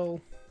as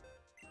well.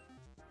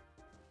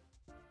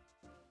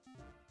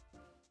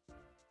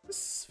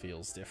 This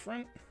feels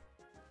different.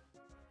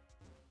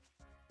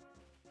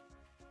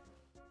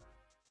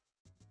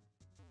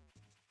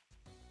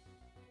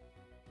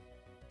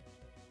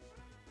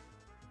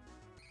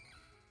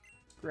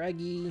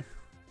 Scraggy.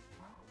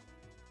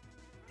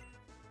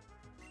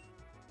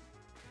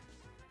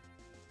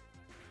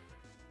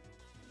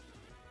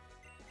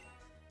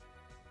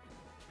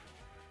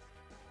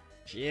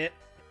 Shit.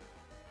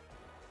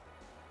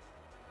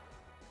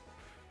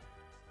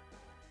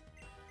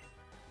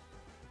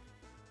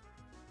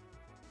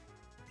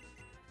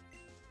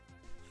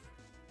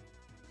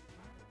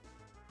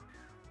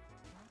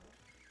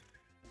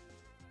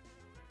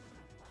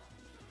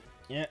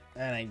 Yeah,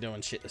 that ain't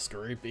doing shit to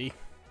Skorupi.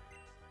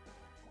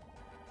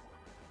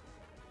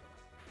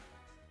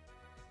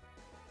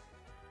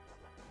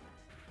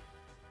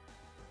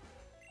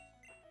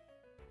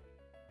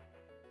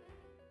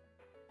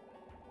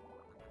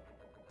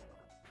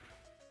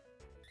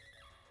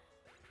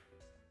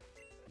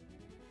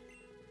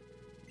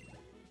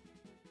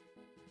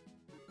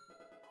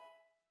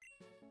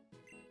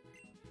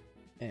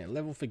 And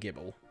level for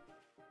Gibble.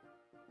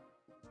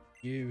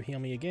 You heal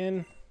me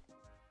again.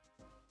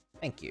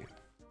 Thank you.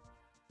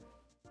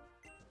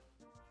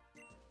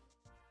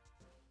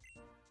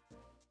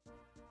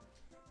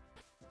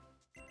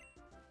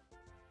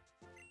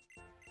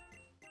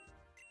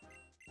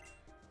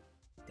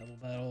 Double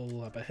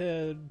battle up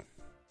ahead.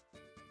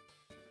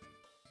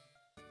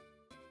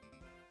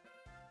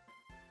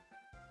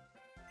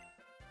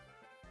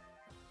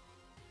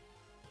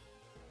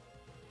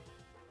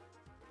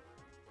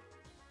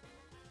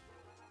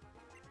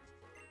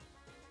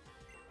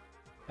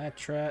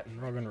 Atrat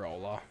and Rock and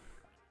Roller.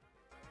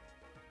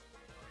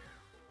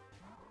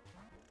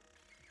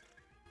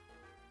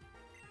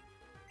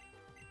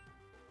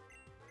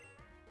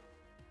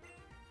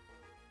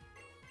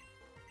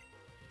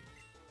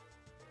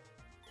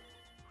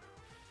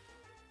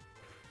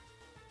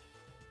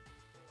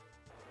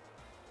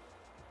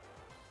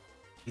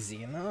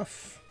 Easy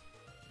enough.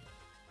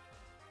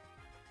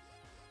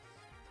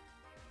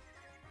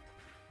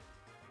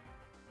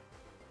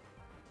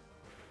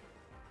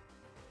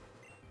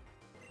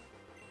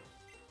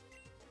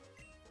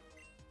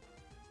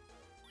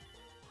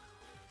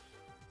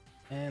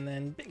 And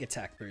then big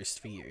attack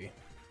boost for you.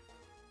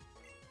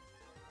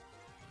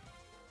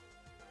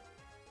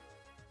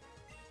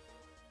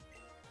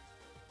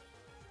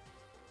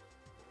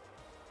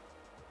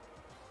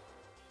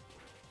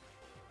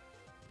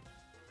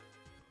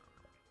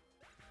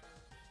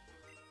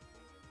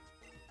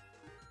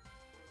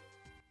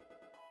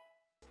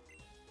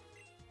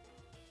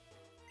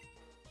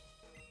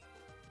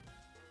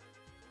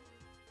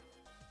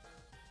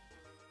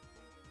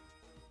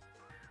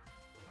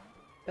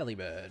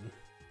 Bellybird.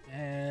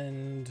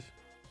 And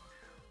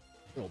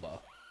Wilbur.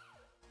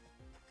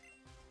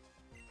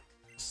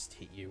 Just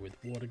hit you with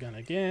Water Gun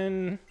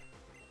again.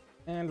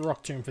 And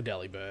Rock Tomb for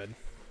Delibird.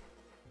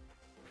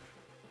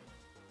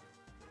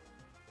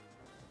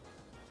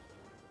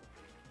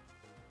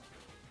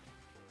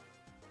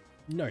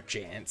 No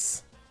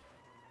chance.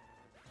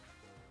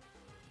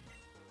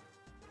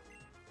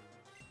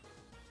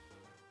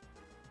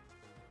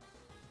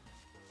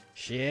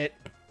 Shit.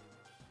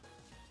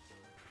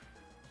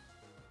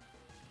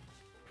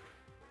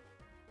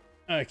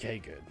 Okay,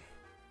 good.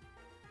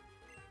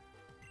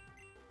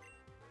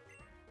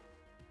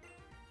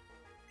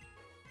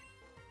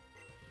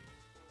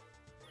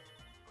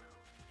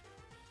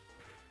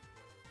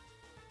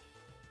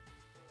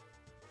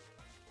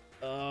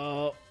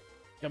 Oh,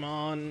 come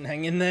on,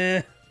 hang in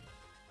there.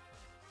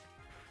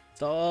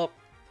 Stop.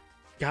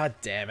 God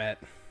damn it.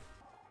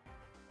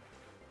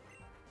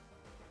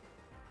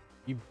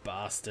 You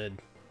bastard.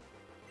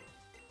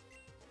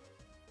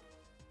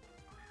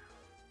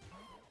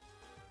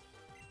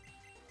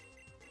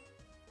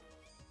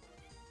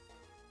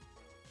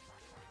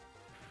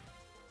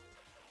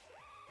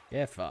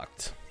 Yeah,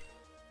 fucked.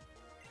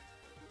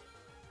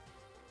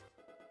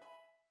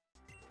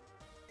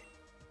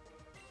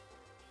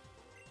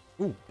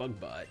 Ooh, Bug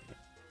Bite.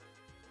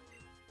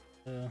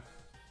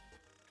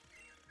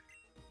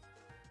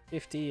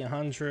 50,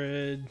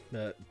 100,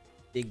 but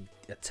big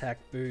attack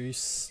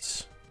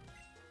boost.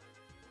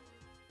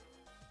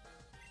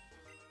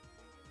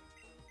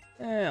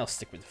 I'll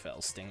stick with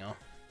Fell Stinger.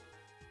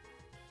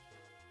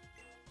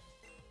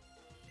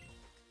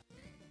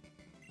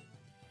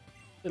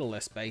 Little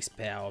less base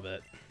power, but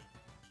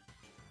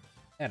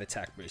that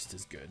attack boost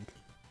is good.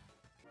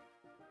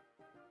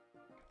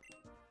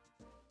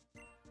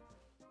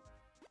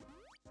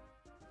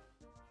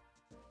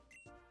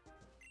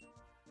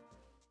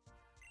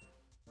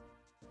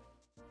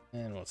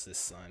 And what's this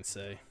sign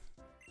say?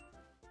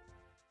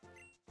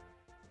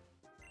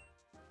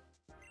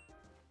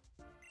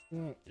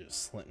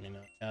 Just let me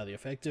know how the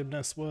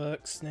effectiveness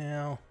works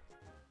now.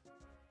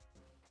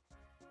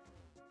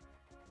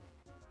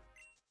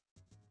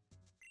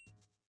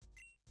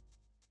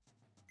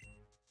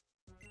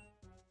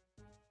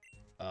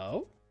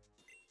 Oh.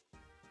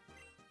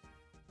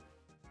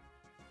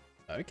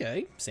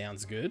 Okay,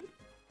 sounds good.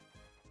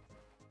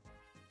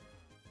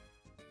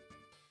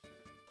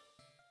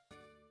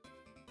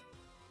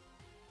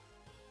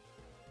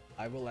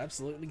 I will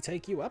absolutely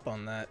take you up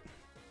on that.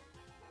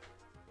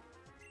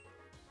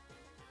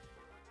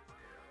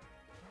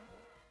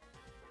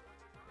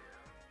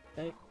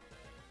 Okay.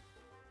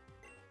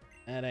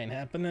 That ain't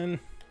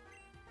happening.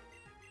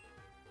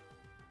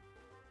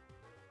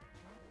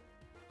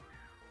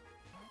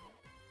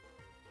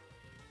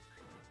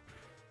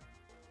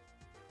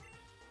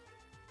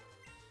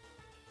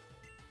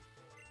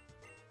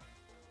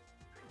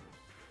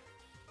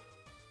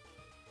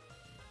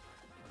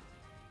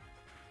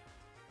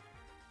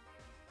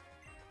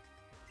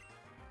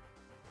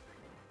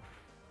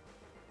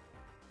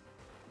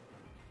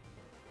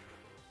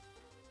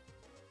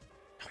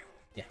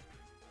 Yeah,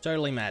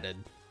 totally mattered.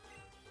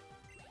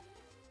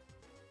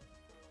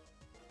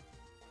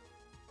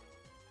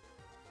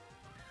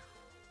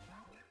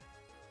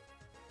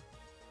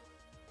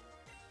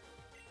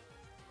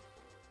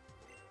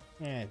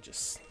 Yeah,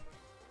 just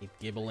keep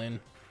gibbling.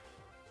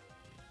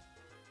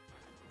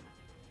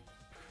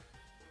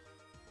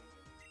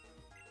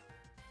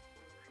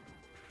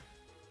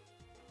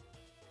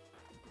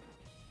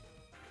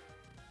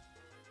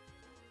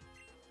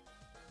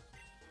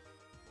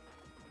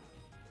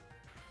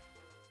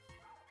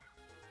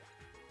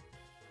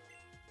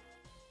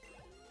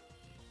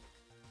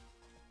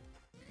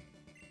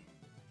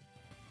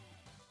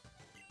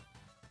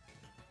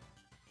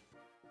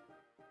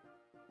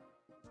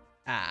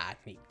 Ah,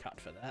 neat cut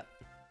for that.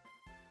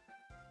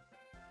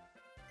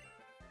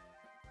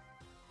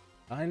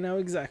 I know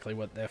exactly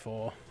what they're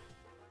for.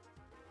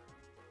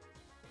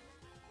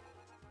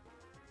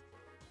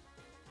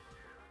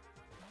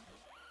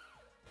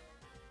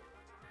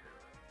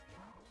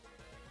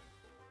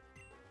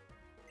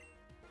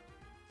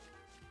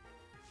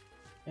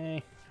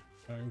 Okay,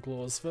 Bone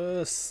Claws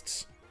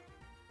first.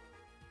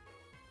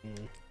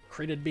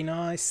 Crit'd be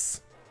nice.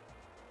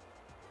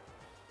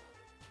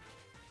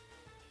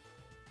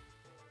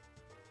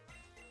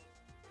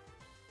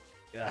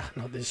 Ah,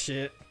 not this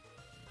shit.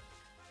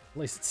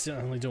 At least it's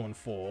only doing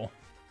 4.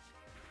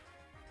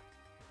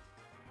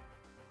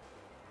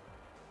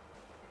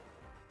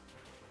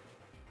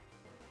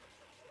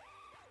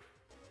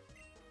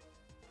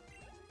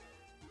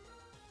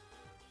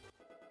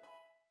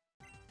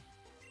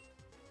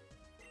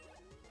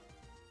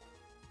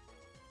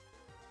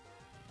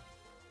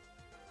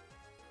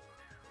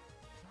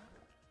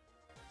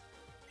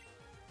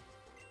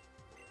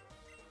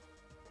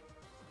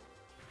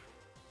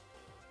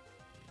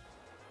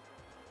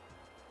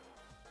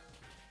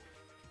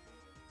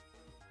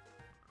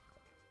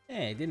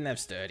 Hey, didn't have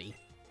sturdy.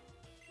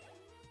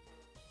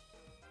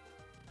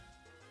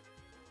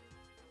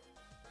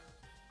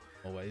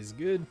 Always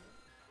good.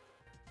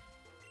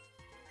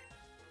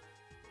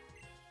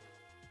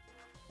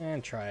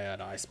 And try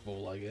out Ice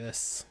Ball, I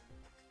guess.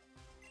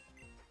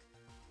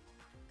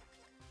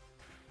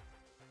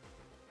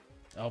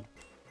 Oh,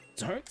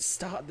 don't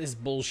start this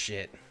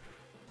bullshit.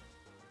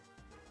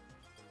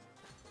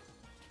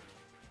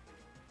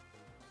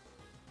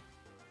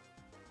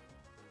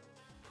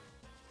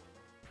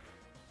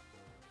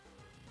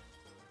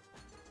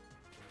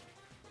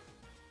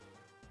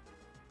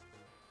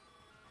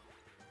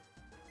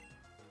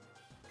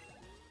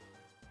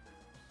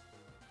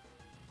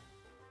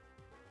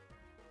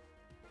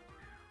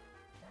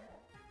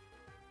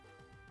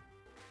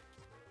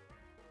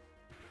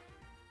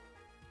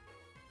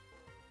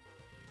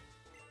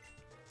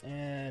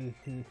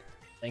 And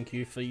thank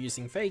you for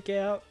using Fake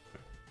Out.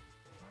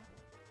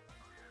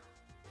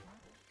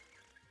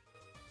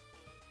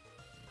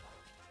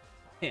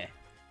 Yeah,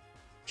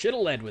 should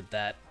have led with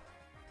that.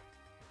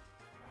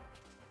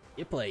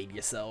 You played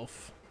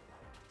yourself.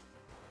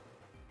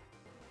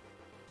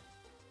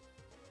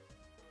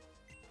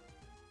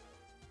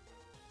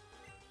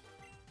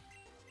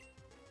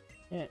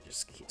 Yeah,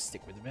 just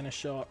stick with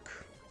Venoshock.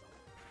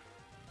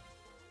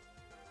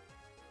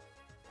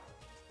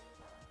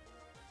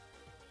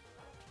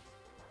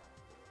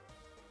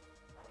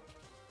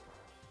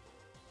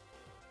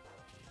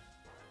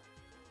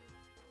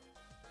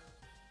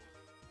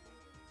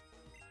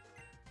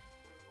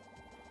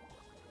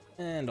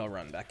 And I'll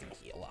run back and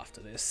heal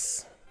after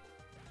this.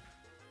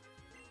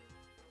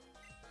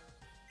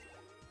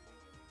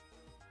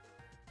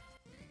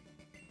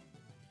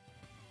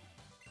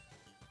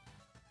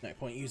 No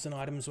point using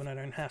items when I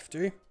don't have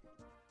to.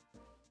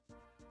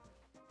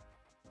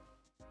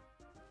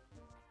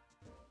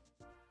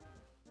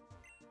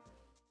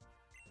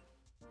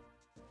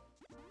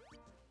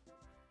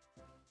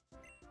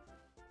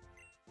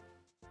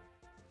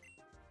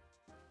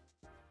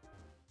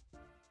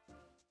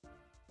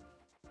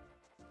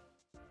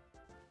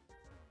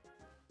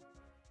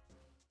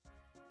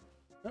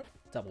 Oh,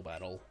 double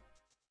battle.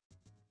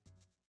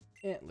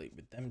 Yeah, lead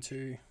with them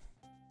two.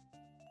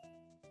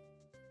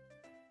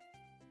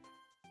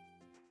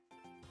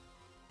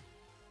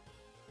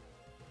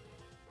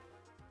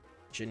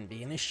 Shouldn't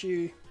be an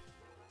issue.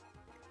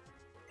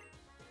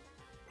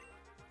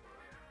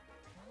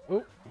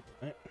 Oh,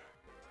 right.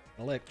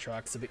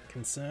 Electroc's a bit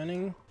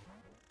concerning.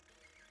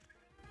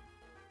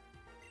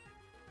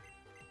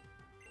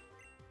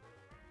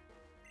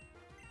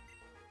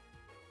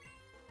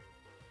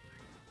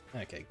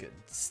 Okay, good.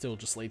 Still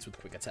just leads with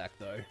quick attack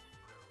though.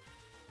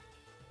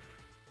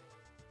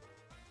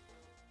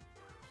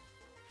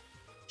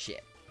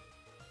 Shit.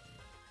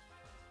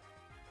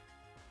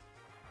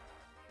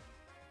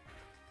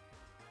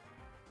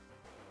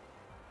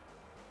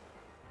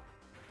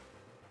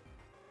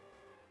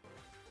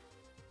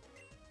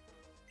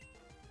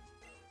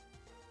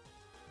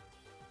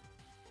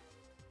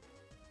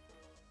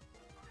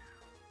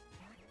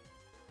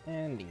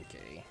 And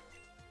Inkay.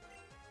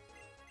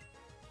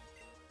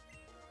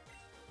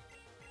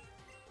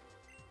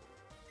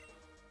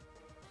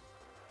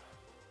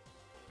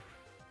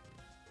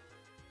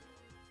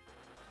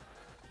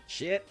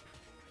 Shit.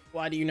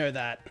 Why do you know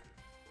that?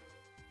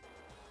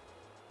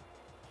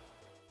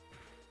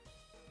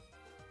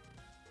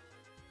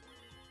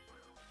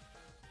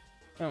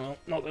 Oh well,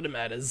 not that it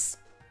matters.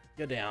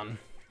 You're down.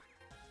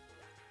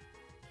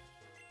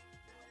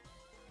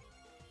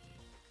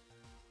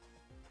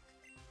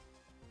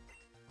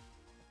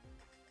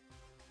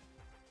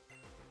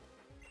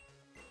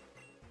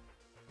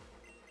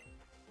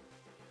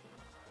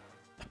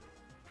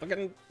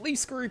 Fucking leave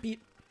Scroopy.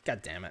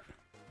 God damn it.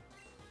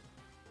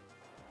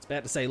 I was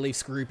about to say leave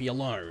Scroopy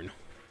alone.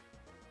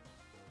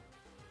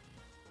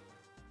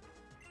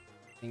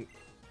 I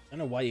don't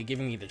know why you're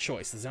giving me the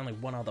choice. There's only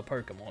one other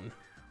Pokemon.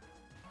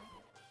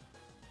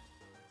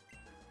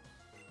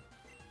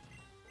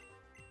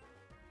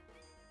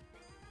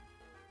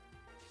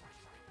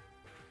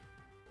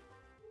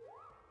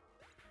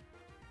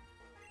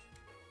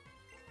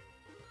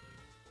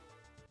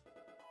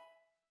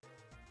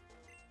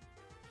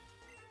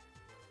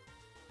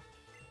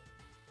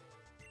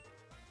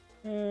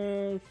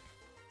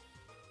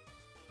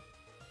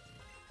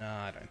 No,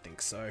 I don't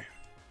think so.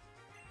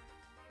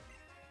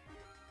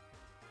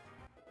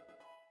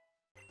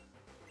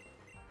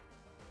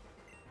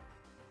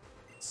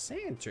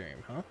 Sand Tomb,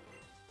 huh?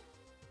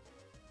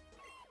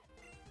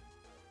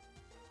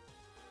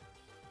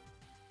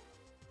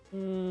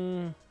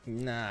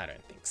 Nah, I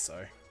don't think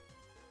so.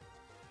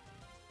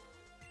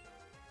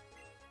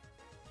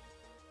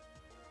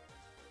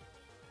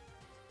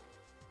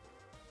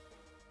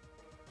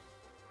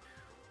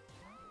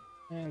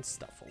 And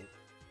Stuffle.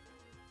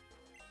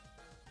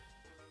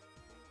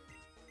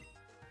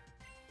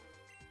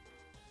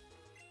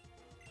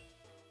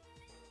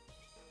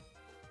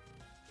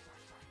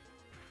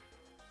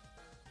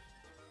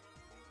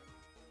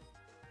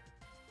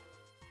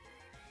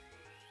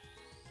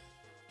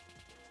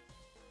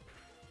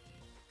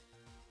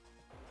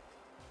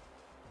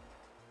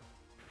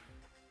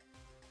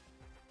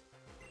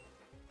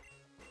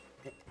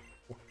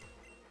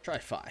 Try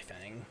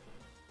Firefang.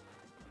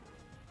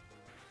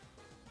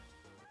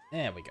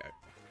 There we go.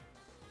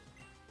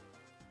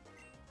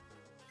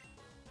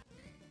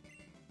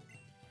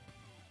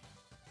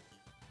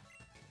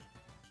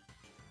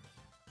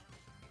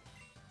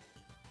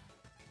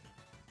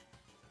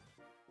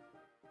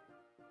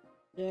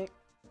 Yeah.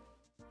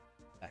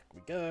 Back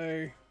we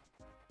go.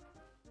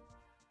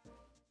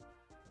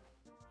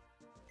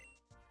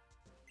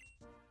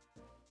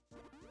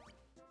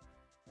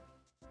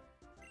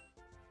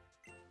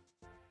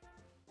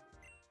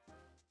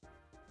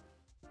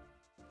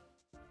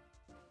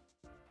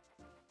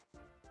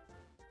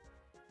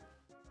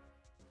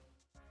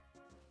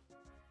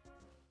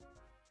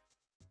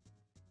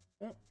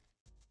 Oh.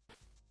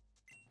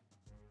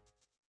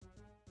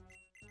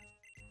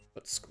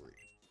 But screw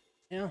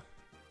it. Now.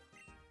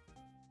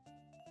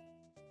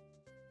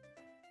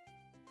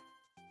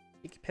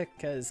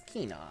 Pika's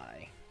Keen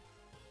Eye.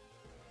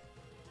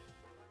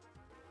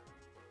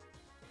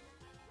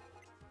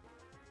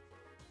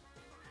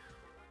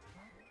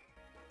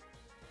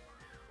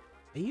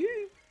 Are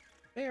you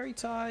fairy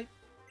type?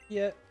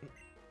 Yeah.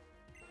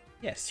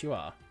 Yes, you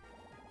are.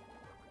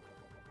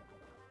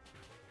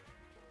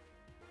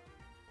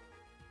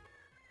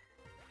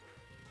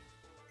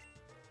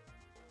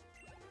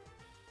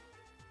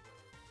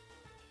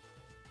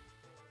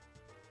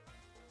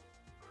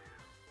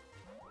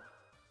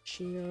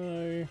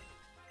 Chio.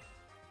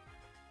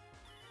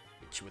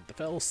 Hit you with the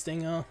Fell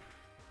Stinger.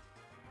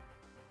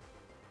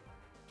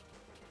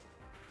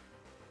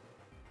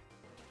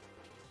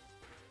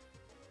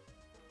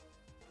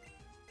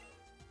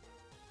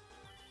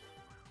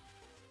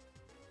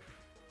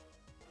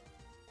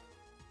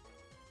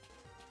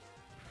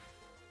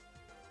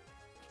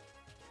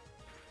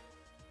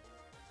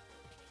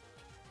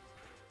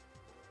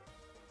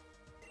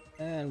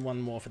 And one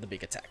more for the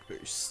big attack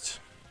boost.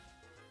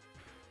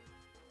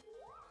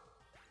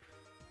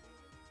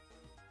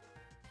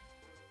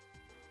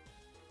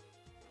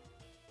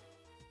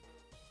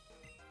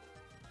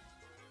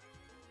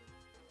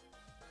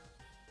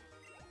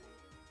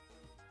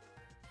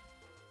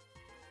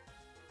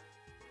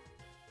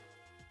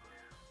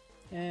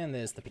 And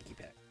there's the piggy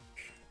pack.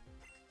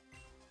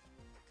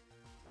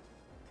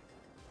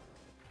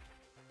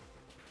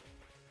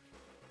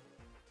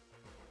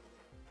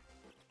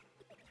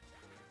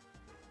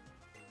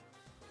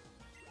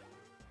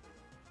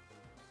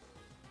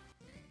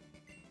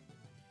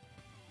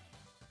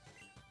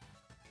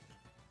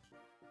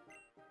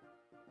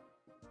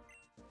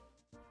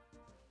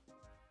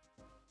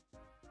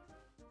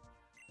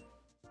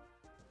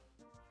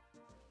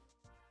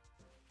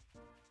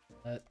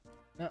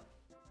 No.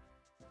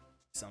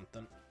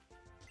 Something.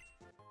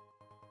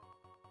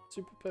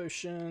 Super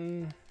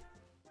Potion.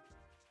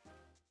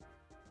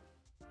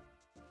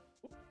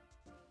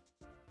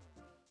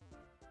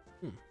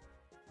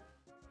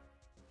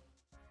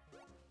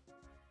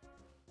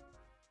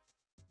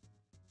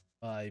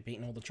 I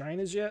beaten all the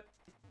trainers yet?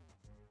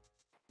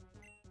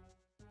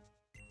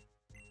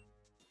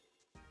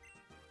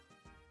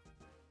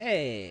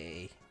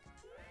 Hey!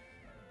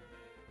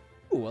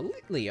 Ooh, a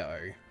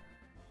Litleo.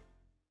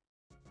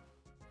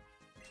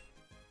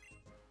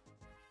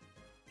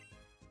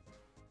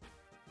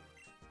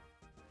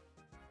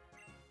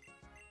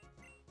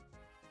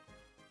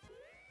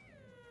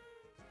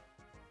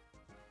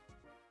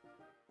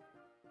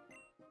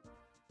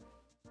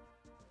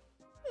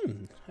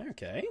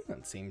 Okay,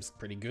 that seems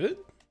pretty good.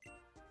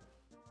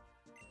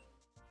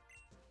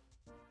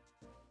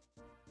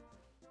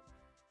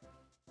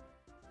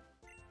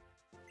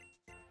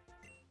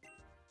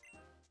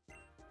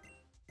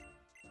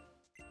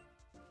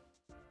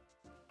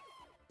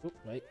 Oh,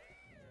 wait.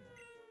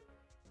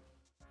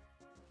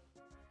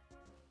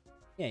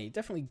 Yeah, you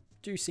definitely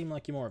do seem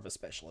like you're more of a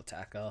special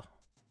attacker.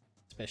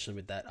 Especially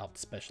with that upped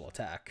special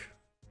attack.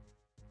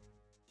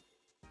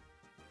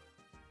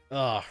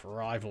 Ugh,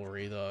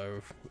 rivalry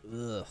though.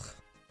 Ugh.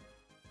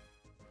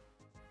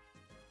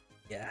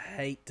 Yeah, I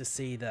hate to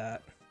see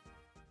that.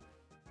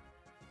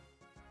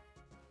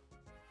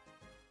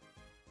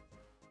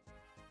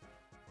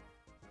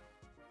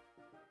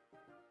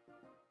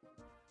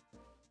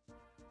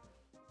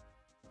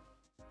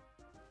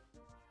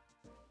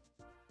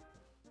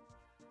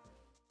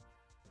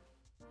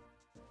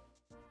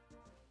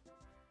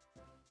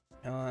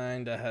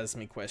 Kinda has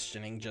me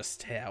questioning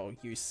just how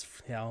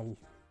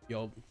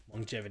your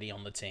longevity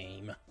on the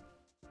team.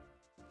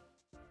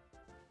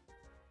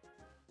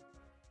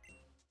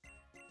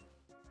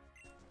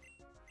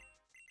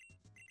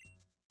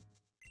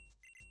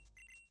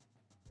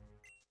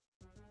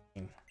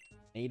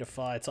 Need a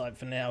fire type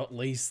for now at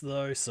least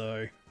though,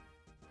 so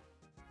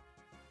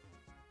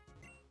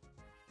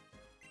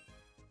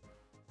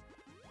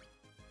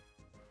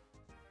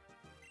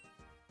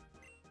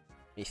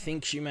he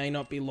thinks you may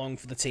not be long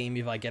for the team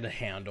if I get a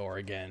Houndour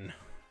again.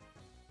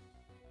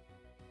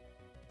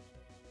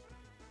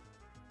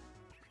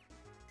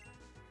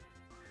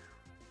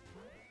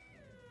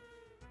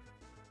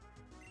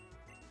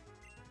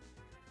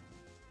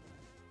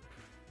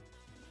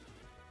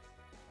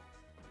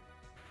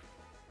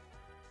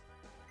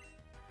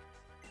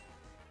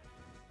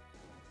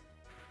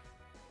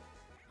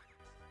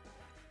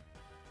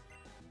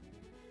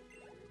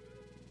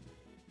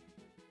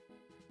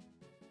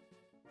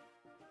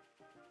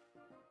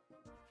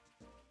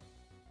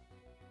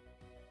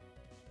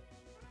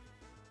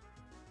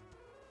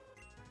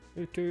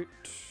 Toot toot.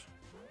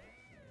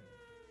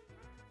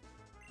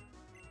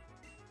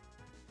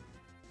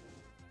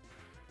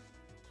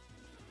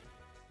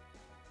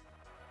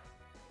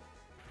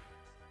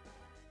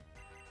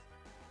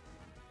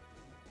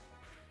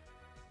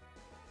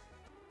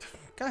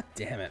 God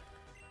damn it.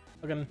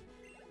 Fucking...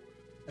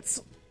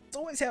 It's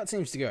always how it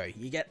seems to go.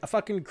 You get a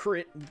fucking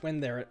crit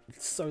when they're at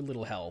so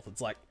little health. It's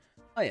like,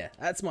 oh yeah,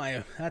 that's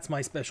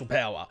my special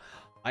power.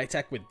 I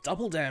attack with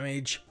double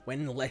damage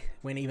when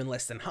even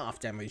less than half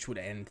damage would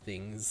end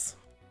things.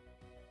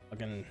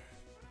 Fucking...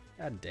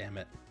 God damn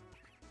it.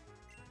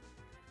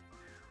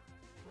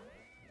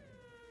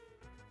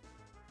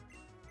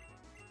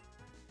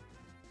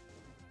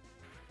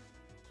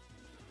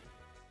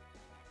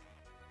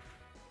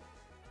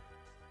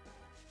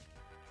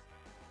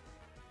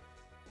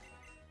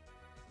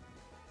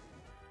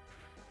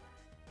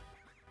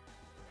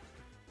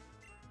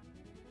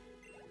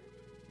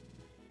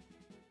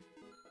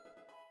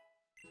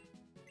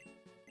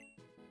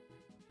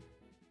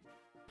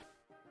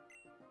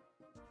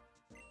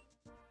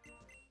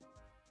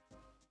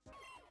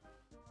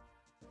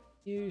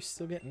 You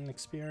still getting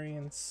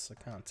experience?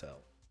 I can't tell.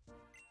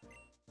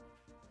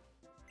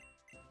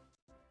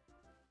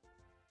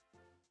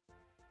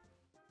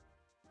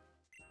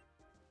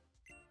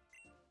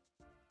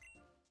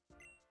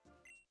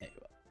 There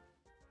you are.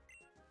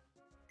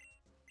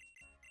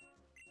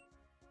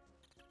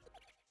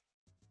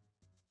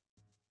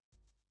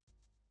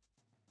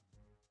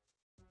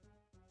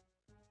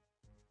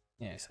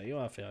 Yeah, so you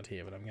are found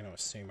here, but I'm going to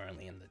assume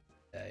only in the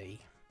day.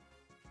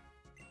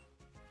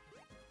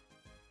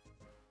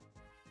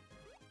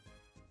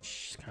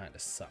 Kinda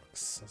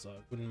sucks, so I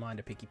wouldn't mind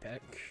a picky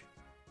peck.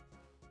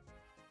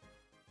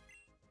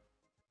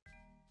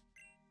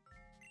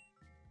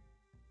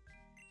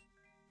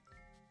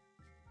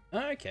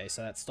 Okay,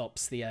 so that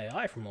stops the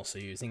AI from also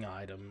using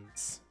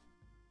items.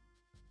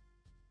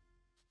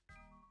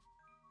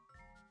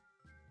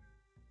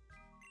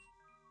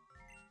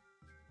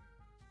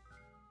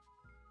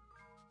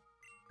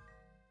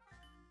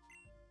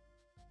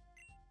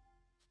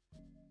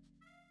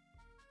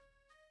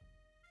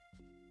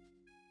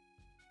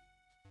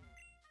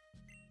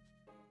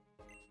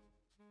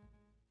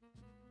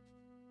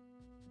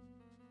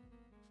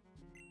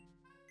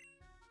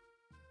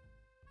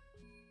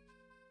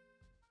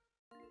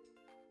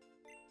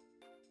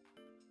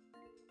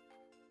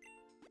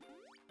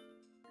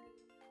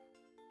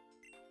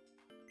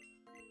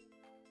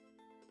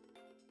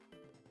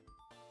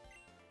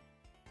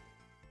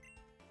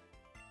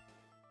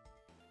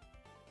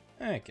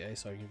 Okay,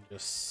 so I can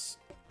just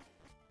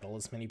kill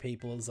as many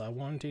people as I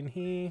want in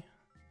here.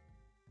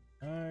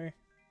 No.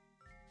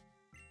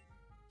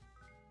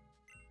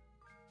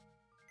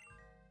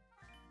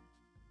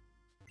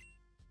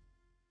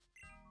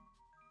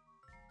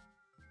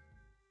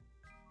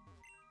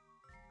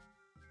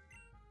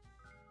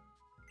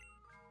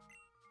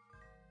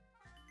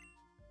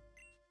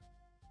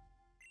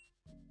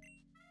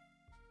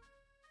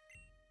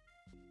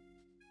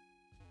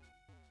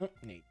 Oh,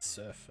 need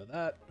surf for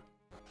that.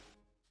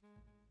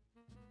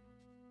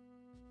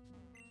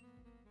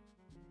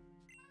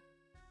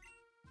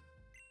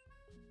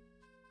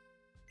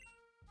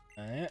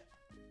 Alright.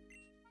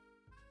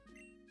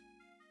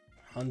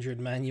 100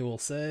 manual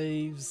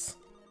saves.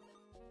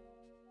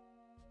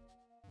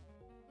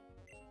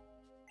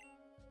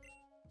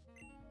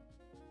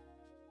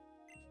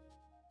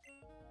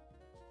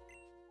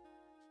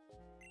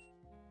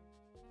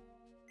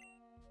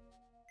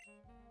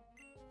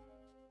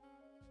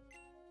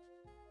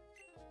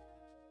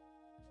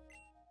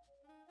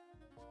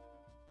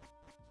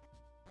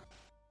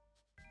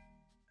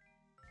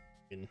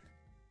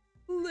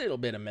 Little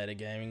bit of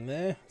metagaming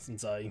there,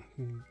 since I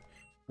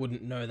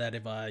wouldn't know that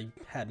if I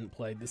hadn't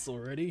played this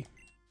already.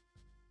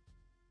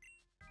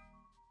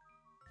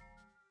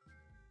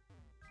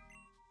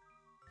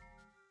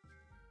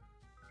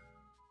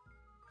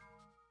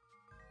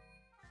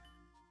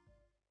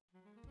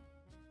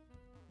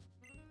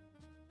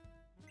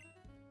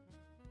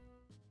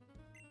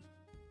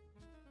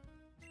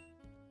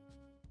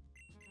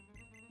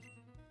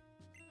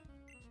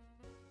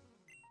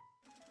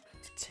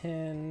 to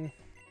 10.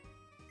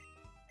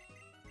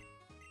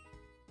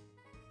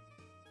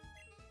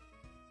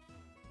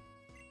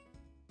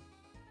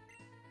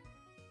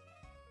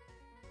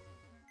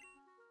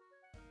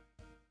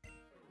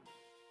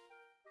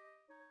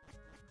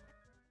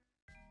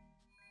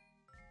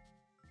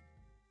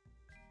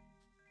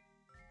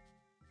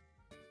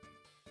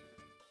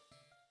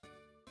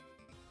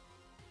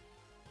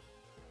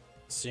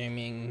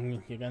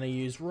 Assuming you're gonna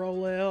use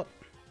rollout.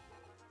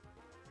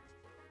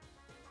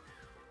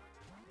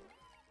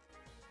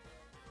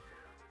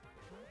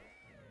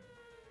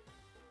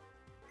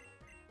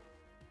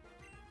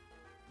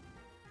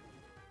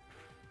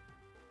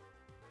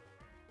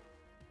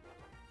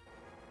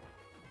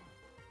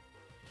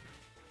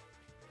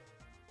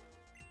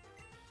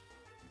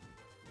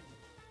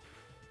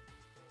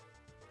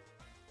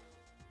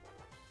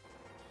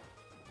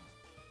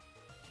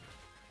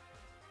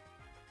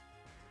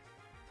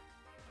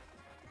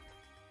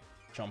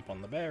 Jump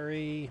on the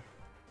berry.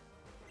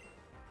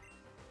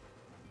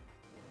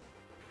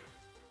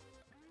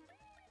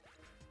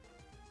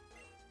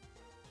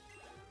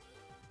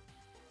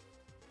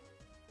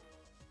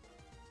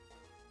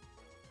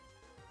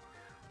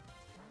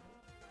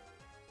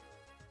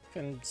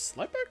 Can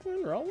Slowpoke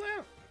Moon roll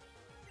out?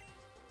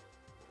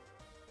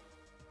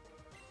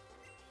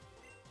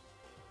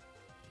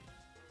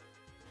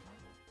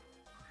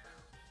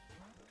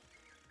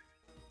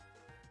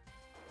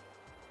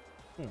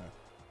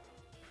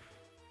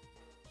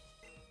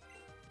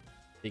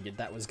 Figured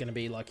that was gonna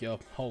be like your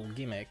whole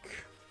gimmick.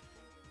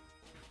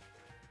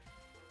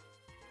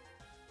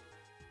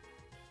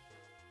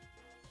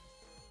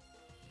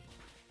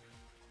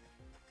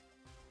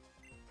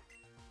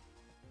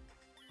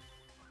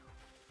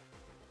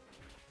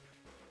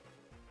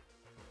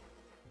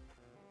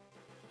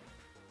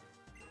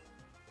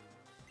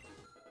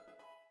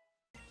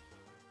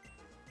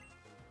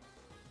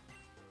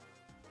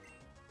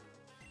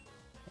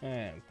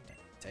 And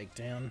take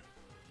down.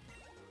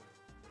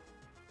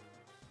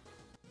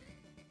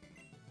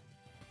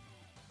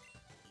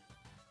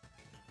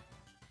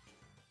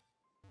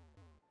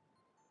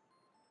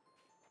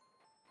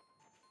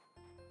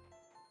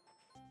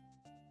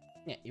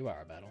 Yeah, you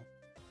are a battle.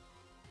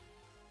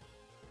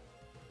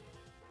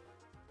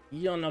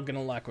 You're not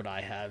gonna like what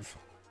I have.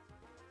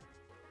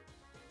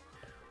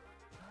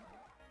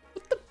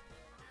 What the?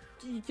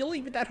 You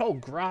leave that whole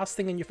grass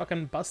thing and you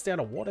fucking bust out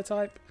a water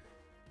type?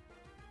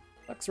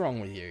 What's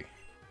wrong with you?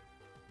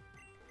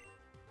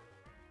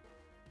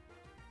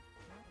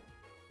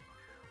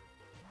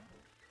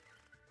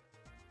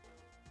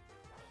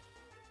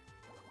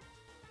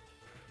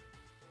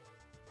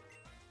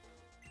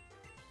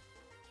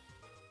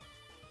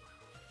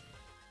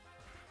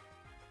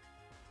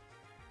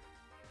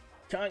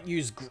 Can't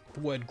use the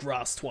word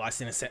grass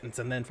twice in a sentence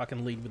and then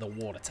fucking lead with a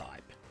water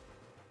type.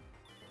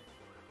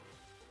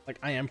 Like,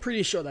 I am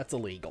pretty sure that's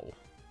illegal.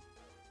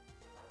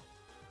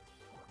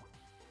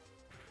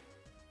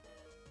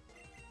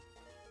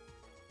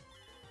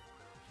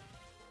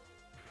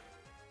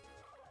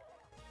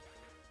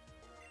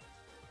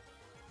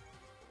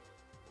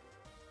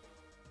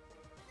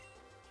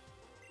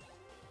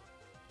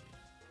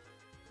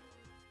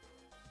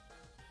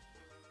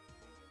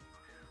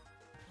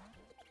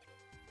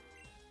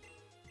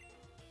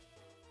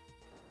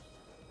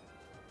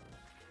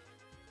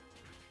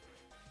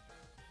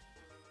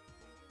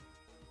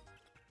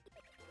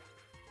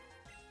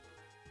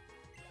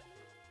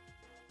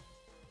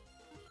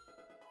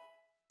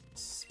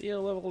 Spear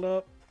leveled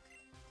up.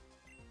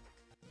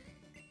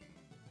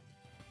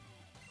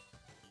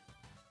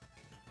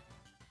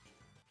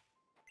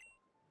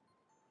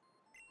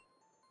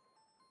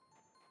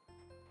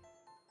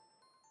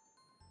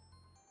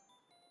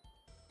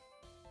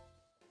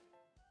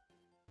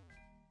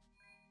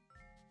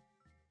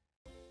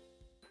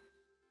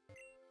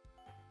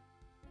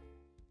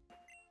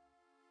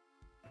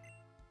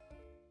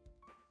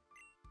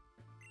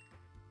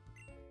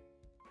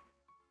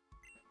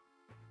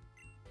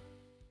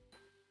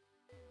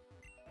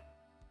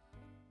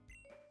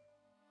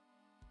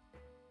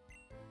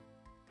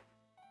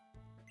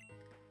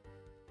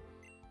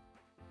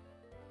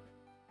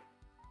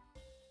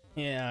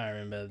 Yeah, I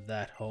remember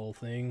that whole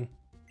thing.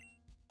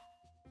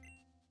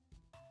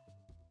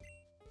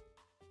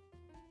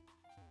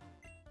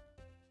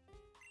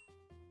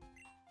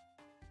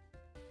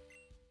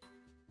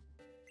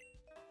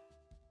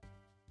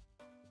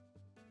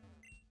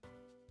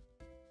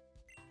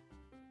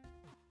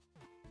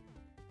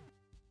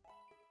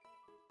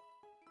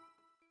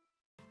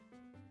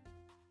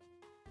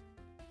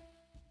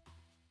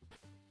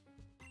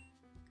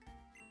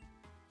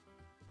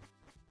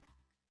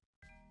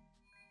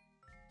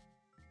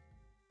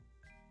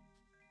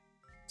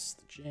 It's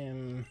the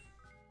gym.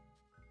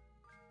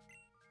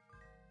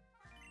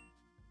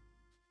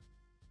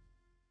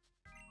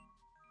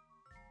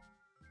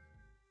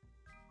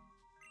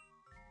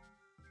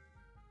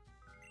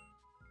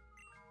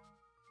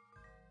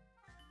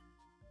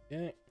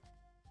 Okay.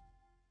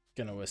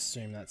 Gonna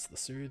assume that's the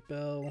Soothe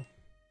Bell.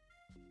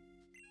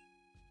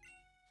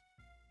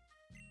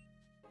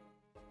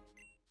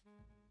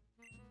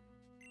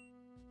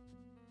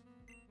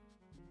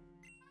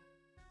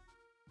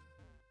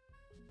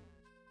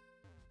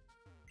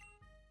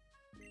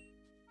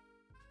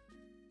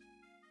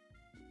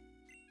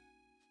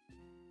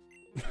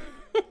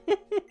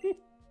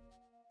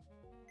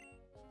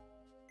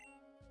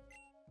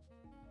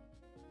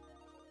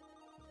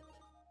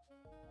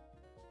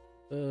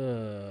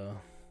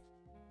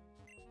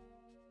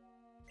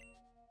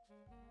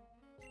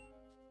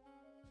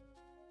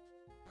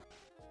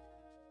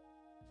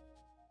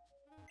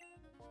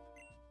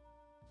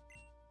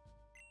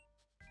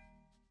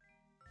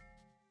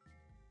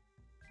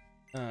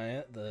 Oh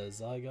yeah, the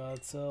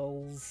Zygarde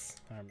cells.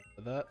 I remember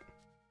that.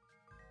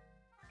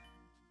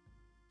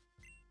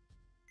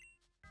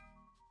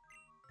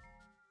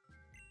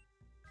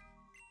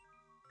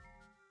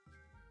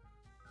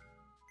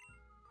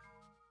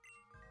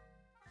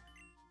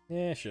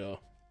 Yeah, sure.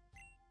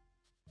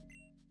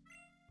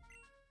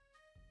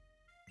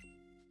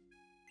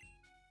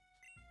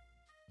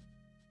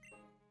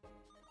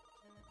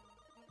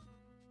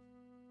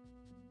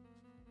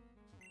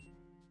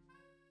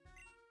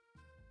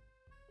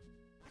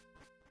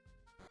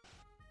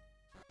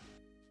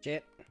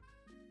 Shit.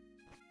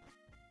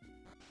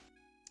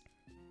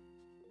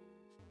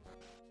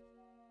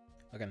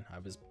 Again, I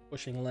was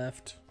pushing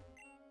left.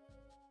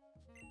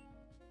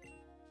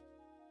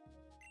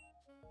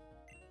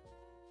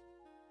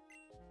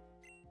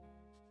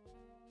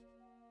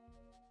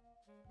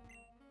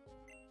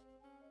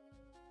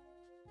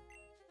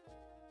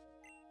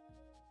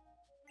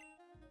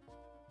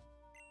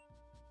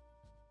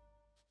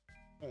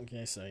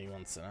 Okay, so he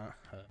wants a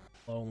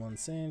Alolan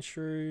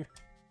Sandshrew.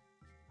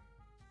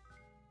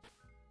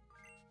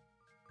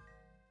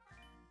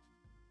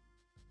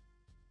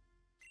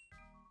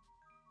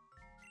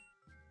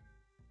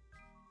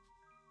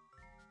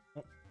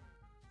 Oh.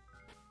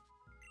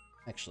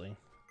 Actually.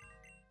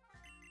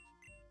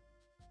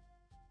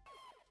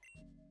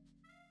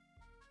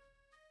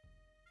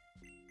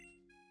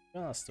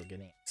 Oh, still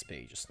getting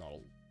XP, just not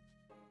all.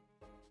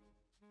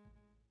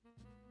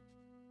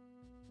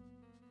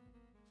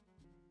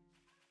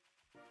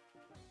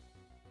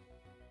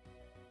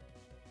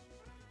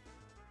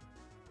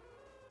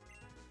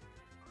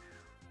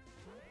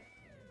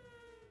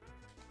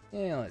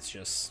 Yeah, let's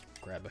just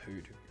grab a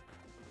Hoodoo.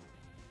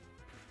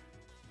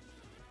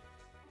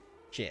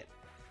 Shit.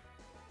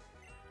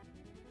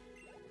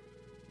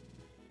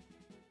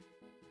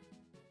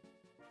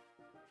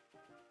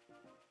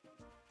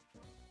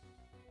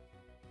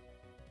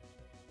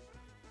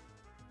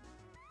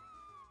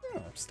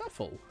 Oh,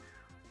 Stuffle.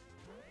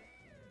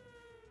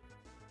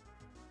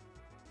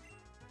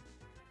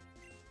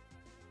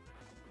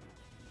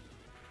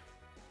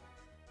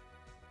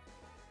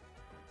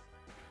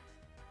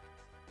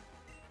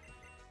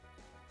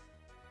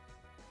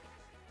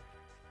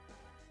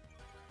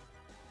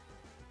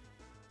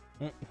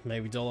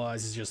 Maybe Doll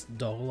Eyes is just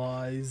Doll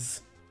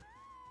Eyes.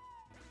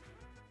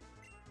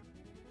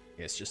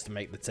 Guess just to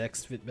make the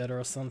text fit better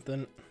or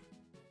something.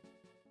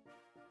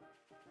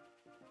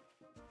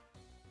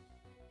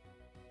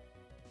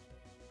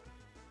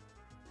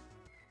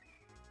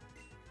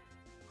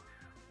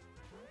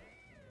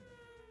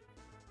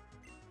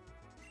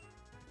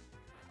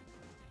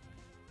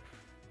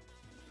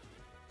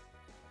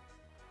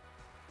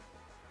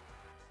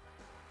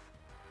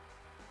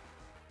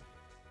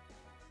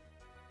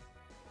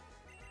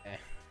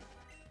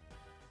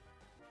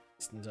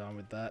 Done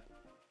with that.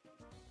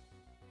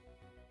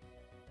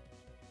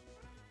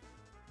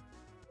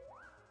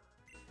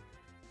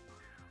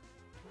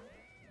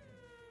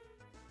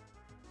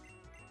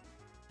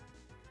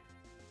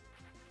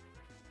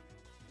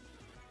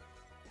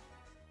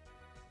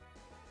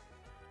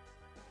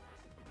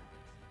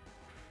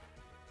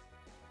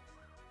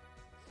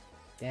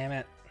 Damn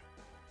it.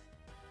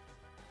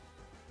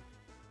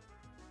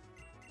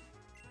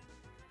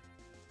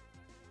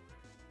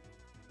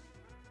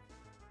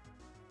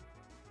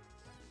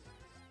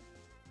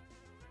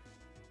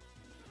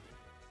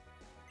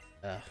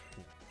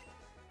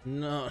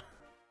 No.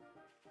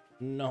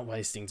 Not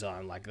wasting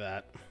time like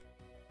that.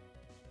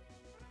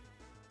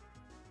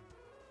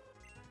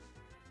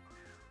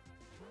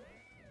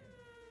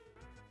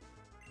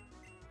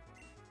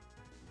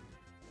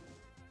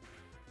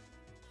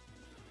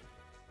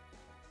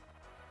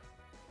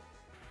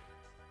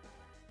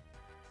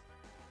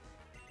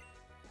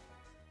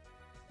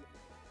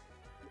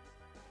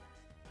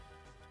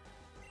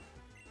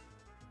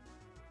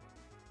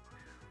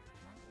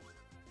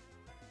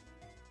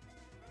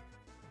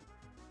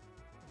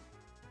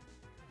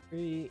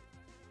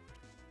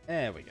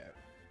 There we go.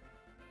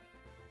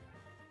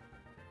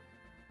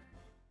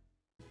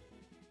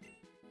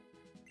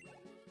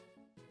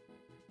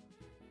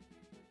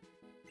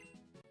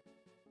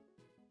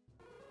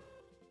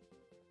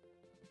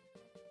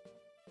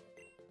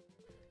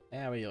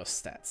 How are your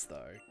stats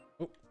though?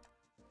 Oh.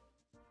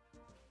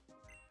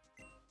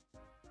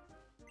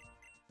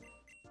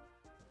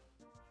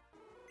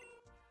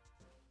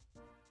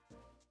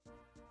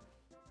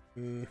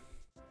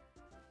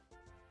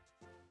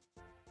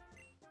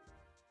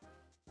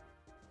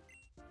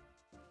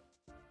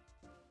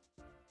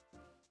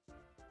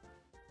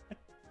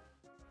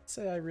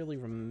 Say I really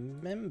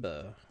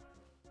remember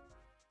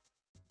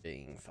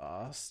being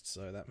fast,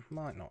 so that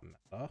might not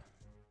matter.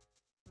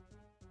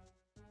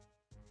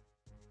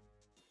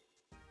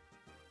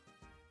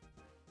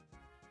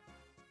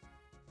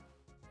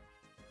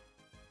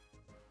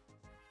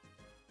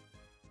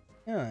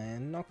 Yeah,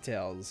 and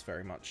Noctowl's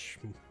very much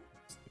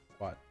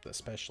quite the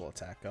special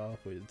attacker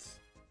with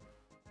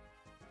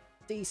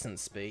decent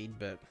speed,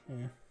 but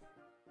yeah.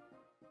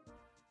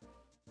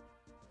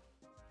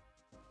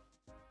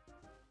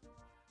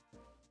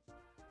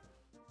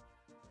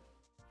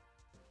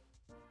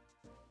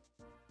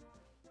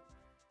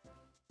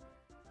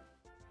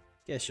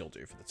 Guess you'll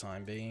do for the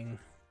time being.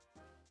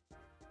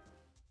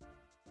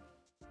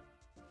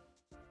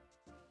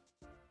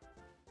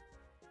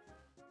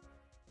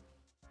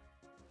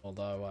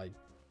 Although I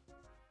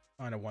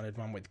kind of wanted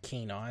one with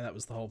Keen Eye, that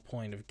was the whole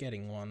point of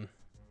getting one.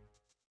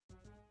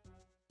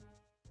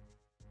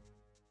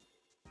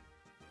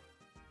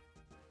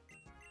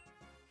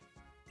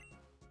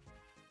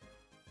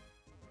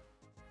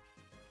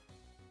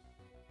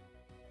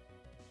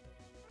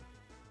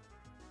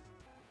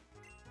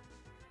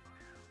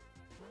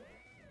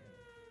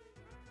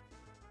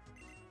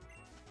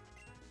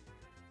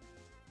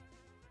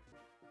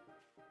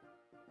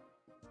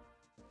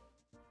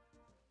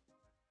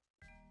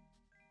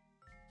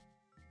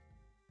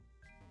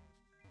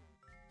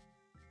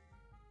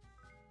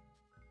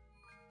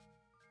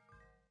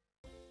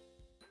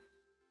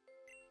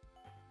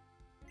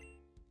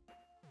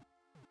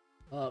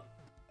 Up.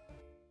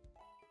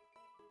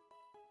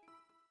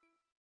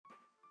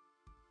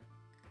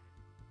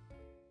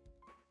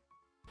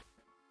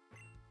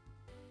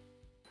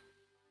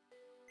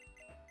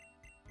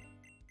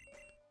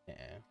 Yeah.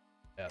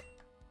 Yep.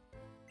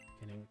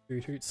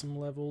 Getting Hoot some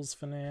levels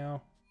for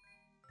now.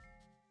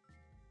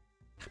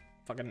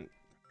 Fucking.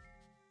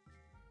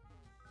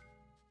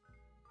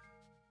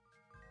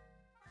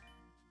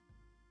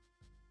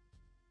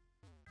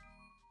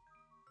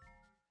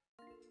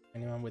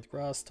 Anyone with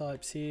grass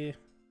types here?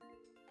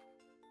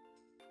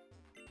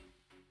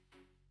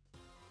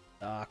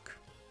 Dark.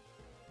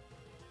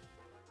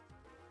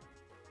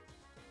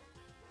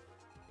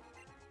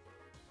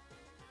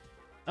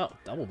 Oh,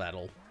 double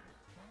battle.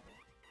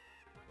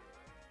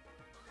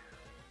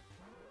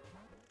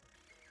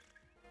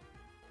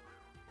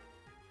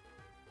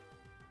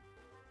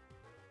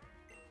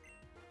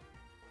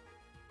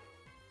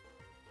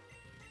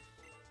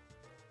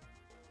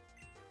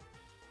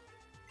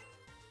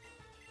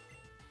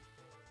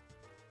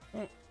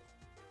 Oh.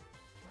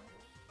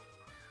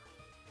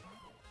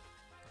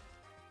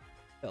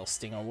 Bell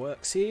Stinger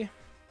works here.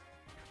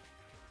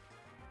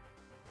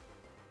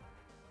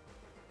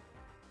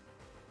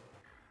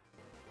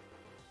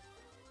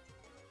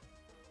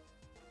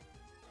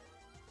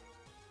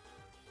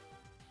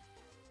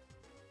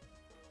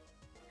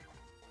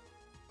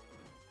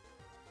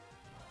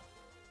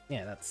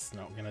 Yeah, that's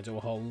not gonna do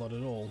a whole lot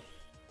at all.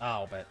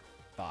 Oh, but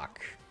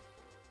fuck.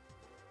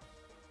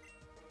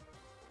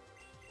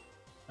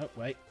 Oh,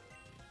 wait.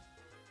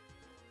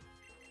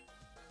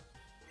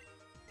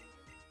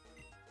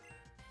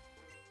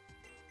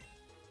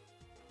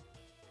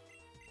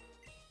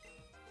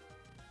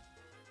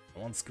 I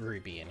want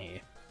Scrooby in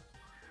here.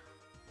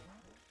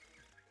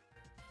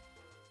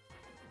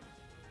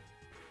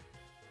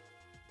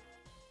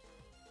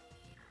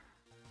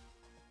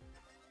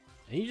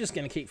 Are you just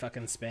gonna keep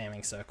fucking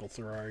spamming circle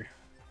throw?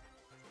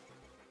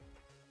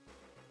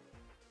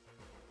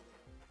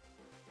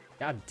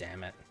 God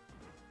damn it.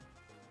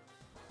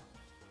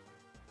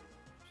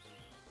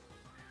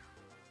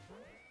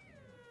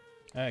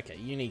 Okay,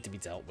 you need to be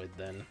dealt with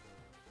then.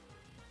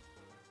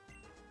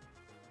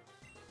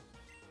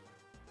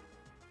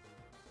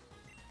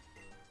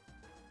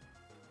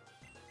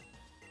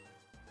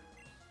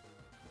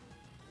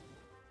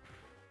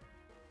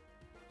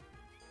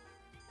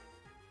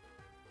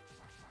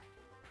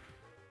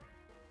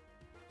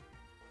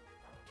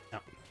 Oh.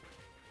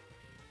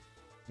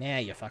 Now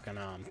you fucking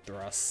arm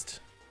thrust.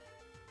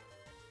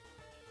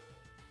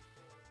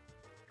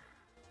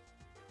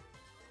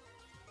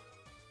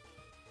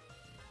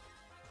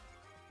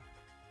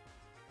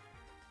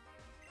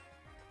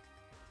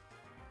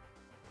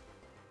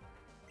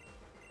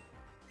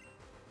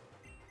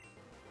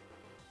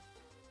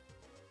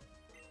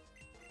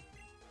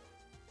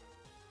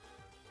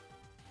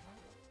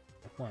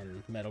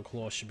 One Metal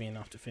Claw should be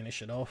enough to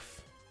finish it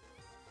off.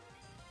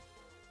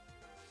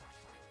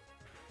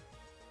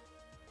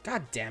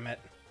 God damn it.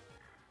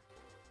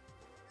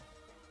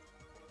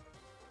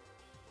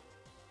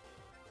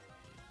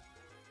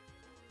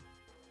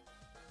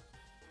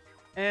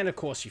 And of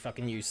course you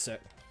fucking used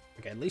it.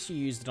 Okay, at least you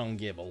used it on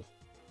Gibble.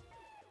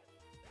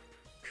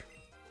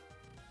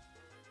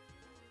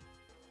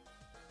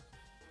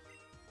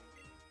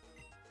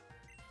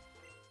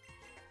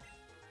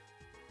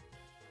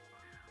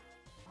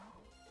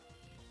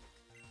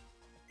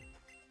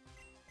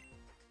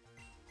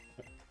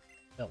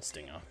 Bell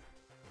Stinger.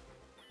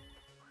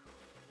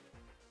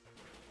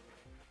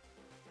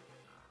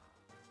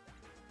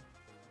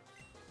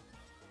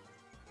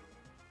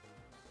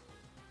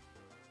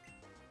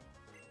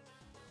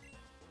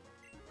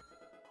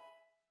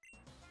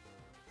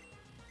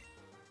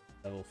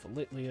 Level for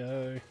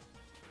Litleo.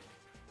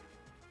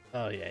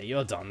 Oh yeah,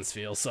 you're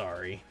Dunsfield,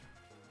 sorry.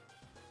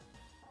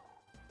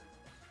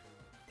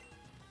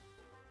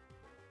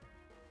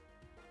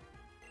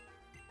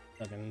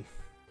 Fucking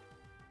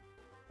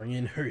bring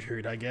in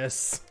Hoot, I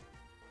guess.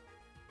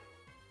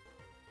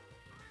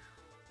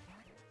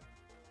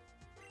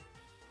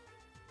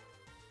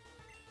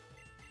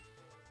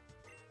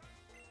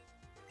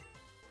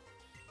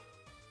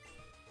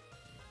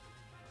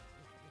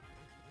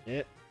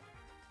 It.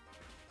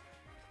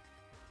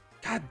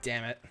 God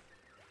damn it.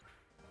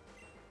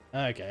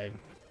 Okay.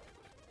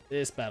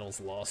 This battle's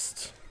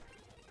lost.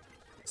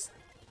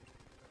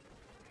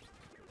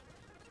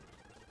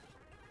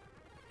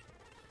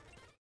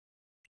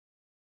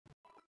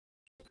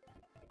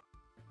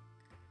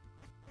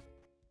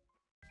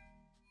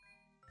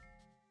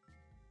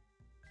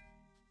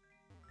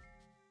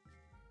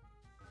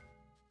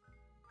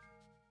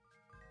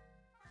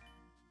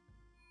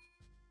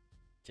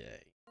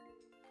 Okay.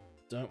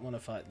 Don't want to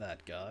fight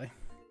that guy.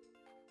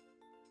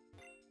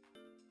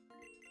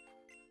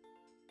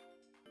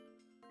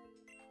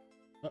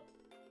 Oh.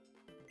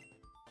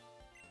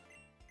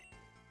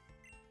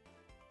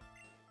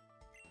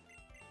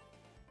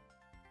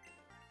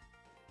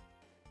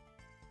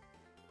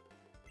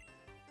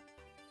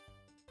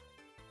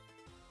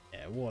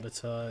 Yeah, water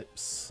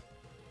types.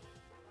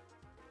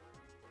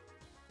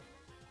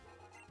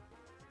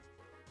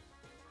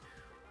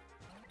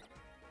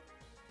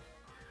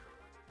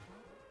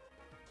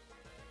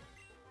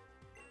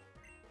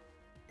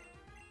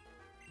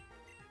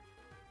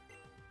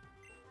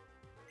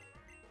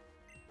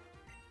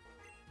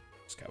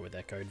 Just go with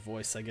echoed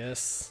voice, I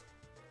guess.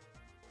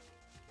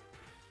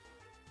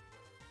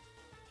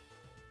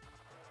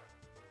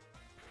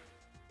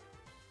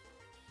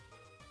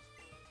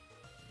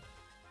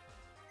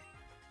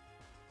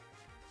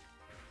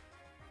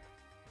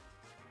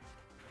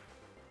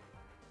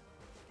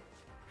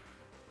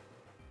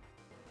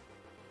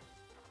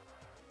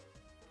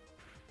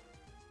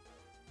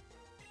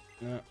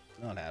 No,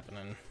 not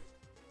happening.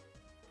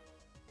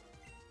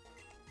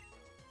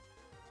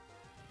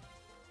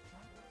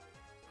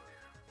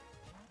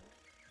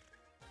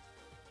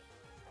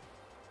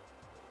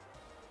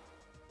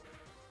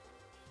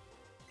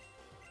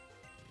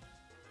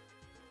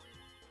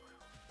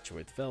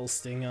 With Fell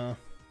Stinger.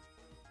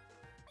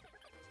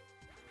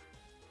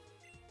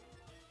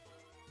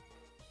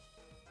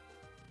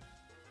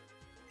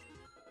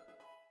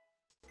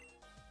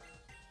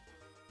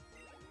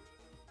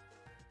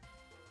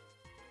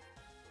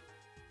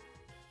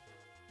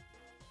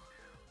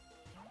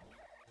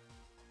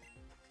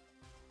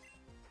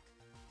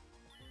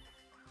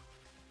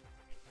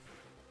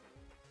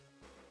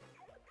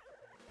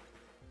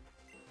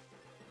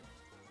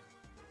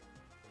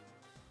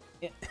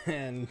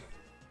 And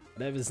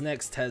whatever's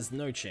next has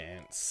no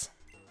chance.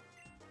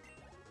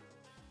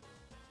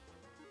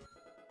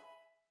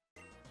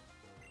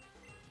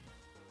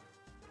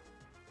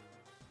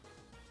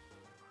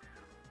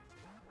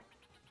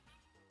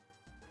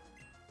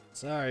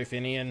 Sorry,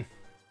 Finian.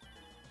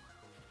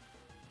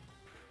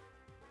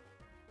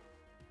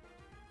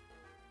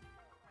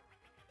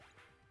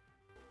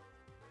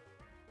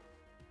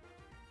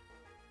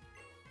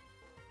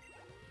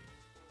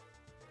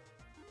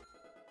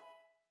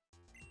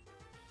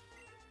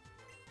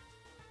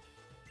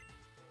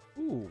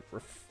 Ooh,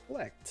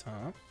 reflect,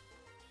 huh?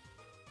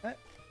 That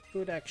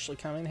could actually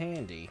come in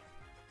handy.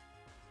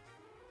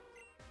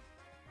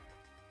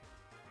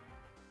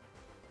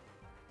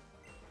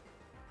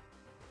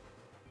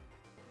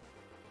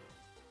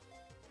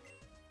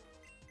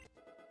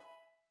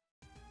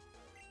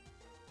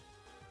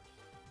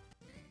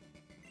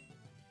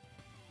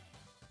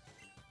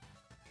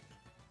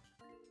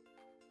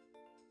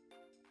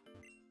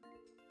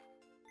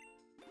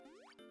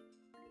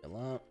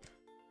 Fill up.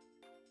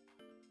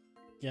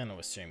 Gonna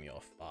assume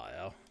you're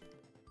fire.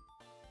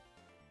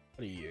 What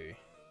are you?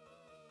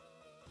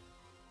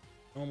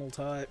 Normal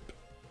type.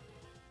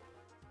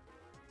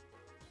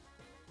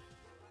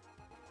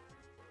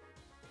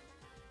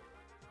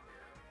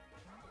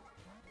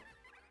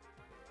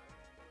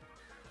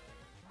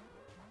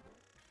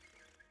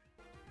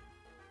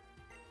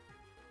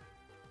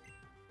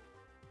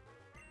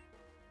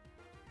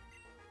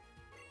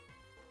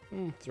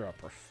 Throw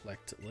up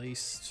reflect at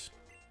least.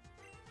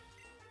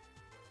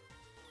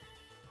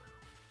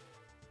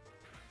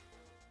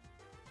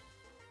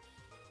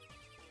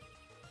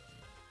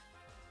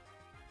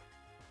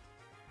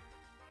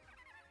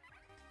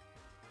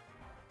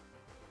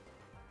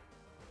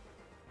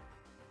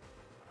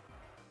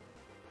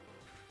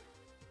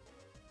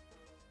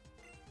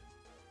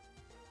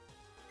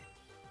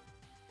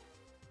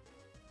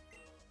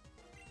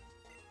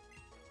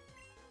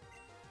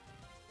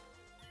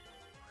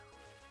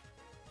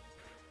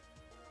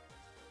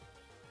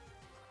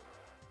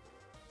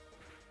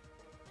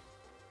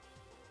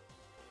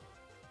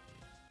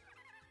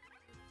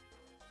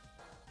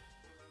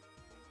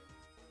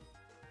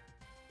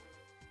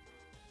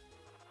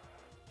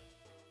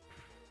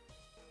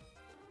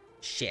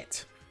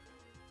 Shit.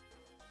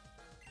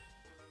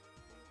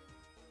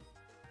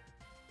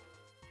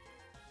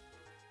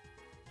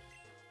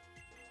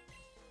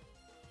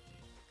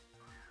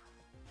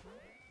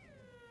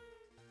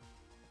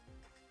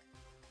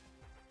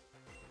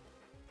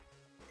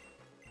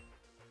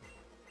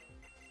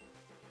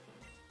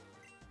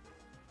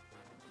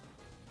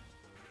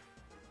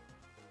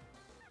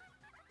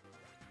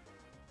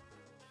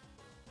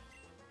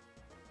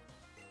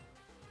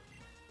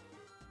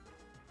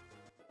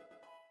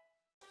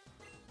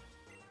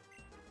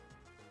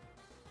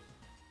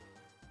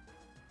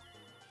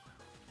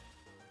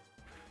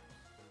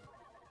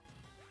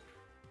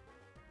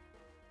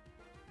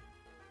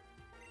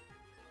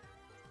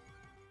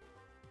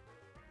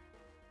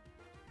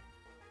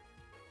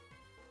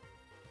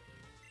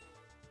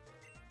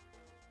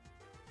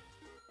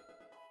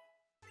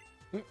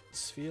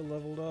 Sphere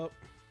leveled up.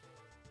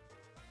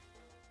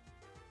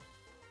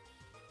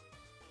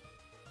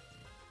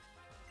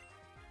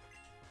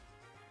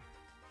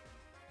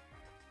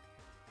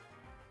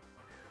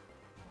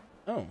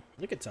 Oh,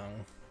 look at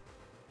tongue.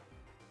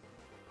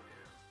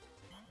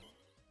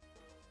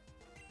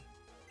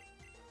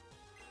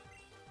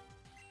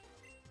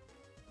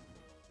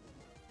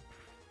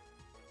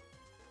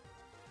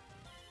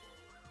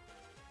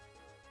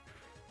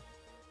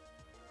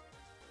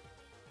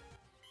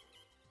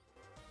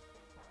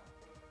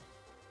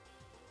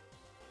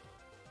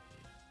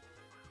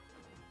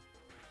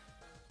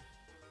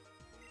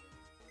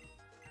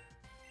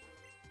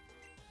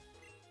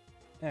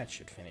 That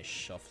should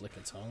finish off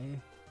Lickitung.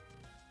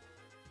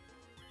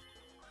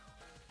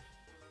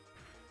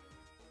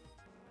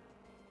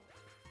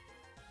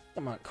 I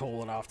might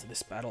call it after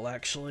this battle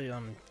actually.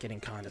 I'm getting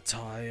kind of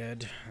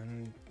tired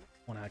and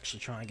want to actually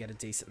try and get a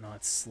decent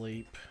night's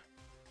sleep.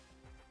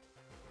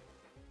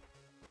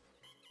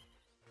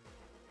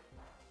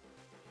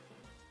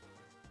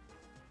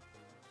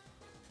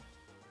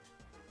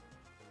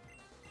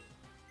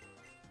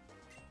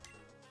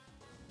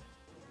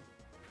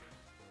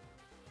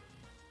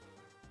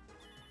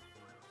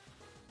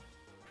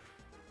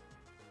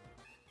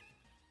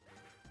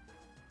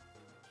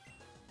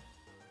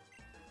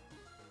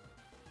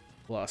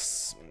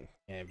 Plus,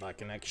 yeah, if I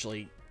can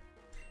actually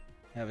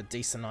have a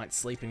decent night's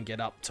sleep and get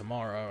up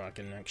tomorrow, I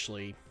can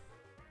actually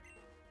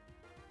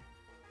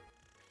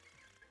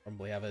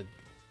probably have a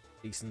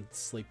decent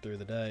sleep through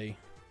the day.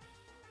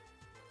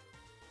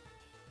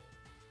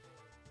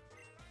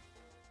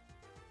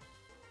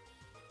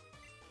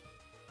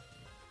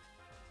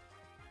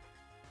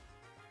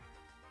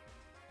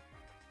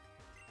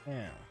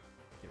 Yeah,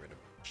 get rid of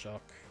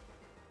shock.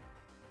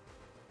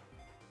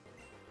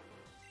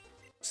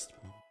 Just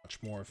much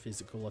more a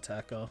physical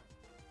attacker.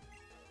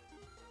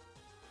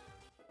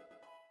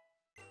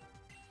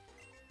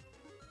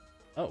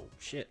 Oh,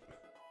 shit.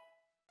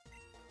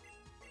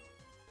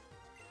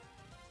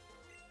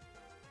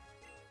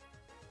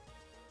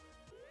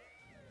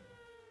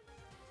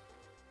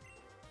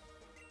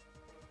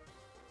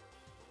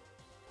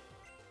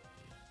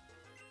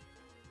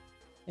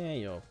 Yeah,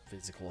 your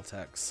physical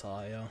attack's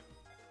higher.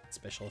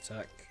 Special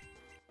attack.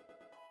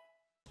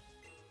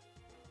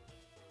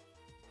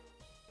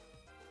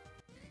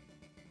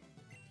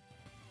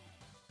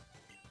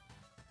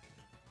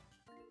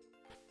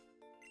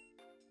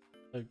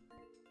 So,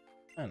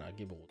 I don't know,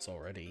 Gibble's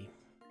already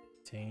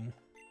 18.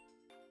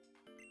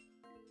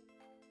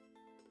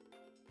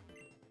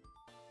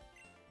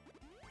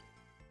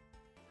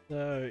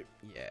 So,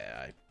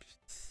 yeah, I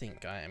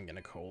think I am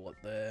gonna call it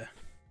there.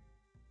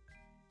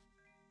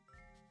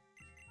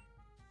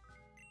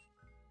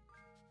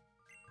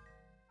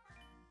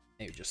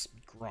 Maybe just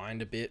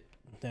grind a bit,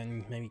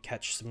 then maybe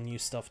catch some new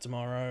stuff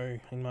tomorrow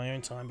in my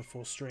own time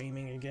before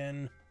streaming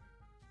again.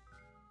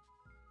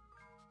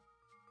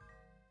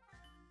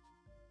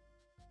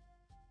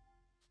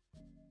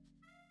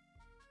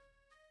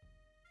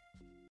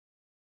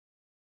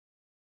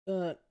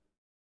 But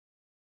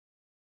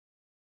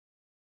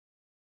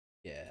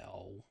yeah,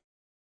 I'll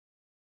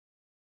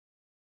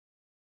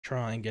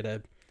try and get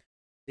a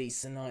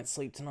decent night's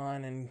sleep tonight,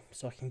 and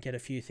so I can get a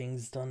few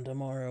things done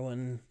tomorrow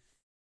and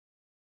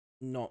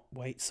not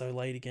wait so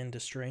late again to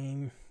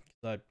stream,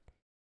 because I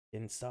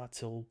didn't start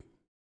till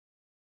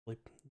how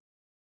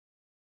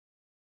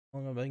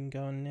long have I been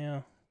going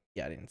now?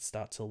 Yeah, I didn't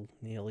start till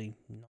nearly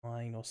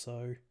 9 or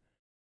so.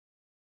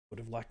 Would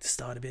have liked to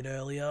start a bit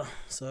earlier,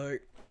 so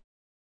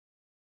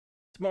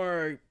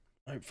tomorrow,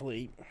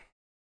 hopefully,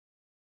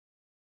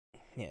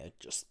 yeah,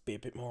 just be a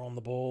bit more on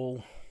the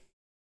ball.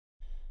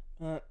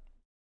 But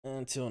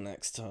until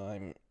next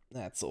time,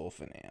 that's all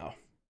for now.